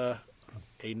us a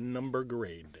number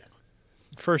grade.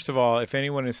 First of all, if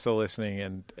anyone is still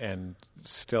listening and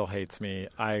still hates me,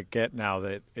 I get now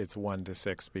that it's 1 to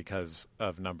 6 because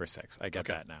of number 6. I get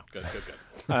that now. Good.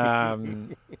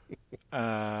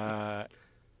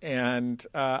 And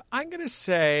I'm going to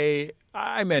say,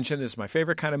 I mentioned this is my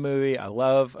favorite kind of movie. I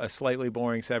love a slightly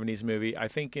boring 70s movie. I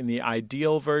think in the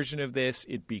ideal version of this,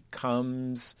 it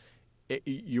becomes...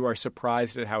 you are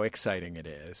surprised at how exciting it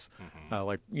is.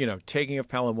 Taking of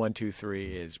Pelham 1, 2, 3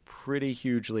 is pretty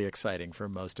hugely exciting for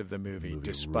most of the movie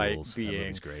despite rules.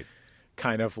 being great.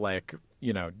 Kind of like,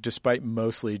 despite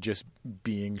mostly just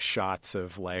being shots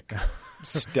of like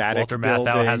static Walter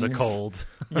buildings. Matthau has a cold.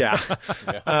 Yeah.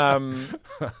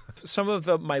 Some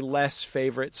of my less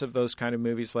favorites of those kind of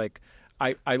movies, like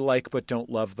I like but don't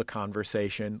love The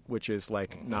Conversation, which is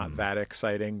like not that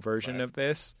exciting version of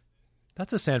this.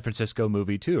 That's a San Francisco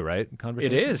movie too, right?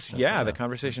 It is, yeah. The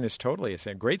Conversation is totally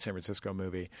a great San Francisco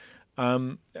movie.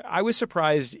 I was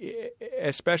surprised,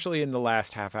 especially in the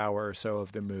last half hour or so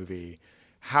of the movie,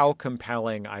 how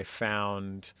compelling I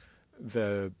found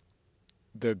the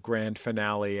grand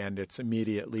finale and its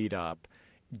immediate lead up,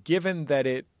 given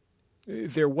that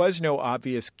there was no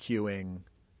obvious cueing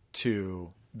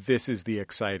to this is the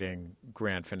exciting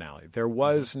grand finale. There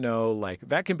was no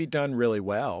that can be done really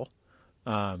well.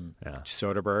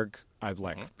 Soderbergh,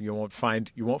 you won't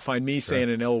find me saying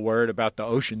an ill word about the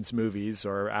Ocean's movies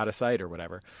or Out of Sight or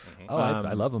whatever.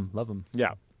 I love them.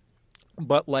 Yeah.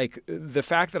 But the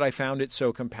fact that I found it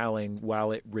so compelling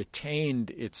while it retained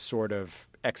its sort of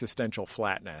existential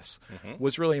flatness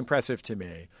was really impressive to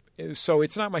me. So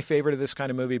it's not my favorite of this kind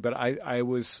of movie, but I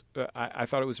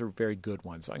thought it was a very good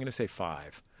one. So I'm going to say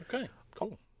 5. Okay,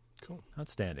 cool.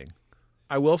 Outstanding.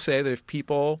 I will say that if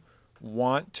people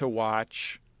want to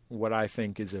watch what I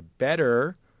think is a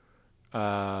better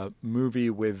movie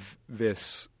with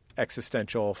this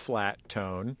existential flat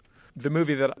tone, the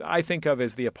movie that I think of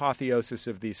as the apotheosis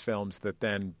of these films that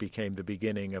then became the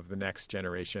beginning of the next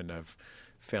generation of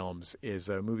films is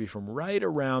a movie from right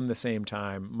around the same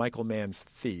time, Michael Mann's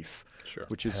Thief,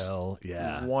 which is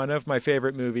one of my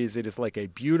favorite movies. It is like a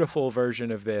beautiful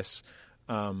version of this,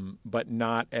 but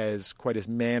not quite as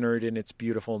mannered in its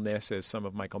beautifulness as some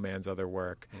of Michael Mann's other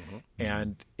work.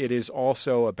 And it is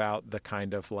also about the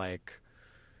kind of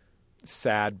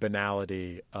sad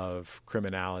banality of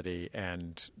criminality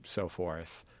and so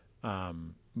forth,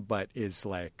 but is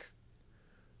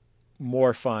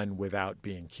more fun without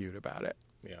being cute about it.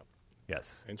 Yeah.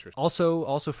 Yes. Interesting. Also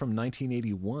from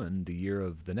 1981, the year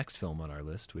of the next film on our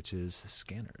list, which is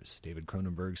Scanners, David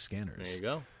Cronenberg's Scanners. There you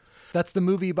go. That's the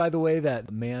movie, by the way,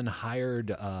 that Mann hired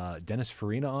Dennis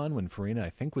Farina on when Farina, I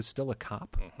think, was still a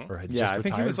cop or had just retired I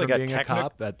think he was from being a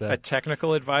cop at the... a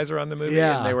technical advisor on the movie,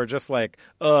 and they were just like,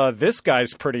 this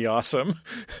guy's pretty awesome.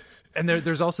 And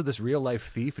there's also this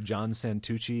real-life thief, John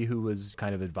Santucci, who was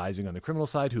kind of advising on the criminal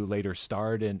side, who later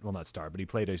starred in, well, not starred, but he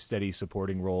played a steady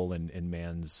supporting role in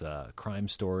Mann's Crime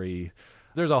Story.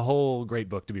 There's a whole great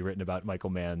book to be written about Michael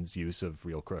Mann's use of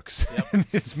real crooks in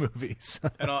his movies.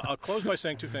 And I'll close by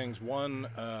saying 2 things. One,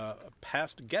 a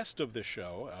past guest of this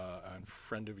show, a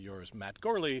friend of yours, Matt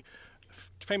Gorley,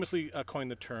 famously coined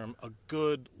the term "a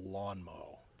good lawn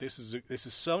mow." This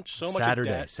is so much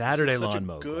Saturday lawn lawn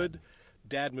mow. Good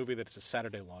dad movie that it's a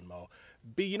Saturday lawn mow.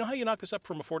 B, you know how you knock this up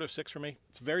from a 4 to 6 for me?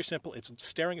 It's very simple. It's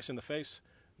staring us in the face.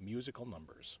 Musical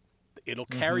numbers. It'll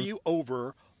carry you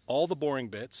over all the boring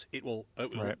bits. It will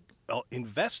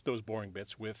invest those boring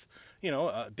bits with,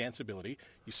 danceability.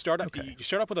 You start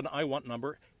up with an I want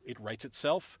number. It writes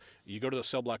itself. You go to the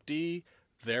cell block D.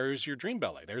 There's your dream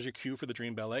ballet. There's your cue for the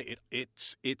dream ballet.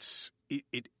 That's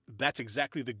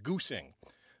exactly the goosing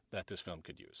that this film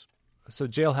could use. So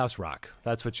Jailhouse Rock.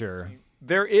 That's what you're...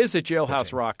 There is a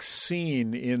Jailhouse Rock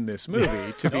scene in this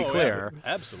movie, to be clear. Yeah,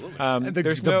 absolutely.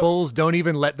 The Bulls don't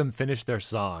even let them finish their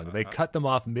song. They cut them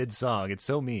off mid-song. It's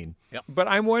so mean. Yep. But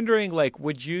I'm wondering,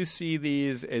 would you see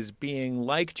these as being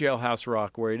like Jailhouse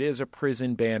Rock, where it is a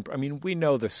prison band? I mean, we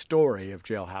know the story of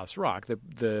Jailhouse Rock.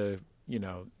 The we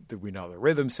know the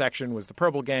rhythm section was the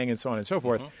Purple Gang and so on and so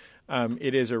forth.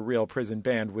 It is a real prison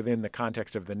band within the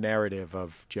context of the narrative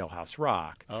of Jailhouse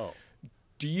Rock. Oh.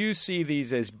 Do you see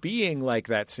these as being like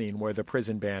that scene where the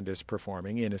prison band is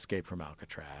performing in Escape from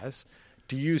Alcatraz?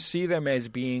 Do you see them as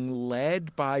being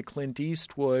led by Clint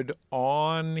Eastwood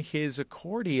on his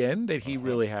accordion that he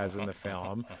really has in the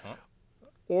film?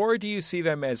 Or do you see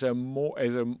them as a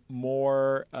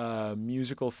more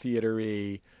musical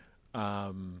theater-y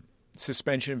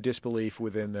suspension of disbelief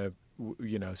within the,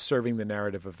 serving the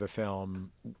narrative of the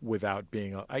film without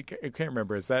being, I can't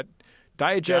remember, is that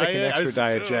diegetic and extra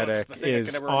diegetic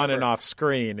is on and off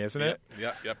screen, isn't it?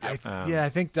 Yep. I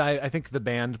think the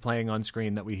band playing on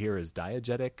screen that we hear is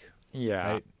diegetic.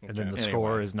 Yeah. Right? And then the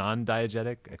score is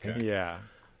non-diegetic, I think. Okay. Yeah.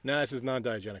 No, this is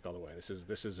non-diegetic all the way.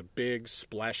 This is a big,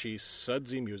 splashy,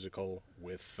 sudsy musical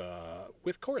with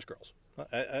chorus girls.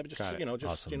 I just Awesome.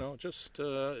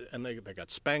 And they got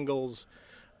spangles.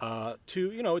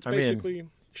 It's basically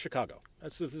Chicago.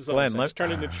 This is all Glenn, let's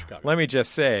turn it into Chicago. Let me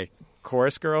just say,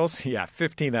 chorus girls,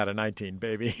 15 out of 19,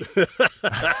 baby.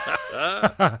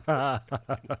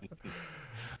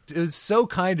 It was so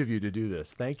kind of you to do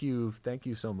this. Thank you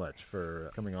so much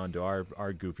for coming on to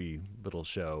our goofy little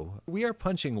show. We are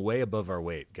punching way above our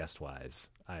weight, guest-wise,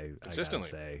 I gotta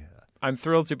say. I'm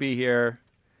thrilled to be here.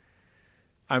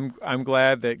 I'm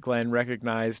glad that Glenn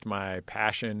recognized my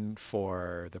passion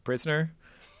for The Prisoner,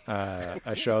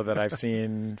 a show that I've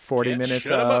seen 40 minutes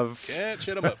of Can't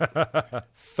shut him up.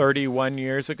 31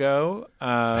 years ago.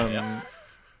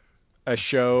 A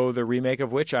show, the remake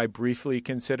of which I briefly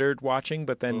considered watching,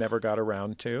 but then never got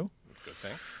around to. Good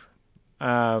thing.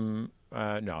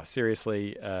 No,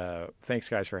 seriously, thanks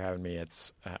guys for having me.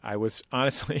 I was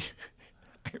honestly,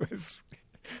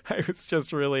 I was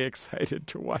just really excited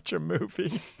to watch a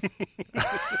movie.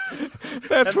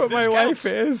 That's what my life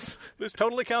is. This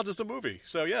totally counts as a movie.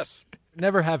 So yes.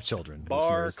 Never have children.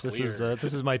 Bar listeners. clear.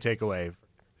 This is my takeaway.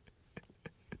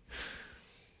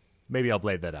 Maybe I'll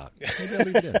blade that out. Maybe I'll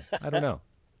leave it in. I don't know.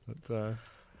 But,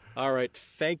 all right.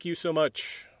 Thank you so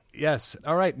much. Yes.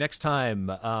 All right. Next time,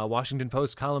 Washington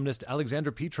Post columnist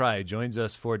Alexandra Petri joins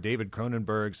us for David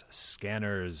Cronenberg's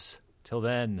Scanners. Till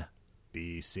then,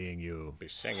 be seeing you. Be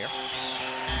seeing you.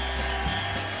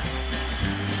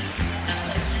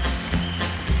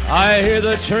 I hear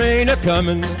the train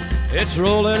a-comin', it's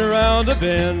rolling around the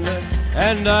bend,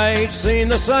 and I ain't seen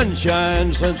the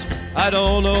sunshine since I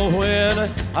don't know when.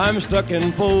 I'm stuck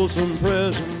in Folsom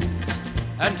Prison,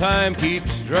 and time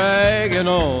keeps dragging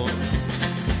on.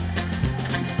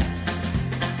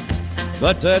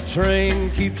 But that train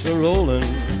keeps a-rolling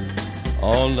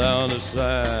on down to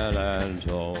San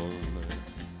Antone.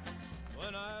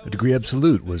 A Degree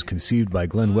Absolute was conceived by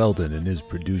Glenn Weldon and is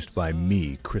produced by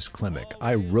me, Chris Klemick.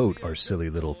 I wrote our silly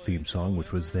little theme song,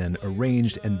 which was then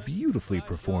arranged and beautifully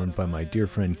performed by my dear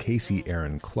friend Casey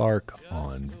Aaron Clark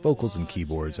on vocals and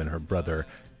keyboards, and her brother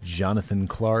Jonathan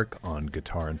Clark on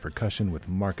guitar and percussion, with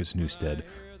Marcus Newstead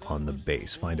on the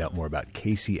bass. Find out more about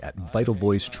Casey at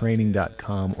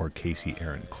vitalvoicetraining.com or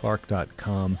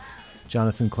CaseyAaronClark.com.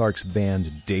 Jonathan Clark's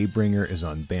band Daybringer is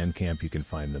on Bandcamp. You can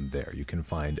find them there. You can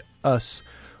find us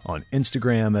on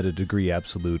Instagram at A Degree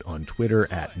Absolute, on Twitter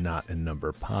at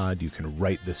NotANumberPod. You can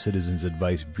write the Citizens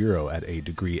Advice Bureau at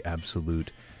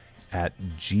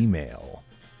adegreeabsolute@gmail.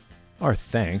 Our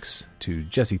thanks to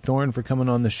Jesse Thorn for coming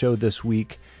on the show this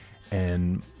week,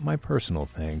 and my personal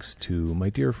thanks to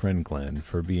my dear friend Glenn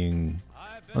for being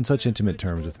on such intimate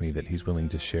terms with me that he's willing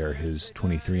to share his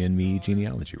 23andMe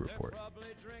genealogy report.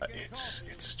 It's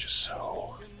just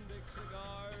so...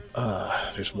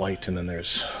 there's white, and then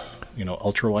there's,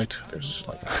 ultra white. There's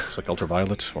it's like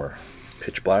ultraviolet or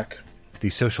pitch black. The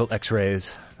social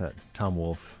X-rays that Tom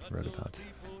Wolfe wrote about.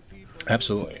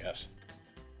 Absolutely, yes.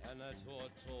 And that's what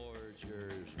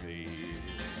tortures me.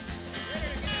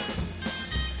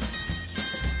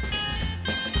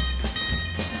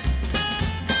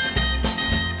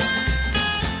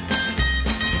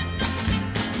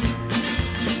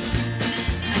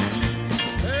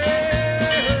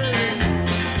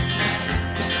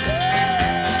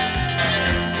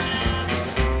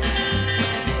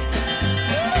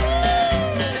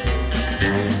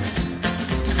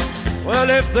 Well,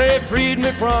 if they freed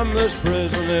me from this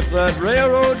prison, if that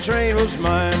railroad train was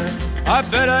mine, I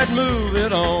bet I'd move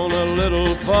it on a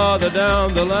little farther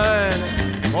down the line.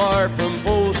 Far from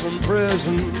Folsom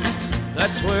Prison,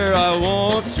 that's where I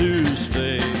want to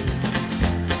stay.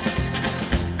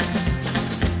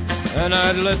 And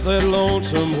I'd let that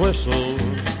lonesome whistle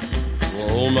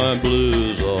blow my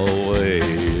blues away.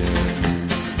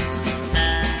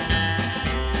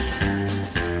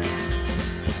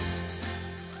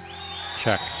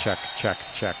 Check.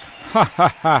 Ha ha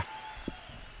ha.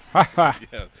 Ha ha.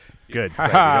 Yeah. Good. Ha,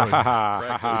 Right, ha, you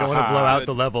don't, ha, you don't want to blow out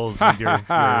the levels with your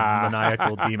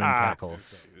maniacal demon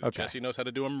cackles. Okay. Jesse knows how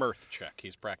to do a mirth check.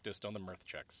 He's practiced on the mirth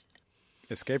checks.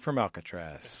 Escape from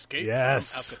Alcatraz. Escape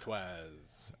Yes. from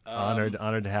Alcatraz.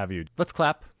 Honored to have you. Let's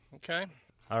clap. Okay.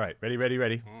 All right.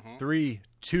 Ready. 3,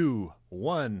 2,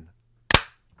 1.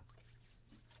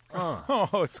 Oh,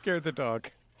 it scared the dog.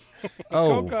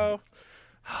 Oh. Coco.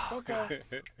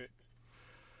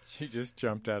 She just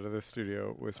jumped out of the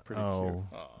studio. It was pretty cute.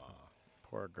 Aw.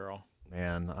 Poor girl.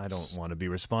 Man, I don't want to be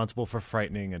responsible for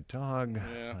frightening a dog.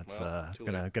 Yeah, That's well, too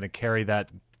gonna carry that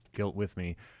guilt with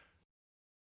me.